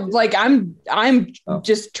 I don't like. I'm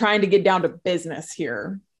just trying to get down to business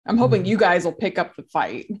here. I'm hoping you guys will pick up the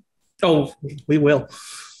fight. Oh, we will.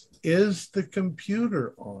 Is the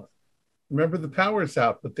computer on? Remember, the power's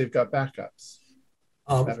out, but they've got backups.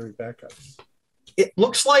 Battery backups. It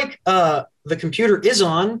looks like the computer is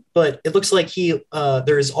on, but it looks like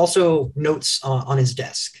there is also notes on his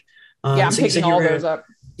desk. Yeah, I'm picking all those up.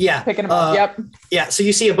 Yeah. Picking them up, yep. Yeah, so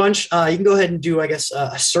you see a bunch. You can go ahead and do, I guess,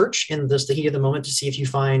 a search in the heat of the moment to see if you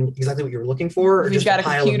find exactly what you're looking for. Or if he's got a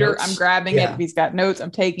computer, I'm grabbing it. Yeah. If he's got notes,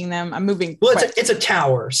 I'm taking them. I'm moving. Well, it's a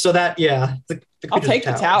tower, so that, yeah. I'll take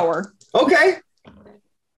the tower. Okay.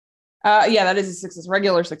 Yeah, that is a success,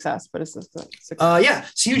 regular success, but it's a success. Yeah.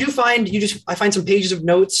 So I find some pages of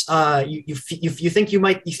notes. You think you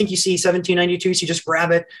see 1792, so you just grab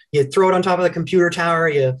it, you throw it on top of the computer tower,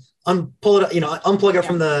 you unplug it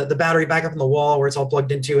from the battery back up on the wall where it's all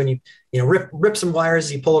plugged into, and you rip some wires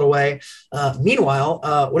as you pull it away. Meanwhile,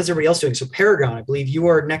 what is everybody else doing? So Paragon, I believe you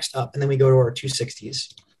are next up, and then we go to our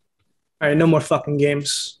 260s. All right, no more fucking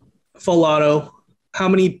games. Full auto. How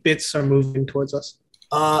many bits are moving towards us?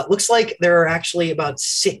 Looks like there are actually about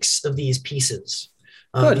 6 of these pieces.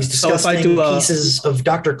 These disgusting pieces of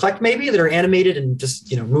Dr. Kleck, maybe, that are animated and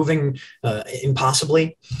just moving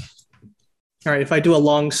impossibly. All right, if I do a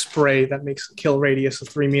long spray, that makes a kill radius of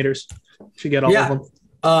 3 meters. If you get all of them.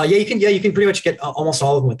 Yeah, you can pretty much get almost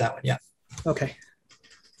all of them with that one. Yeah. Okay.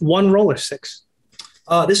 1 roll or 6?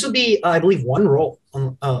 This would be, I believe, 1 roll.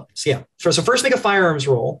 So yeah. So first make a firearms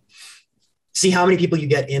roll. See how many people you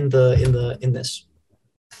get in this.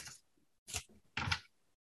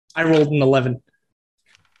 I rolled an 11.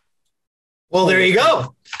 Well, there you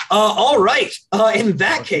go. All right. In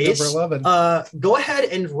that case, go ahead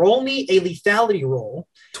and roll me a lethality roll.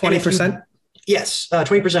 20%? Yes,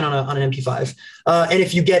 20% on an MP5. And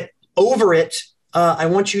if you get over it, I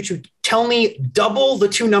want you to tell me double the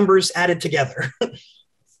 2 numbers added together.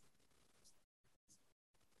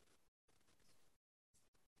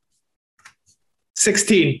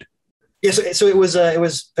 16. Yeah, so it was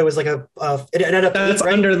like it ended up. That's 8,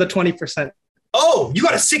 right? Under the 20%. Oh, you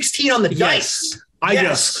got a 16 on the dice. I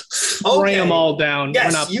just spray them all down.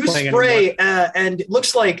 Yes, you spray, and it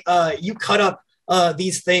looks like you cut up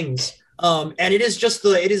these things. And it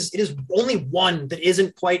is only one that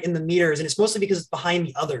isn't quite in the meters, and it's mostly because it's behind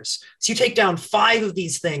the others. So you take down 5 of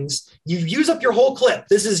these things. You use up your whole clip.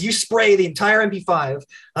 You spray the entire MP5,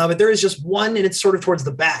 but there is just one, and it's sort of towards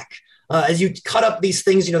the back. As you cut up these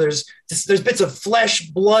things, there's bits of flesh,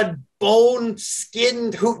 blood, bone,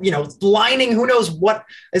 skin, lining, who knows what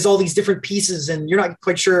is all these different pieces, and you're not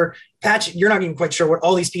quite sure. You're not even quite sure what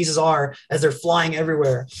all these pieces are as they're flying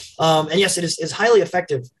everywhere. And yes, it is highly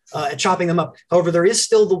effective at chopping them up. However, there is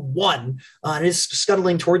still the one, and it is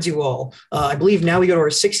scuttling towards you all. I believe now we go to our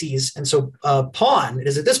 60s, and so Pawn, it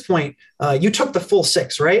is at this point, you took the full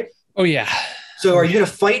 6, right? Oh yeah. So are you going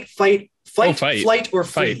to fight, fight, flight, or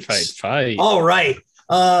freeze? Fight. All right.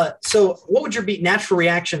 So what would your natural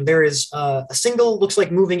reaction? There is a single, looks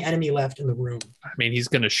like moving enemy left in the room. I mean, he's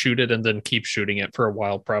going to shoot it and then keep shooting it for a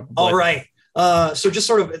while, probably. All right. So just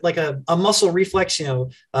sort of like a muscle reflex,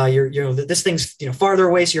 this thing's, farther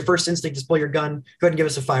away. So your first instinct is pull your gun. Go ahead and give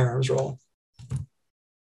us a firearms roll.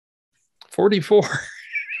 44.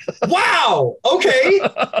 Wow. Okay.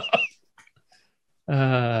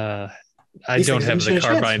 I don't have the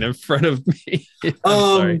carbine in front of me. I'm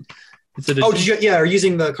sorry. Are you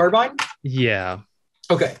using the carbine? Yeah.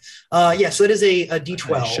 Okay. So it is a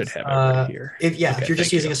D12. I should have it right here. If you're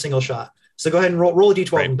just using a single shot. So go ahead and roll a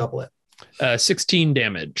D12 and double it. 16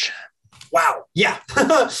 damage. Wow. Yeah.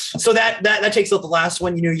 So that takes out the last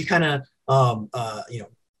one. You kind of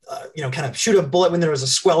kind of shoot a bullet when there was a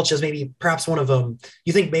squelch, as maybe perhaps one of them.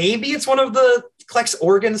 You think maybe it's one of the Kleck's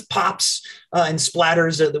organs pops and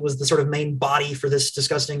splatters. That was the sort of main body for this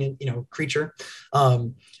disgusting, creature.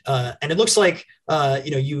 And it looks like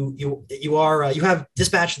you have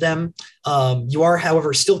dispatched them. You are,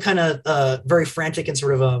 however, still kind of very frantic and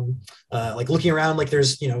sort of like looking around, like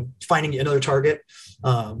there's finding another target.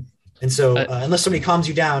 And so unless somebody calms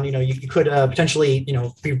you down, you could potentially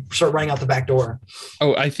start running out the back door.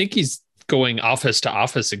 Oh, I think he's going office to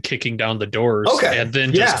office and kicking down the doors, and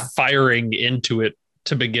then just firing into it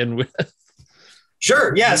to begin with.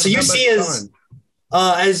 Sure, yeah. So you see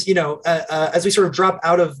as we sort of drop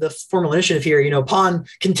out of the formal initiative here, Pawn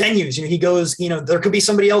continues. He goes. There could be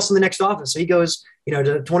somebody else in the next office, so he goes.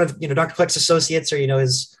 To one of Dr. Kleck's associates, or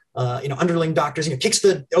his underling doctors, kicks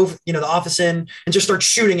the office in and just starts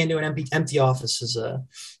shooting into an empty office.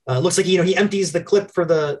 Looks like he empties the clip for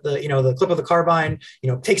the clip of the carbine,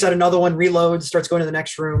 takes out another one, reloads, starts going to the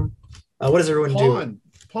next room. What does everyone do?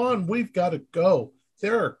 Pawn, we've got to go.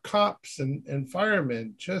 There are cops and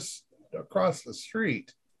firemen just across the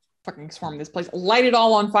street. Fucking swarm this place. Light it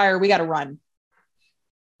all on fire. We got to run.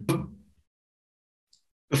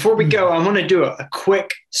 Before we go, I want to do a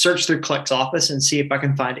quick search through Kleck's office and see if I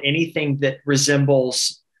can find anything that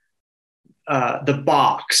resembles the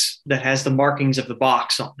box that has the markings of the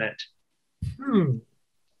box on it.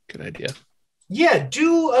 Good idea. Yeah,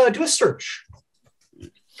 do a search.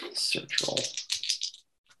 Search roll.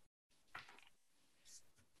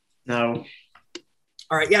 No.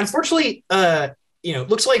 All right. Yeah, unfortunately, it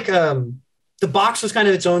looks like the box was kind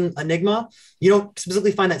of its own enigma. You don't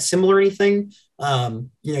specifically find that similar or anything.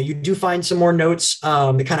 You do find some more notes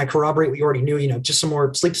that kind of corroborate what you already knew, just some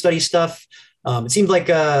more sleep study stuff. It seemed like,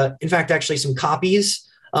 in fact, actually some copies,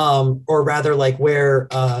 or rather like where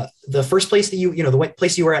the first place that the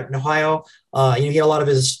place you were at in Ohio, you get a lot of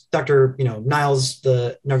his Dr. Niles,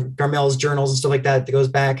 Garmel's journals and stuff like that goes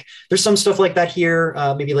back. There's some stuff like that here,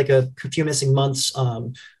 maybe like a few missing months,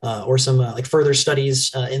 or some like further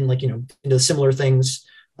studies into similar things,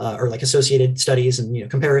 or like associated studies and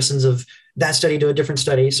comparisons of that study to a different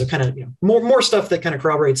study. So kind of more stuff that kind of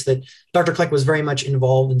corroborates that Dr. Kleck was very much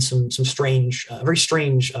involved in some strange, very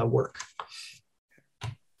strange work.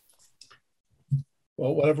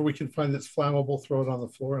 Well, whatever we can find that's flammable, throw it on the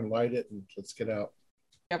floor and light it, and let's get out.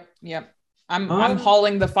 Yep. I'm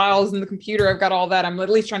hauling the files in the computer. I've got all that. I'm at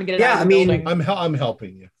least trying to get it out of the building. I'm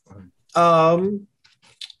helping you.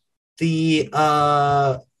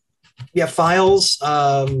 Files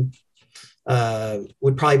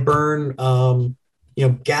would probably burn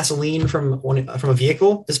gasoline from a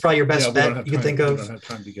vehicle. This is probably your best bet you can think of. We don't have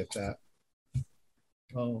time to get that.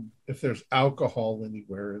 If there's alcohol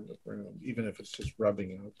anywhere in the room, even if it's just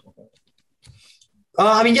rubbing alcohol.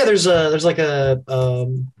 There's like a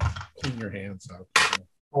clean your hands out.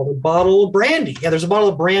 A bottle of brandy. Yeah, there's a bottle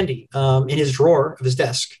of brandy in his drawer of his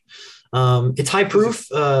desk. It's high proof.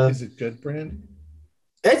 Is it good brandy?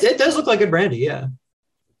 It does look like good brandy. Yeah.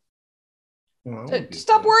 Well,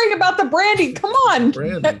 stop worrying about the brandy. Come on,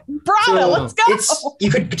 Brada, let's go.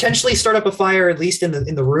 You could potentially start up a fire at least in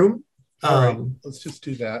the room. All right, let's just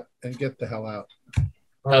do that and get the hell out.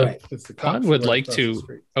 All right. Con would like to.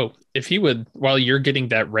 Oh, if he would, while you're getting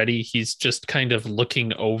that ready, he's just kind of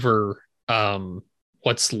looking over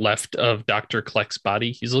what's left of Dr. Kleck's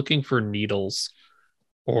body. He's looking for needles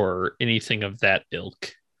or anything of that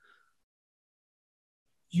ilk.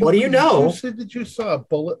 What do you know? You said that you saw a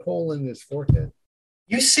bullet hole in his forehead.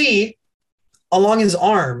 You see, along his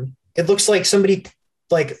arm, it looks like somebody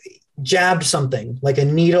jabbed something, like a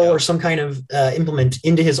needle or some kind of implement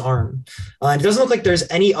into his arm. It doesn't look like there's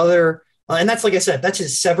any other, and that's, like I said, that's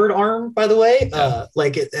his severed arm, by the way.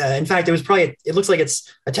 In fact, it looks like it's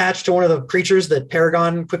attached to one of the creatures that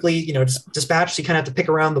Paragon quickly, dispatched. So you kind of have to pick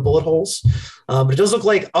around the bullet holes. But it does look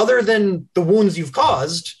like, other than the wounds you've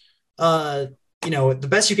caused, the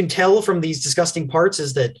best you can tell from these disgusting parts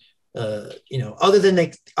is that, other than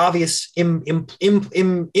the obvious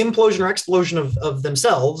implosion or explosion of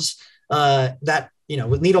themselves, that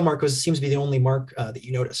with needle mark seems to be the only mark that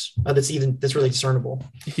you notice that's really discernible.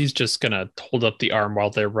 He's just gonna hold up the arm while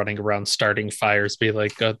they're running around starting fires, be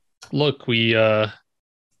like, look, she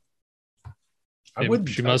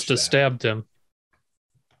must have stabbed him.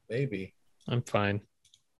 Maybe. I'm fine.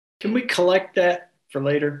 Can we collect that for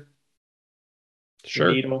later?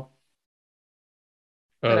 Sure. Needle.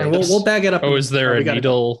 We'll bag it up. Oh, is there a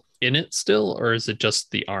needle in it still, or is it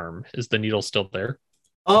just the arm? Is the needle still there?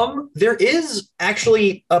 There is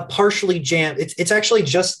actually a partially jammed. It's actually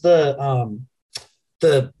just the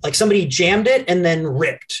somebody jammed it and then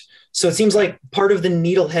ripped. So it seems like part of the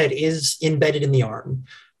needle head is embedded in the arm,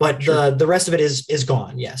 but sure. the rest of it is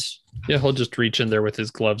gone. Yes. Yeah, he'll just reach in there with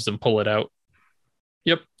his gloves and pull it out.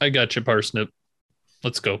 Yep, I got you, Parsnip.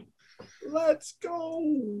 Let's go. Let's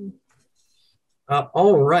go.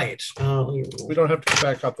 All right. We don't have to go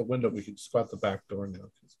back out the window. We can just go out the back door now.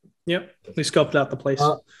 Yep. We scoped out the place.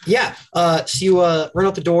 So you run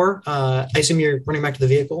out the door. I assume you're running back to the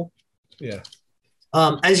vehicle. Yeah.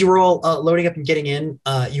 As you were all loading up and getting in,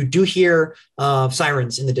 you do hear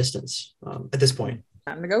sirens in the distance at this point.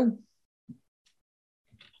 Time to go.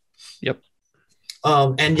 Yep.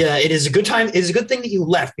 It is a good time. It is a good thing that you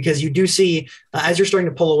left, because you do see as you're starting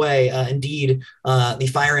to pull away, indeed, the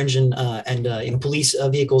fire engine and police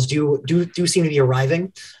vehicles do seem to be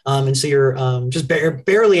arriving, and so you're just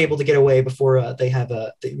barely able to get away before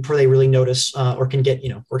before they really notice or can get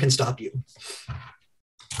or can stop you.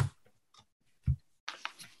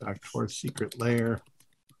 Back to our secret lair.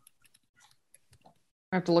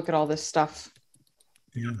 I have to look at all this stuff.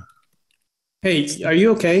 Yeah. Hey, are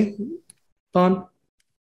you okay, Vaughn?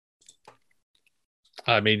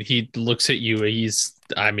 I mean, he looks at you. His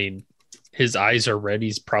eyes are red.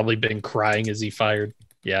 He's probably been crying as he fired.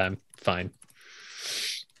 Yeah, I'm fine.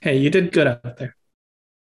 Hey, you did good out there.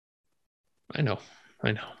 I know.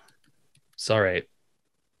 It's all right.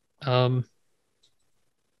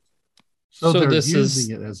 So this is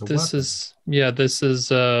it as a this weapon. is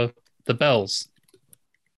the bells.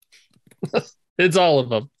 It's all of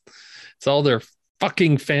them. It's all their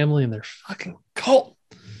fucking family and their fucking cult.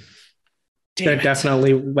 They're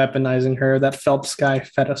definitely weaponizing her. That Phelps guy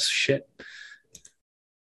fed us shit.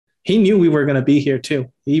 He knew we were going to be here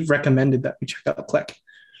too. He recommended that we check out Kleck.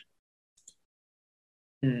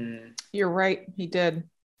 You're right. He did.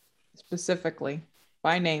 Specifically,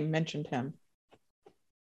 by name, mentioned him.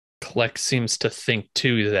 Kleck seems to think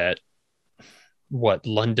too that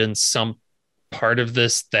London's some part of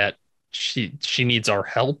this, that she needs our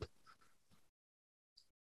help.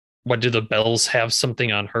 What, do the bells have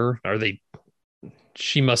something on her?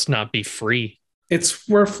 She must not be free. It's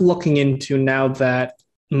worth looking into now that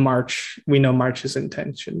we know March's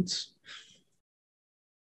intentions.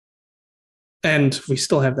 And we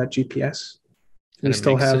still have that GPS. We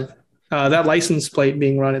still have that license plate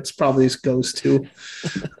being run. It probably goes to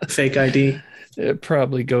fake ID. It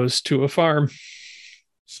probably goes to a farm.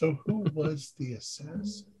 So who was the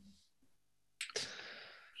assassin?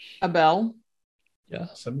 A bell? Yeah.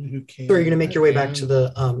 Somebody who came. So are you going to make your way back to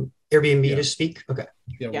the Airbnb to speak? Okay.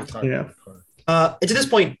 Yeah. Yeah. To this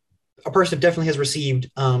point, a person definitely has received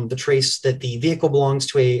the trace that the vehicle belongs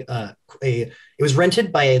to it was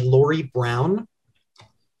rented by a Lori Brown,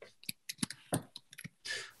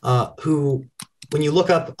 who, when you look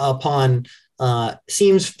up upon,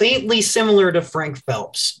 seems faintly similar to Frank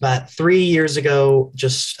Phelps. About 3 years ago,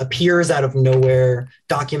 just appears out of nowhere.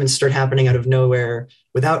 Documents start happening out of nowhere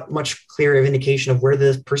without much clear indication of where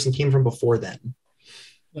this person came from before then.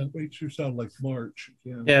 That makes her sound like March.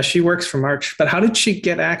 Yeah, she works for March. But how did she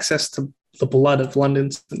get access to the blood of London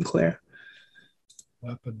Sinclair?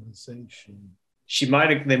 Weaponization.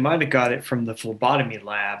 They might have got it from the phlebotomy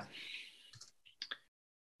lab.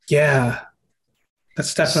 Yeah,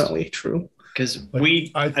 that's definitely true. Because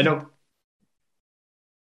I don't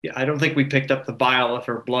think we picked up the vial of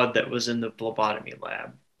her blood that was in the phlebotomy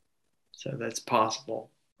lab. So that's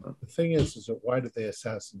possible. The thing is that why did they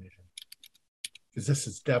assassinate him? Because this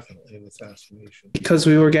is definitely an assassination. Because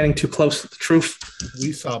we were getting too close to the truth.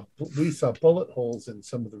 We saw bullet holes in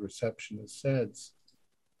some of the receptionist's heads.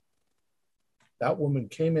 That woman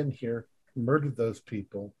came in here, murdered those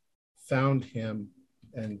people, found him,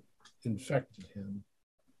 and infected him.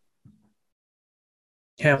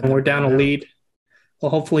 Yeah, and we're down a lead.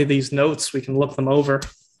 Well, hopefully these notes, we can look them over.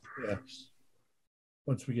 Yeah.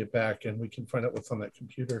 Once we get back and we can find out what's on that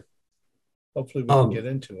computer. Hopefully we can get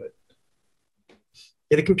into it.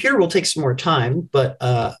 Yeah, the computer will take some more time, but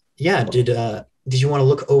did you want to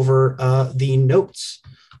look over the notes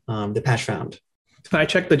that Patch found? Can I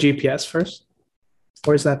check the GPS first?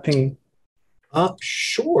 Where's that pinging?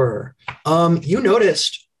 Sure. You've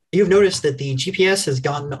noticed that the GPS has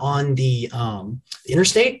gotten on the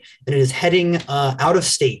interstate, and it is heading out of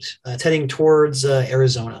state. It's heading towards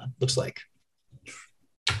Arizona, looks like.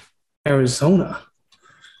 Arizona?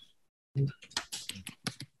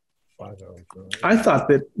 I thought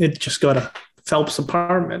that it'd just go to Phelps'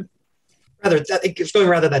 apartment. It's going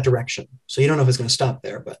rather that direction. So you don't know if it's going to stop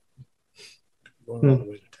there, but going all the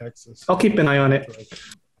way to Texas. I'll keep an eye on it.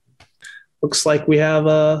 Looks like we have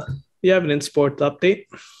the evidence board update.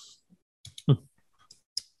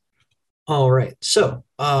 All right. So,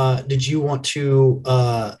 did you want to?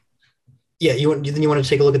 You want to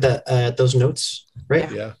take a look at those notes,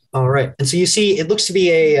 right? Yeah. All right. And so you see, it looks to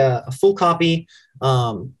be a full copy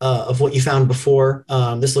of what you found before.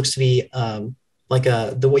 This looks to be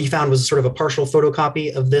what you found was sort of a partial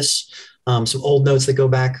photocopy of this. Some old notes that go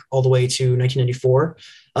back all the way to 1994.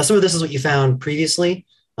 Some of this is what you found previously.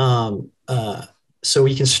 So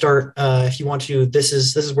we can start if you want to. This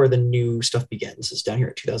is where the new stuff begins. It's down here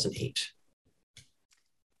at 2008.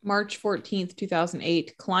 March 14th,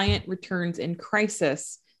 2008. Client returns in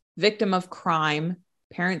crisis. Victim of crime.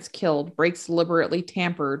 Parents killed. Brakes deliberately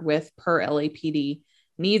tampered with per LAPD.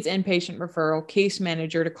 Needs inpatient referral. Case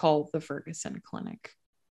manager to call the Ferguson Clinic.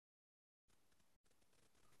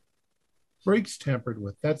 Brakes tampered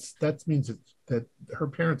with. That means that her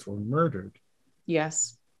parents were murdered.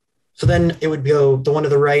 Yes. So then it would go the one to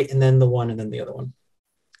the right, and then the one, and then the other one.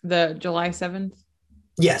 The July 7th?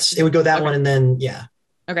 Yes, it would go that one, and then, yeah.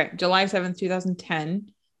 Okay, July 7th,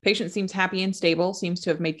 2010. Patient seems happy and stable, seems to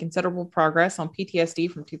have made considerable progress on PTSD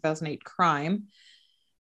from 2008 crime.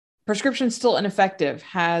 Prescription still ineffective,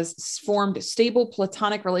 has formed a stable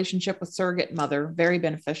platonic relationship with surrogate mother, very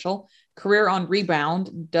beneficial. Career on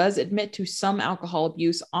rebound, does admit to some alcohol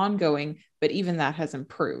abuse ongoing, but even that has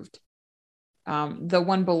improved. The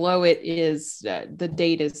one below it is the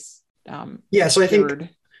date is so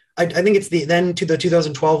I think it's the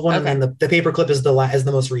 2012 one, okay. And then the paperclip is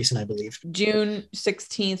the most recent, I believe. June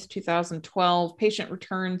 16th, 2012. Patient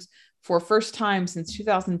returns for first time since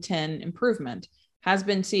 2010. Improvement. Has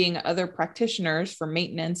been seeing other practitioners for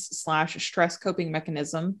maintenance / stress coping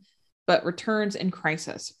mechanism, but returns in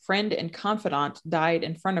crisis. Friend and confidant died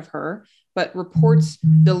in front of her, but reports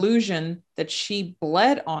delusion that she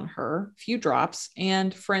bled on her, few drops,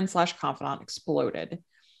 and friend / confidant exploded.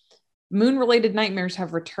 Moon-related nightmares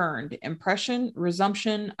have returned. Impression,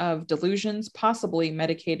 resumption of delusions, possibly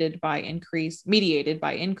mediated by increased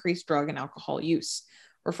drug and alcohol use.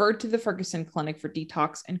 Referred to the Ferguson Clinic for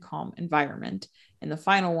detox and calm environment. And the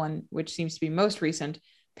final one, which seems to be most recent,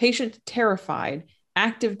 patient terrified,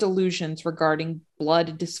 active delusions regarding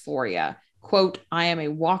blood dysphoria. Quote, I am a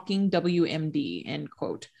walking WMD, end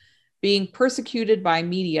quote. Being persecuted by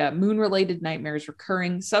media, moon-related nightmares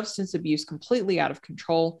recurring, substance abuse completely out of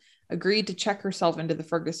control, agreed to check herself into the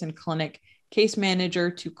Ferguson Clinic, case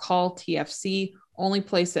manager to call TFC, only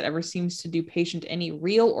place that ever seems to do patient any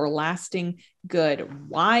real or lasting good.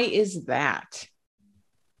 Why is that?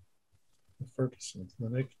 The Ferguson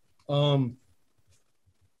Clinic.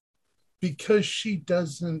 Because she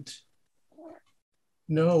doesn't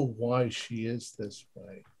know why she is this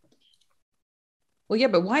way. Well, yeah,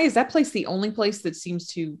 but why is that place the only place that seems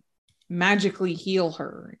to magically heal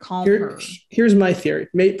her, calm her? Here's my theory.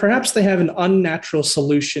 Perhaps they have an unnatural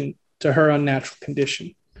solution to her unnatural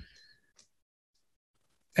condition.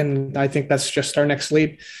 And I think that's just our next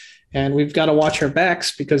lead. And we've got to watch our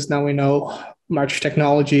backs because now we know March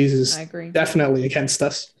Technologies is definitely against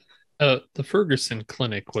us. The Ferguson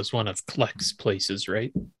Clinic was one of Kleck's places,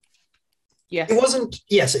 right? Yes. It wasn't.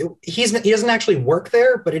 Yes, he doesn't actually work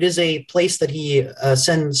there, but it is a place that he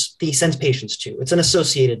sends patients to. It's an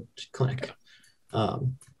associated clinic.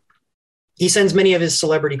 He sends many of his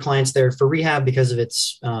celebrity clients there for rehab because of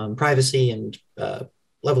its privacy and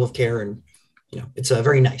level of care, and it's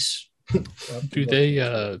very nice. Do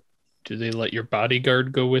they let your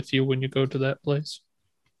bodyguard go with you when you go to that place?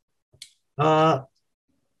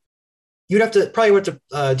 You'd have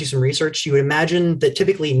to do some research. You would imagine that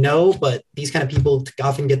typically no, but these kind of people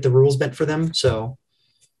often get the rules bent for them. So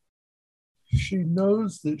she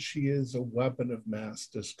knows that she is a weapon of mass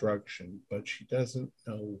destruction, but she doesn't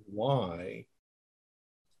know why.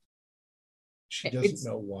 She doesn't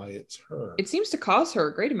know why it's her. It seems to cause her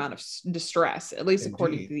a great amount of distress, at least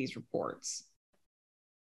according to these reports.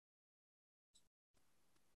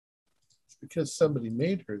 It's because somebody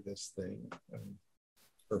made her this thing.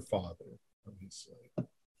 Her father, obviously.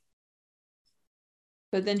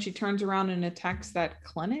 But then she turns around and attacks that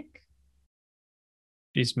clinic?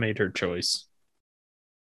 She's made her choice.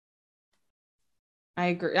 I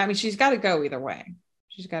agree. I mean, she's got to go either way.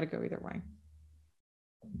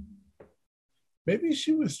 Maybe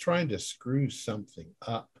she was trying to screw something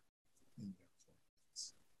up.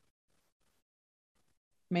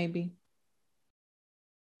 Maybe.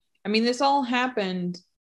 I mean, this all happened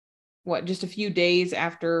just a few days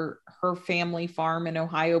after her family farm in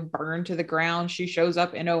Ohio burned to the ground. She shows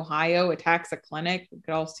up in Ohio, attacks a clinic. It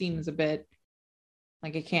all seems a bit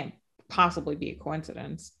like it can't possibly be a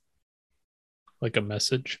coincidence. Like a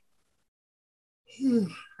message? We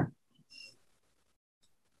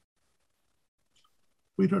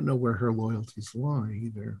don't know where her loyalties lie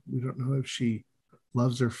either. We don't know if she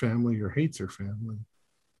loves her family or hates her family.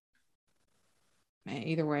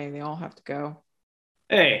 Either way, they all have to go.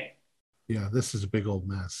 Hey. Yeah, this is a big old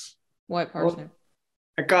mess. What, Parsnip?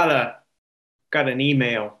 I got an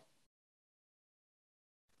email.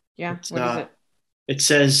 Yeah, what is it? It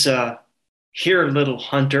says, "Here, little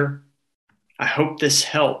hunter. I hope this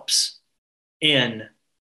helps. N."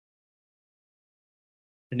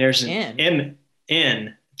 And there's an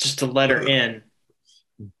N, just a letter N.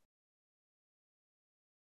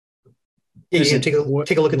 Yeah, take a look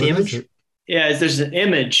at the image. Yeah, there's an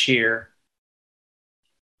image here.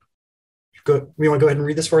 We want to go ahead and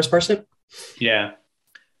read this for us, Parsnip? Yeah.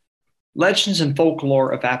 Legends and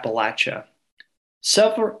folklore of Appalachia.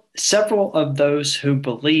 Several of those who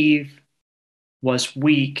believe was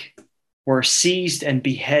weak were seized and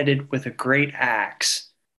beheaded with a great axe.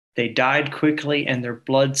 They died quickly, and their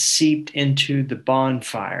blood seeped into the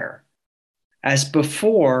bonfire. As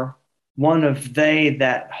before, one of they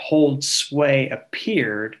that hold sway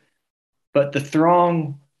appeared, but the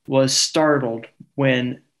throng was startled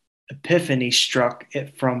when Epiphany struck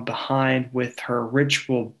it from behind with her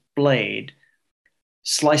ritual blade,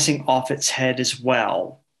 slicing off its head as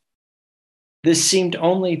well. This seemed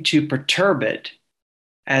only to perturb it,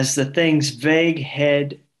 as the thing's vague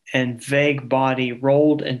head and vague body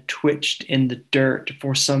rolled and twitched in the dirt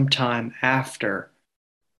for some time after.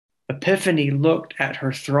 Epiphany looked at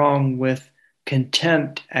her throng with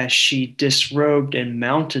contempt as she disrobed and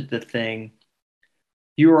mounted the thing.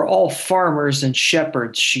 You are all farmers and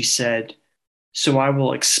shepherds, she said, so I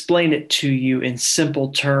will explain it to you in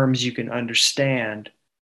simple terms you can understand.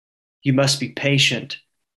 You must be patient.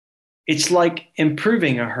 It's like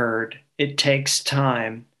improving a herd. It takes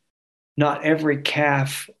time. Not every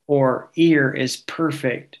calf or ear is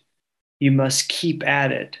perfect. You must keep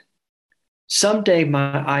at it. Someday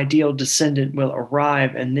my ideal descendant will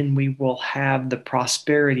arrive, and then we will have the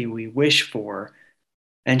prosperity we wish for,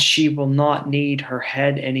 and she will not need her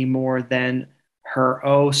head any more than her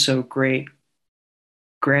oh so great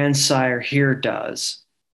grandsire here does.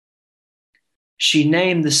 She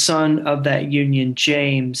named the son of that union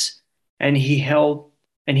James, and he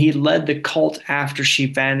led the cult after she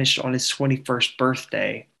vanished on his 21st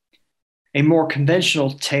birthday. A more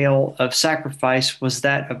conventional tale of sacrifice was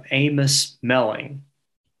that of Amos Melling.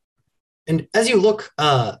 And as you look,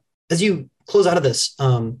 as you close out of this,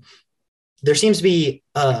 there seems to be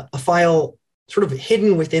a file sort of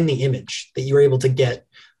hidden within the image that you were able to get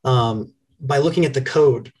by looking at the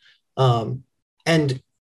code. And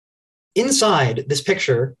inside this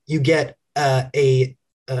picture, you get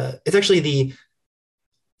it's actually the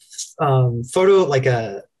photo, like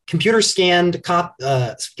a computer scanned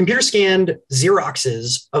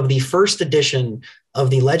Xeroxes of the first edition of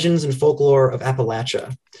the Legends and Folklore of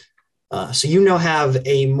Appalachia. So you now have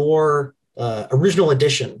a more original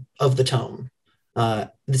edition of the tome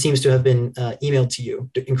that seems to have been emailed to you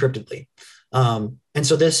encryptedly. And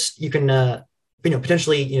so this, you can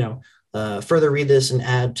potentially further read this and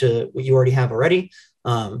add to what you already have already.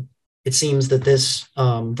 It seems that this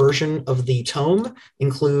version of the tome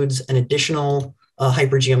includes an additional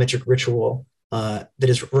hypergeometric ritual that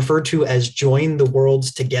is referred to as Join the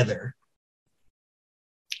Worlds Together.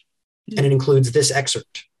 And it includes this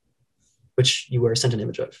excerpt, which you were sent an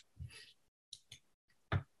image of.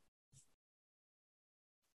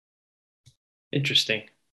 Interesting.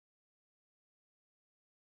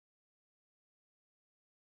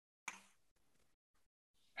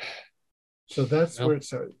 So that's where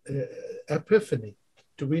it's Epiphany.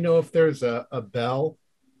 Do we know if there's a bell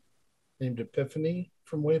named Epiphany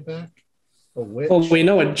from way back? A witch? Well, we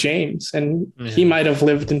know a James, and he might have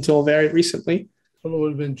lived until very recently. Well, it would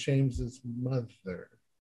have been James's mother.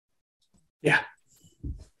 Yeah.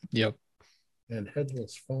 Yep. And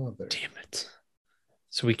Headless father. Damn it.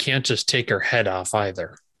 So we can't just take her head off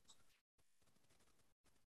either.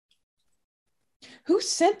 Who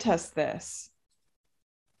sent us this?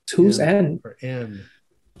 Who's N? Or N.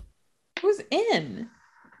 Who's N?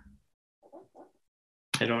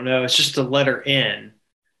 I don't know. It's just the letter N.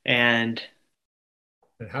 And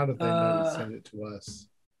how did they know to send it to us?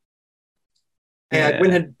 Yeah, I went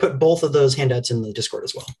ahead and put both of those handouts in the Discord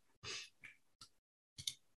as well.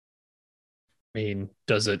 I mean,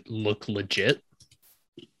 does it look legit?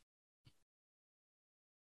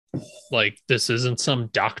 Like, this isn't some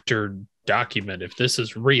doctored document. If this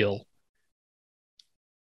is real.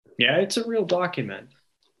 Yeah, it's a real document.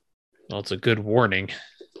 Well, it's a good warning.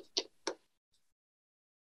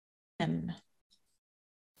 N.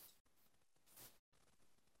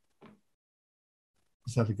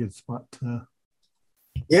 Is that a good spot to...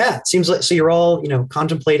 Yeah, it seems like, so you're all,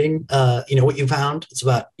 contemplating, what you found. It's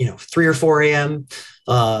about, 3 or 4 a.m.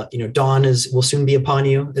 Dawn will soon be upon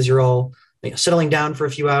you as you're all settling down for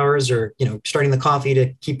a few hours, or, starting the coffee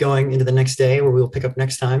to keep going into the next day, where we'll pick up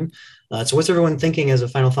next time. So what's everyone thinking as a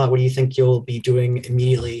final thought? What do you think you'll be doing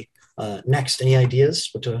immediately next? Any ideas?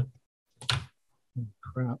 What to...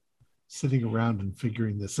 Crap. Sitting around and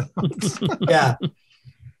figuring this out. Yeah.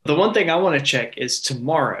 The one thing I want to check is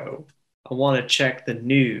tomorrow. I want to check the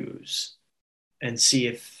news and see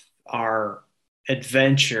if our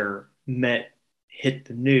adventure hit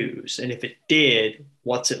the news. And if it did,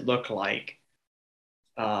 what's it look like?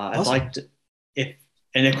 Awesome. I'd like to,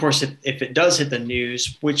 and of course, if it does hit the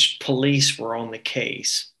news, which police were on the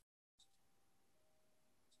case?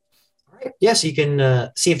 Yes, you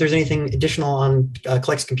can see if there's anything additional on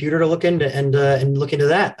Collect's computer to look into and look into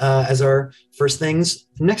that as our first things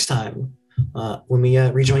next time when we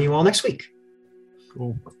rejoin you all next week.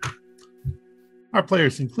 Cool. Our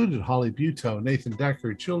players included Holly Buteau, Nathan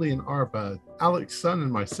Decker, Julian Arba, Alex Sun,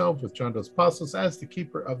 and myself with John Dos Passos as the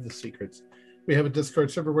Keeper of the Secrets. We have a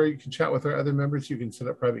Discord server where you can chat with our other members. You can set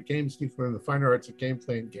up private games. You can learn the finer arts of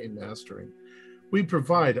gameplay and game mastering. We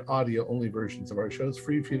provide audio-only versions of our shows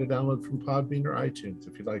free for you to download from Podbean or iTunes.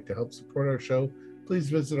 If you'd like to help support our show, please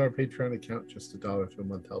visit our Patreon account. Just $1 a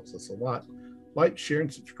month helps us a lot. Like, share,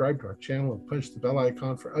 and subscribe to our channel and push the bell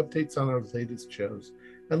icon for updates on our latest shows.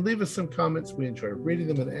 And leave us some comments. We enjoy reading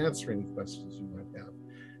them and answering questions you might have.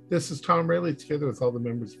 This is Tom Rayleigh, together with all the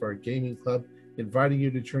members of our gaming club, inviting you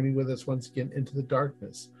to journey with us once again into the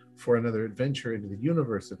darkness for another adventure into the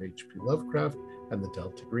universe of H.P. Lovecraft and the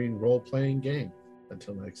Delta Green role-playing game.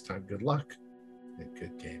 Until next time, good luck and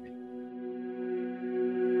good gaming.